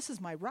rights, well, this is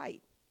my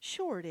right.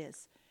 Sure it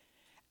is.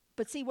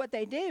 But see, what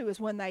they do is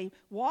when they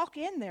walk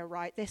in their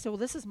right, they say, well,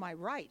 this is my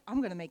right. I'm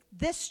going to make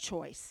this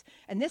choice,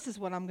 and this is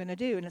what I'm going to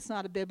do, and it's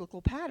not a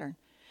biblical pattern.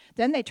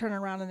 Then they turn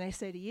around and they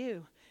say to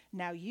you,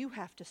 now you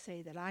have to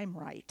say that I'm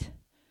right.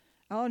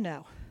 Oh,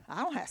 no,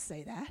 I don't have to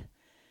say that.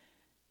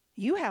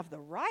 You have the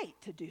right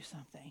to do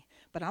something,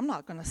 but I'm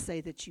not going to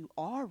say that you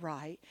are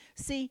right.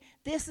 See,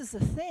 this is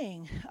the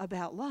thing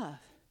about love.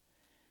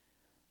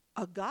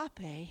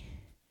 Agape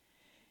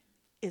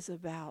is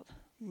about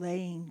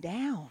laying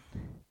down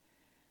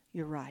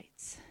your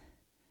rights.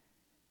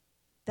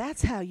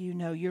 That's how you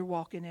know you're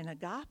walking in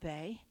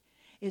agape,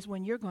 is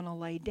when you're going to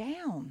lay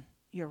down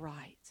your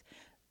rights.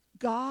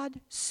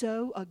 God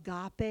so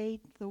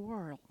agaped the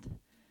world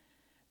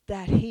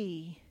that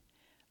he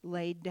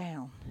laid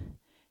down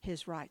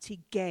his rights. He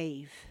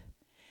gave.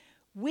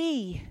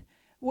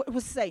 What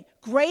was it say?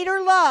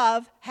 Greater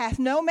love hath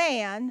no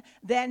man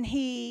than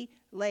he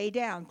lay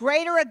down.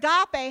 Greater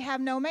agape have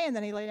no man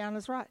than he lay down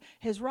his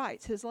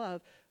rights, his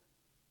love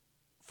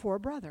for a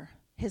brother,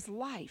 his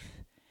life.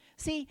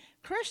 See,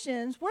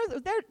 Christians,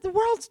 the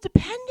world's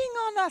depending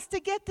on us to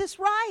get this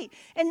right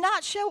and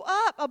not show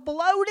up a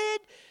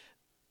bloated,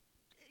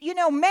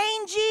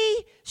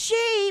 mangy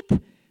sheep,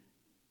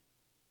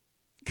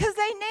 because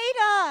they need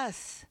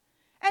us.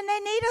 And they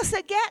need us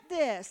to get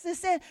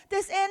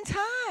this end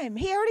time.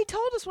 He already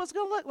told us what it's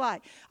going to look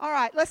like. All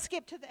right, let's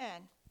skip to the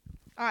end.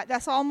 All right,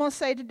 that's all I'm going to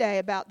say today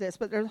about this.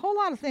 But there's a whole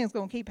lot of things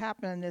going to keep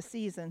happening this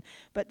season.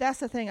 But that's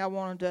the thing I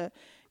wanted to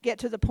get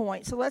to the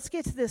point. So let's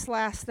get to this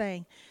last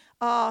thing.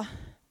 Okay.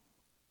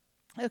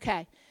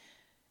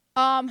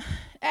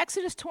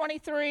 Exodus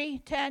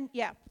 23:10.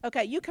 Yeah,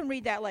 okay, you can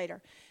read that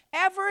later.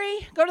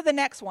 Go to the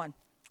next one.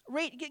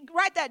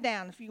 Write that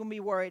down if you're going to be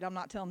worried I'm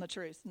not telling the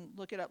truth, and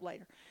look it up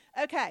later.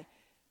 Okay.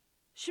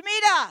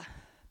 Shemitah.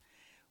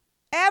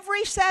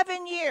 Every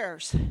 7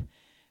 years,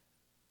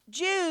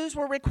 Jews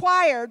were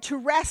required to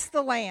rest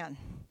the land.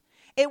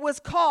 It was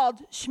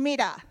called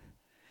Shemitah.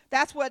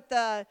 That's what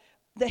the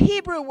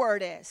Hebrew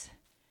word is.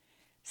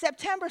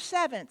 September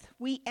 7th,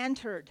 we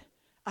entered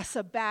a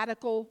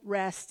sabbatical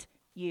rest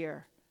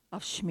year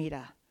of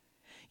Shemitah.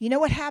 You know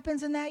what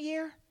happens in that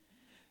year?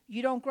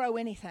 You don't grow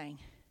anything.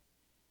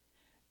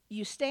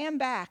 You stand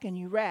back and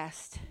you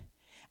rest,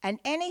 and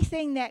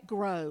anything that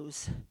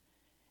grows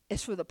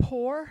is for the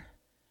poor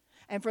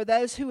and for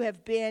those who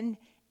have been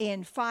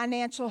in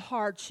financial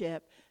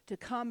hardship to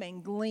come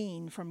and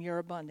glean from your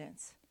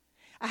abundance.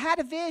 I had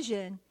a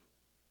vision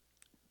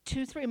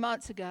 2-3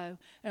 months ago,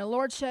 and the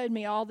Lord showed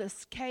me all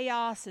this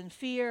chaos and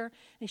fear. And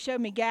he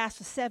showed me gas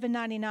was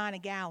 $7.99 a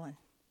gallon.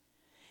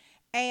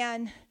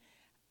 And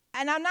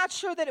I'm not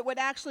sure that it would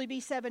actually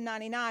be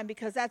 $7.99,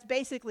 because that's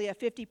basically a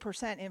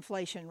 50%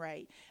 inflation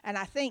rate. And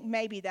I think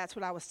maybe that's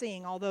what I was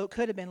seeing, although it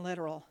could have been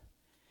literal.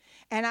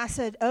 And I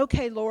said,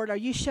 okay, Lord, are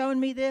you showing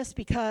me this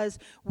because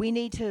we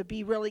need to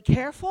be really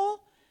careful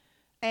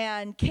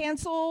and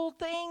cancel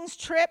things,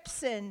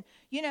 trips, and,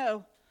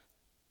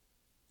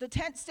 the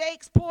tent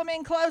stakes, pull them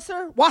in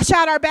closer, wash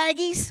out our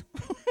baggies,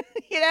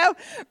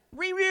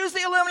 reuse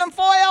the aluminum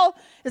foil.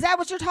 Is that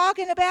what you're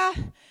talking about?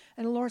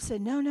 And the Lord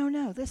said,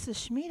 no, this is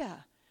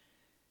Shemitah.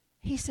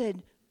 He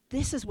said,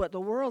 this is what the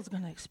world's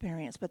going to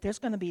experience, but there's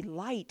going to be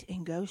light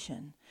in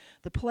Goshen.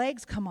 The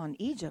plagues come on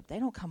Egypt. They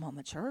don't come on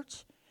the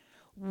church.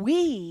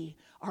 We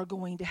are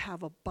going to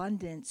have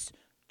abundance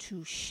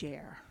to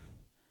share.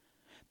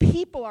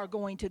 People are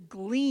going to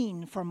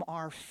glean from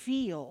our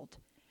field.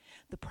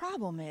 The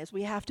problem is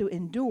we have to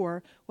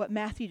endure what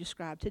Matthew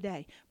described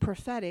today,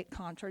 prophetic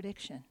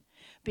contradiction.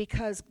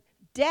 Because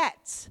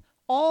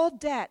all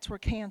debts were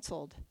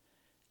canceled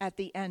at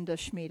the end of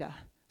Shemitah,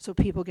 so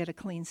people get a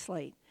clean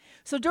slate.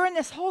 So during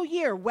this whole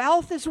year,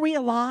 wealth is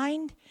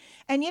realigned.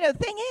 And, the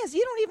thing is,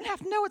 you don't even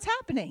have to know what's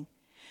happening.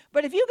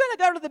 But if you're going to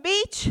go to the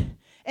beach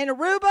in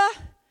Aruba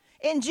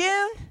in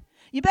June,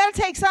 you better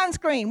take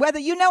sunscreen, whether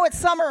you know it's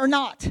summer or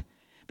not,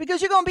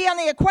 because you're going to be on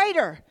the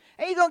equator.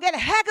 and you're going to get a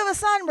heck of a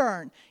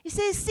sunburn. You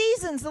see,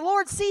 seasons, the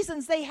Lord's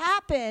seasons, they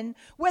happen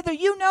whether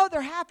you know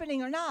they're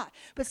happening or not.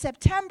 But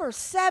September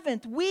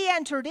 7th, we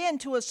entered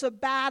into a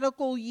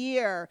sabbatical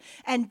year,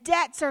 and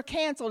debts are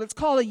canceled. It's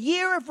called a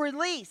year of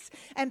release.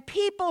 And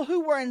people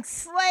who were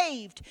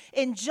enslaved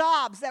in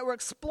jobs that were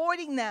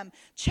exploiting them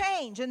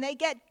change, and they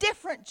get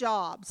different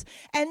jobs.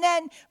 And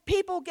then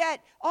people get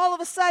all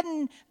of a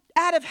sudden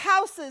out of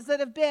houses that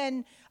have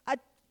been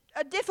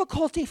a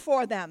difficulty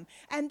for them,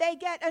 and they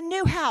get a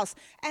new house,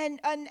 and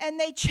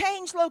they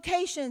change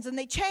locations, and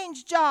they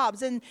change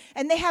jobs, and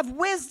they have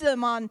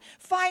wisdom on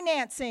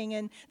financing,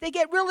 and they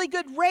get really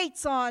good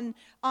rates on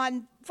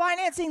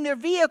financing their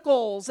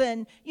vehicles.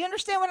 And you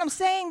understand what I'm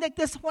saying? That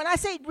this, when I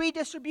say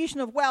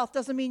redistribution of wealth,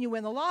 doesn't mean you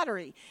win the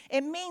lottery.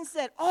 It means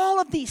that all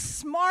of these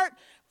smart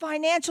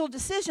financial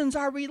decisions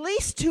are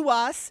released to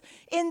us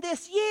in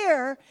this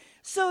year,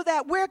 so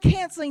that we're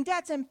canceling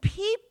debts, and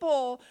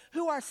people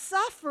who are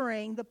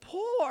suffering, the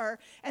poor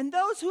and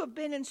those who have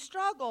been in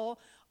struggle,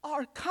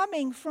 are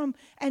coming from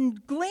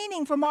and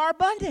gleaning from our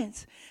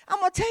abundance. I'm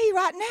going to tell you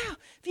right now,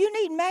 if you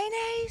need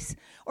mayonnaise,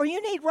 or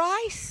you need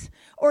rice,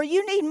 or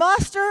you need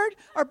mustard,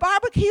 or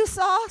barbecue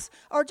sauce,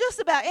 or just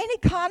about any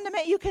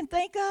condiment you can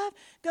think of,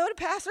 go to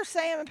Pastor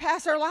Sam and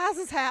Pastor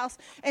Eliza's house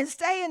and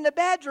stay in the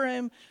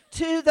bedroom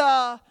to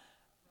the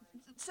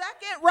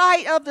second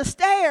right of the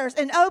stairs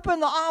and open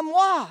the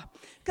armoire.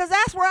 Because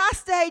that's where I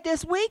stayed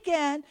this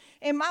weekend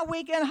in my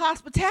weekend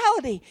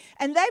hospitality.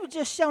 And they were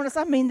just showing us,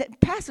 that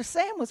Pastor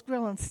Sam was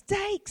grilling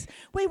steaks.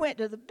 We went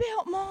to the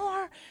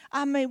Biltmore.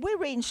 We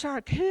were eating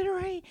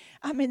charcuterie.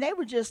 They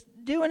were just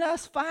doing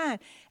us fine.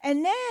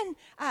 And then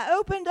I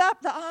opened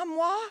up the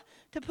armoire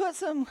to put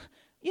some,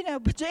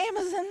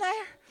 pajamas in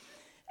there.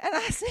 And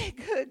I said,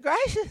 good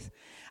gracious.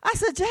 I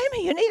said,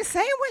 Jamie, you need a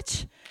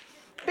sandwich?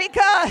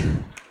 Because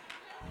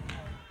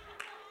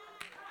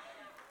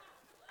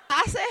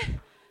I said,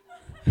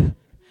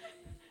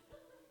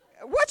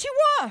 what you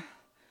want?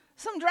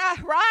 Some dry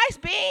rice,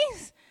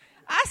 beans?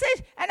 I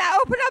said, and I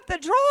opened up the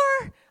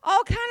drawer,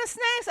 all kind of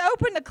snacks. I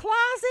opened the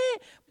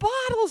closet,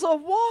 bottles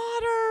of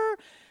water,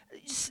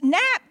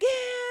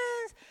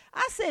 napkins.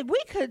 I said,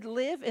 we could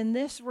live in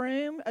this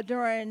room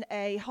during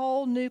a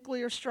whole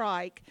nuclear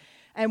strike,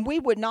 and we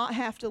would not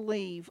have to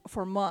leave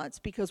for months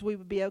because we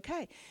would be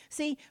okay.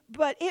 See,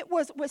 but it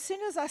was, as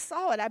soon as I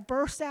saw it, I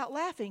burst out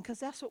laughing because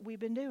that's what we've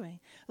been doing.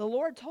 The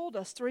Lord told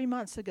us 3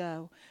 months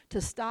ago to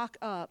stock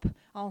up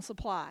on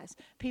supplies.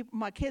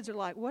 My kids are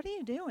like, what are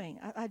you doing?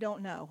 I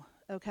don't know,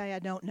 okay? I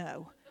don't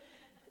know.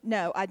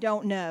 No, I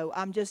don't know.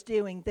 I'm just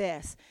doing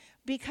this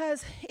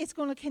because it's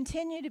going to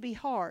continue to be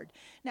hard.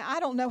 Now, I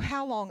don't know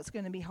how long it's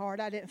going to be hard.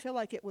 I didn't feel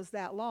like it was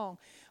that long,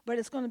 but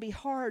it's going to be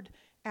hard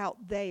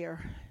out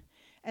there.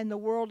 And the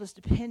world is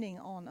depending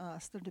on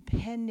us. They're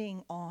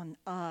depending on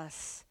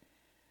us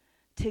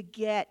to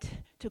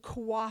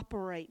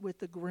cooperate with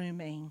the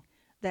grooming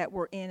that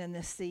we're in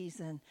this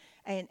season,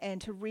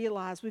 and to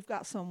realize we've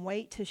got some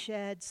weight to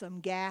shed, some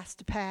gas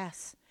to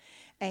pass,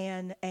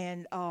 and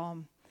to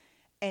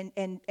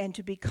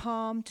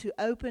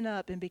open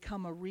up and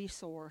become a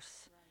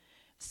resource,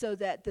 so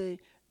that the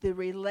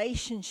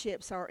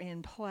relationships are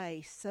in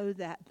place, so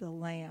that the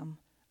Lamb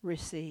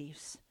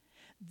receives.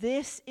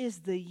 This is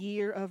the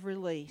year of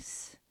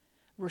release.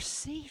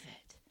 Receive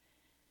it.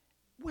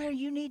 Where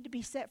you need to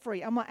be set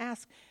free. I'm going to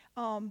ask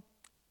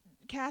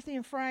Kathy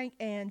and Frank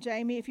and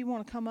Jamie, if you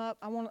want to come up.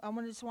 I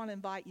just want to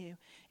invite you.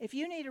 If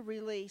you need a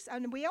release,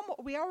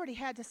 we already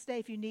had to stay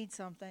if you need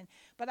something,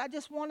 but I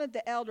just wanted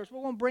the elders.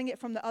 We're going to bring it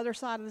from the other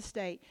side of the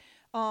state.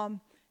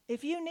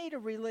 If you need a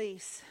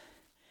release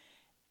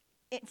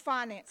in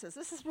finances,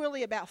 this is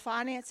really about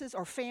finances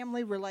or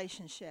family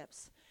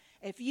relationships.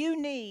 If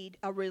you need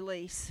a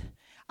release,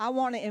 I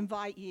want to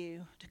invite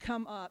you to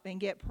come up and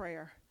get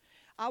prayer.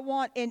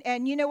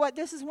 And you know what?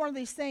 This is one of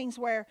these things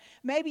where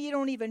maybe you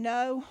don't even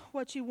know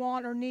what you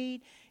want or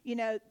need.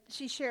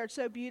 She shared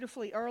so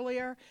beautifully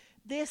earlier.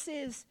 This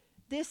is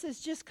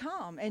just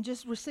come and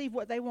just receive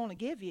what they want to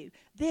give you.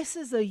 This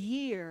is a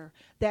year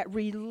that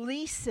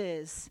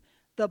releases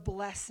the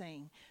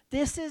blessing.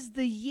 This is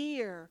the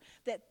year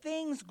that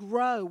things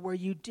grow where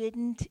you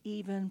didn't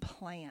even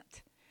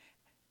plant.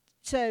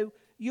 So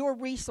your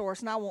resource,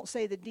 and I won't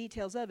say the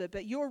details of it,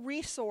 but your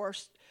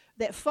resource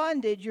that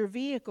funded your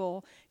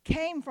vehicle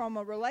came from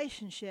a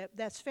relationship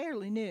that's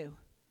fairly new,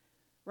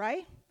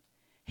 right?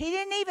 He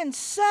didn't even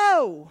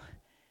sow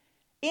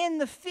in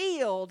the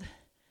field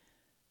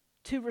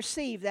to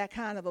receive that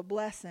kind of a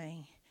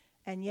blessing,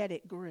 and yet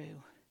it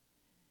grew.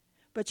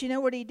 But you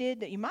know what he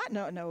did that you might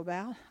not know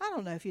about? I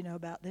don't know if you know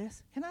about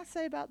this. Can I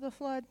say about the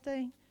flood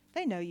thing?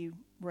 They know you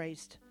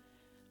raised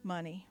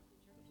money.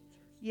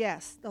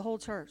 Yes, the whole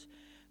church.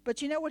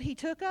 But you know what he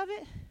took of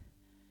it?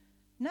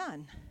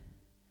 None.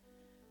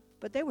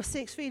 But there was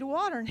 6 feet of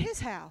water in his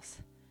house.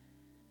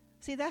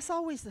 See, that's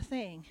always the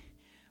thing.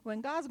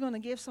 When God's going to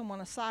give someone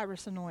a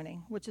Cyrus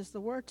anointing, which is the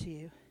word to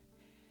you,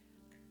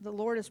 the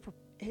Lord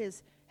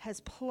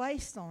has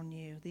placed on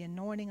you the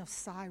anointing of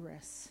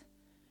Cyrus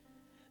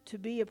to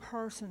be a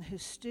person who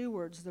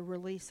stewards the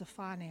release of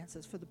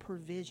finances for the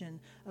provision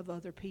of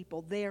other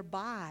people,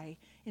 thereby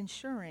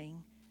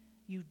ensuring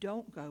you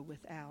don't go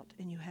without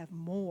and you have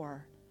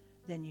more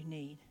than you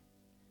need.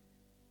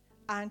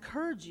 I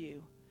encourage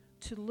you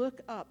to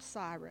look up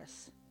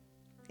Cyrus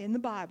in the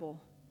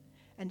Bible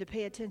and to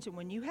pay attention.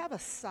 When you have a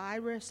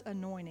Cyrus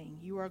anointing,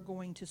 you are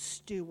going to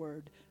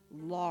steward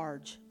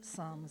large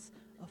sums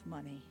of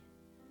money.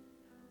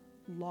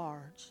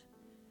 Large.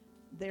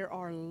 There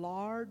are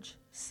large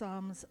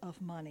sums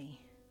of money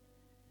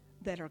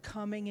that are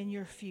coming in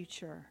your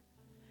future,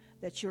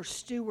 that your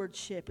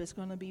stewardship is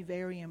going to be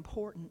very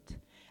important.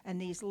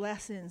 And these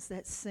lessons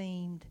that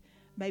seemed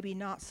maybe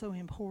not so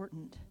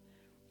important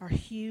are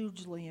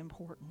hugely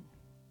important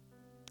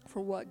for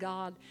what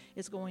God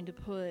is going to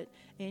put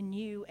in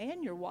you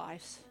and your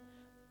wife's,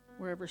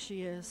 wherever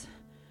she is,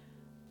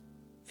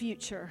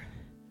 future.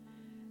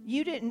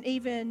 You didn't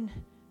even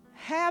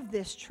have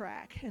this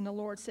track, and the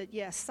Lord said,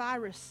 yes,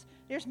 Cyrus,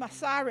 there's my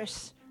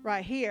Cyrus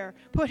right here.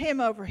 Put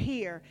him over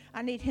here.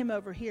 I need him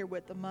over here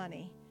with the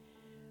money,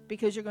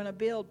 because you're going to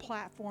build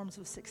platforms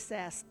of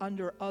success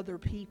under other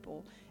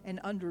people and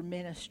under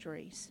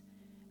ministries,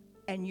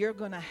 and you're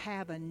going to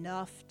have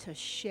enough to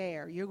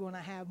share. You're going to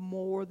have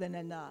more than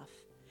enough.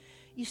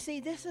 You see,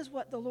 this is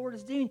what the Lord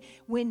is doing.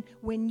 When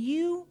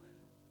you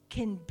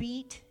can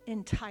beat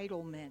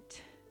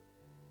entitlement.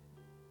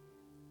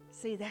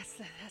 See, that's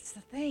the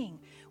thing.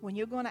 When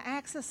you're going to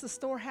access the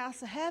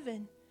storehouse of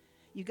heaven,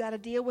 you got to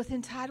deal with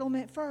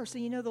entitlement first.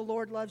 And you know the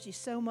Lord loves you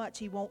so much,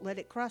 he won't let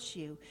it crush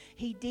you.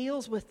 He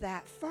deals with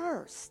that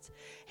first.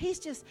 He's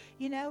just,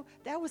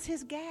 that was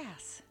his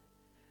gas.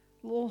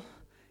 A little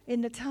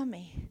in the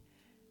tummy.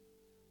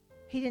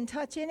 He didn't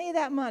touch any of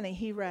that money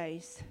he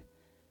raised.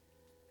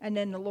 And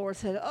then the Lord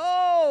said,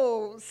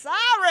 oh,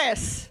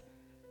 Cyrus,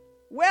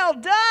 well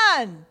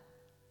done.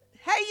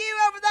 Hey, you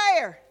over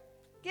there,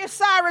 give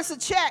Cyrus a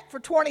check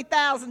for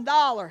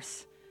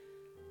 $20,000.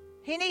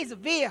 He needs a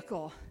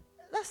vehicle.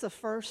 That's the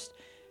first.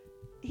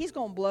 He's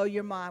going to blow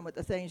your mind with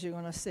the things you're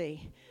going to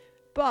see.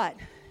 But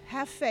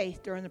have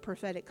faith during the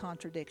prophetic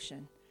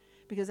contradiction,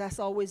 because that's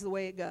always the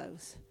way it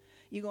goes.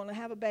 You're going to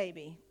have a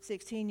baby,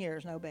 16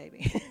 years, no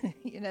baby.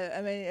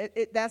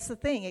 That's the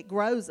thing. It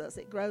grows us.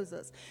 It grows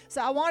us.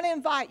 So I want to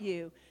invite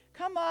you,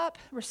 come up,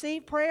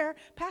 receive prayer.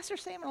 Pastor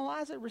Sam and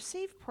Eliza,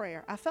 receive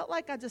prayer. I felt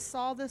like I just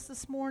saw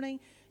this morning.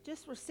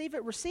 Just receive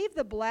it. Receive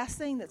the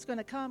blessing that's going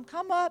to come.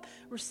 Come up,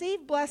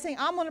 receive blessing.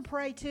 I'm going to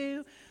pray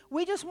too.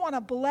 We just want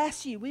to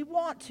bless you. We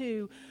want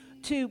to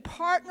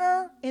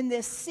partner in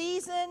this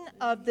season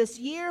of this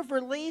year of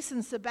release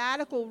and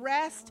sabbatical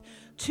rest,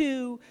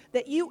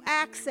 that you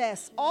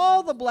access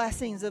all the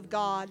blessings of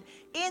God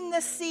in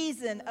the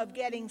season of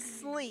getting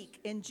sleek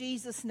in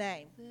Jesus'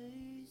 name.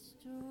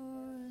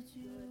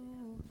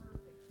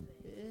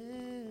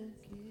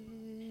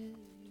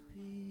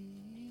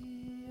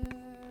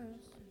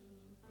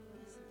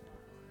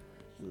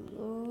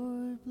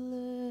 Lord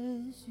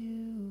bless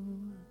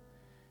you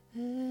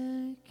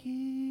and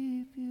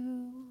keep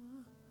you.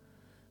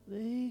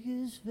 Make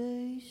his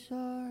face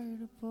shine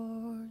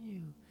upon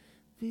you.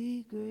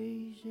 Be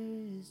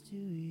gracious to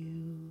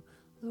you.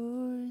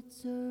 Lord,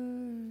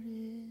 turn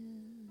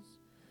his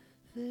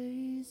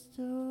face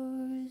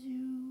towards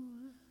you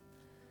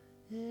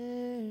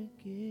and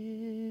give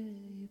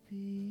you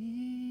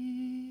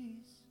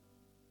peace.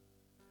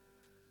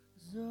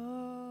 Amen.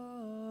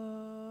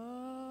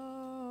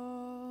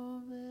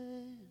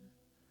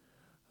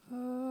 Amen.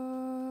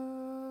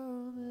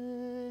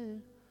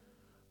 Amen.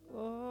 Amen.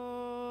 Amen.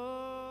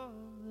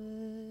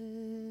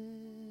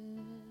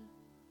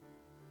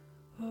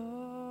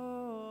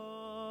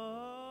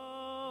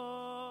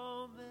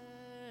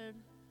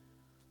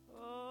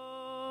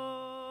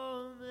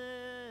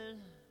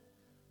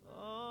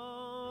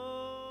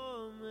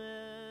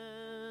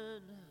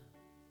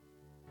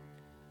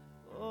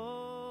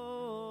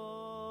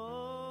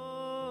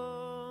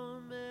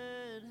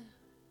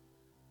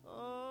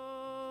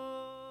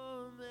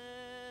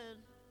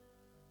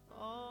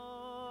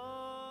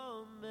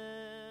 Amen. Amen. Amen. Amen.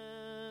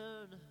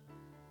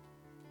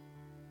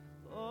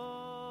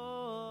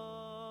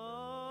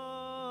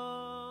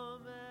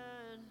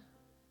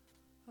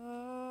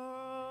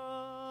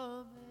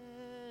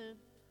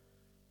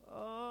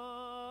 Amen.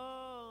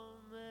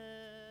 Amen.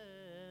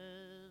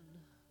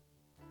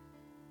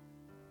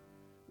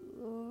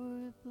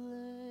 Lord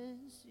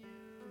bless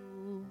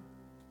you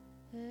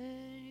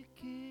and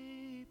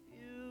keep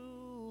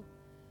you.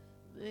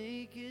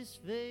 Make his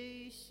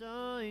face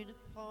shine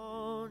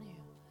upon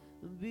you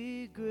and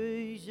be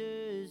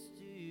gracious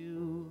to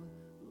you.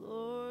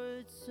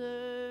 Lord,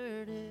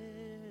 turn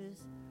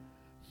his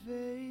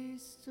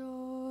face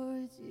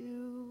towards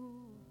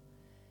you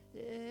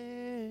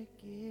and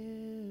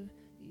give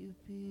you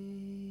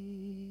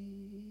peace.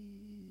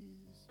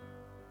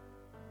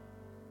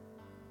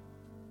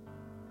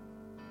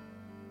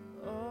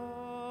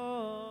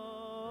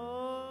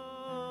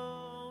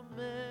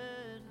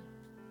 Amen.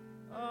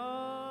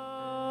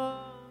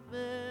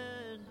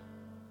 Amen.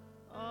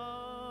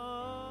 Amen.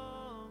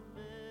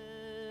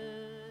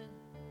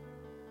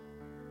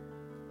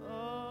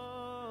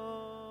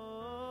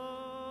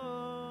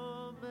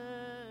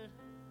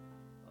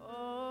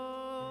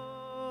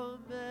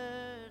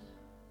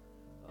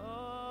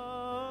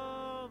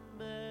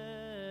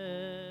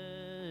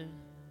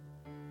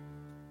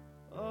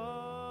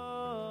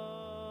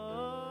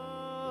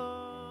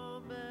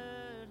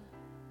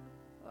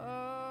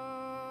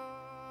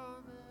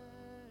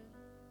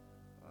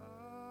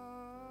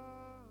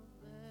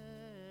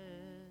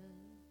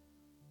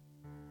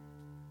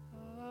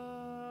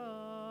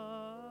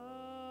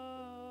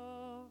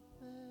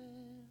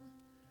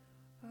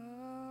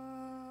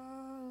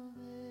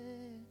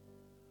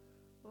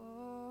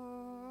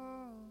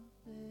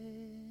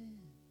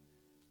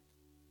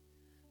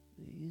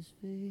 His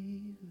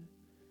favor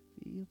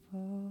be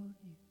upon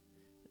you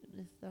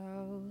and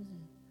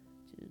 1,000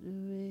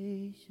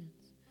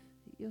 generations.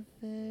 Your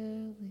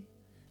family,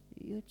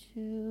 your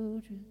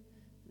children,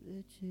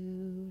 their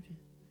children,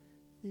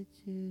 their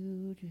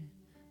children.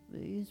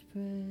 May His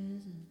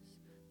presence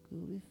go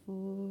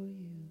before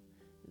you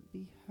and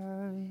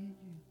behind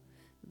you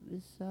and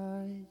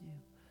beside you,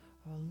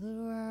 all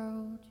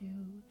around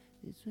you.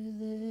 It's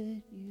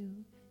within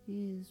you.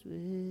 He is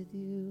with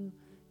you.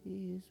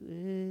 He is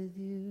with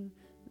you.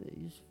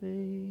 May His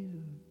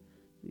favor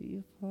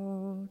be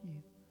upon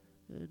you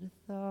and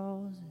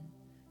 1,000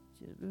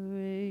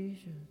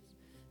 generations.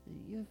 And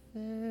your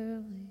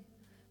family,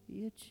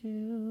 your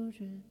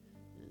children,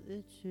 and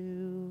their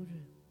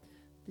children,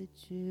 the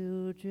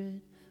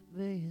children.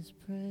 May His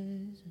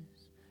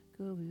presence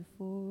go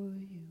before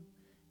you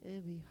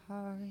and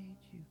behind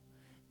you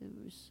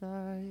and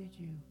beside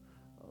you,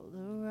 all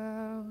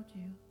around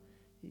you.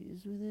 He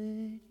is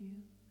within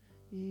you.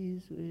 He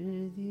is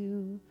with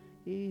you.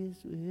 He is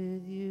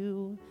with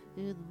you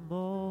in the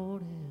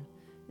morning,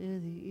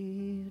 in the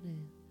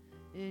evening,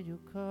 in your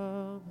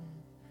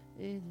coming,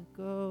 in your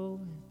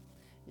going,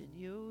 in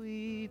your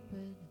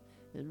weeping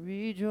and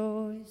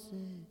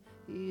rejoicing.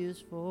 He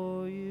is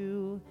for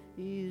you.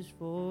 He is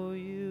for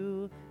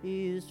you.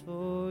 He is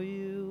for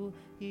you.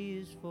 He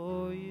is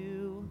for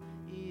you.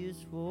 He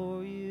is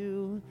for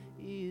you.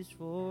 He is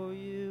for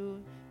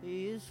you.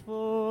 He is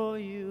for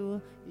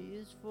you. He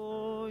is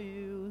for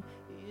you.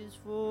 He is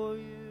for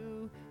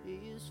you. He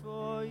is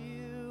for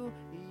you.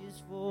 He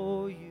is for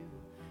you.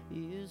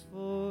 He is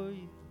for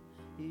you.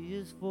 He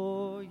is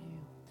for you.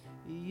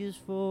 He is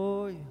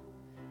for you.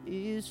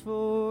 He is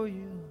for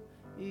you.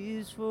 He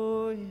is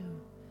for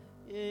you.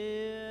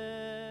 Yeah.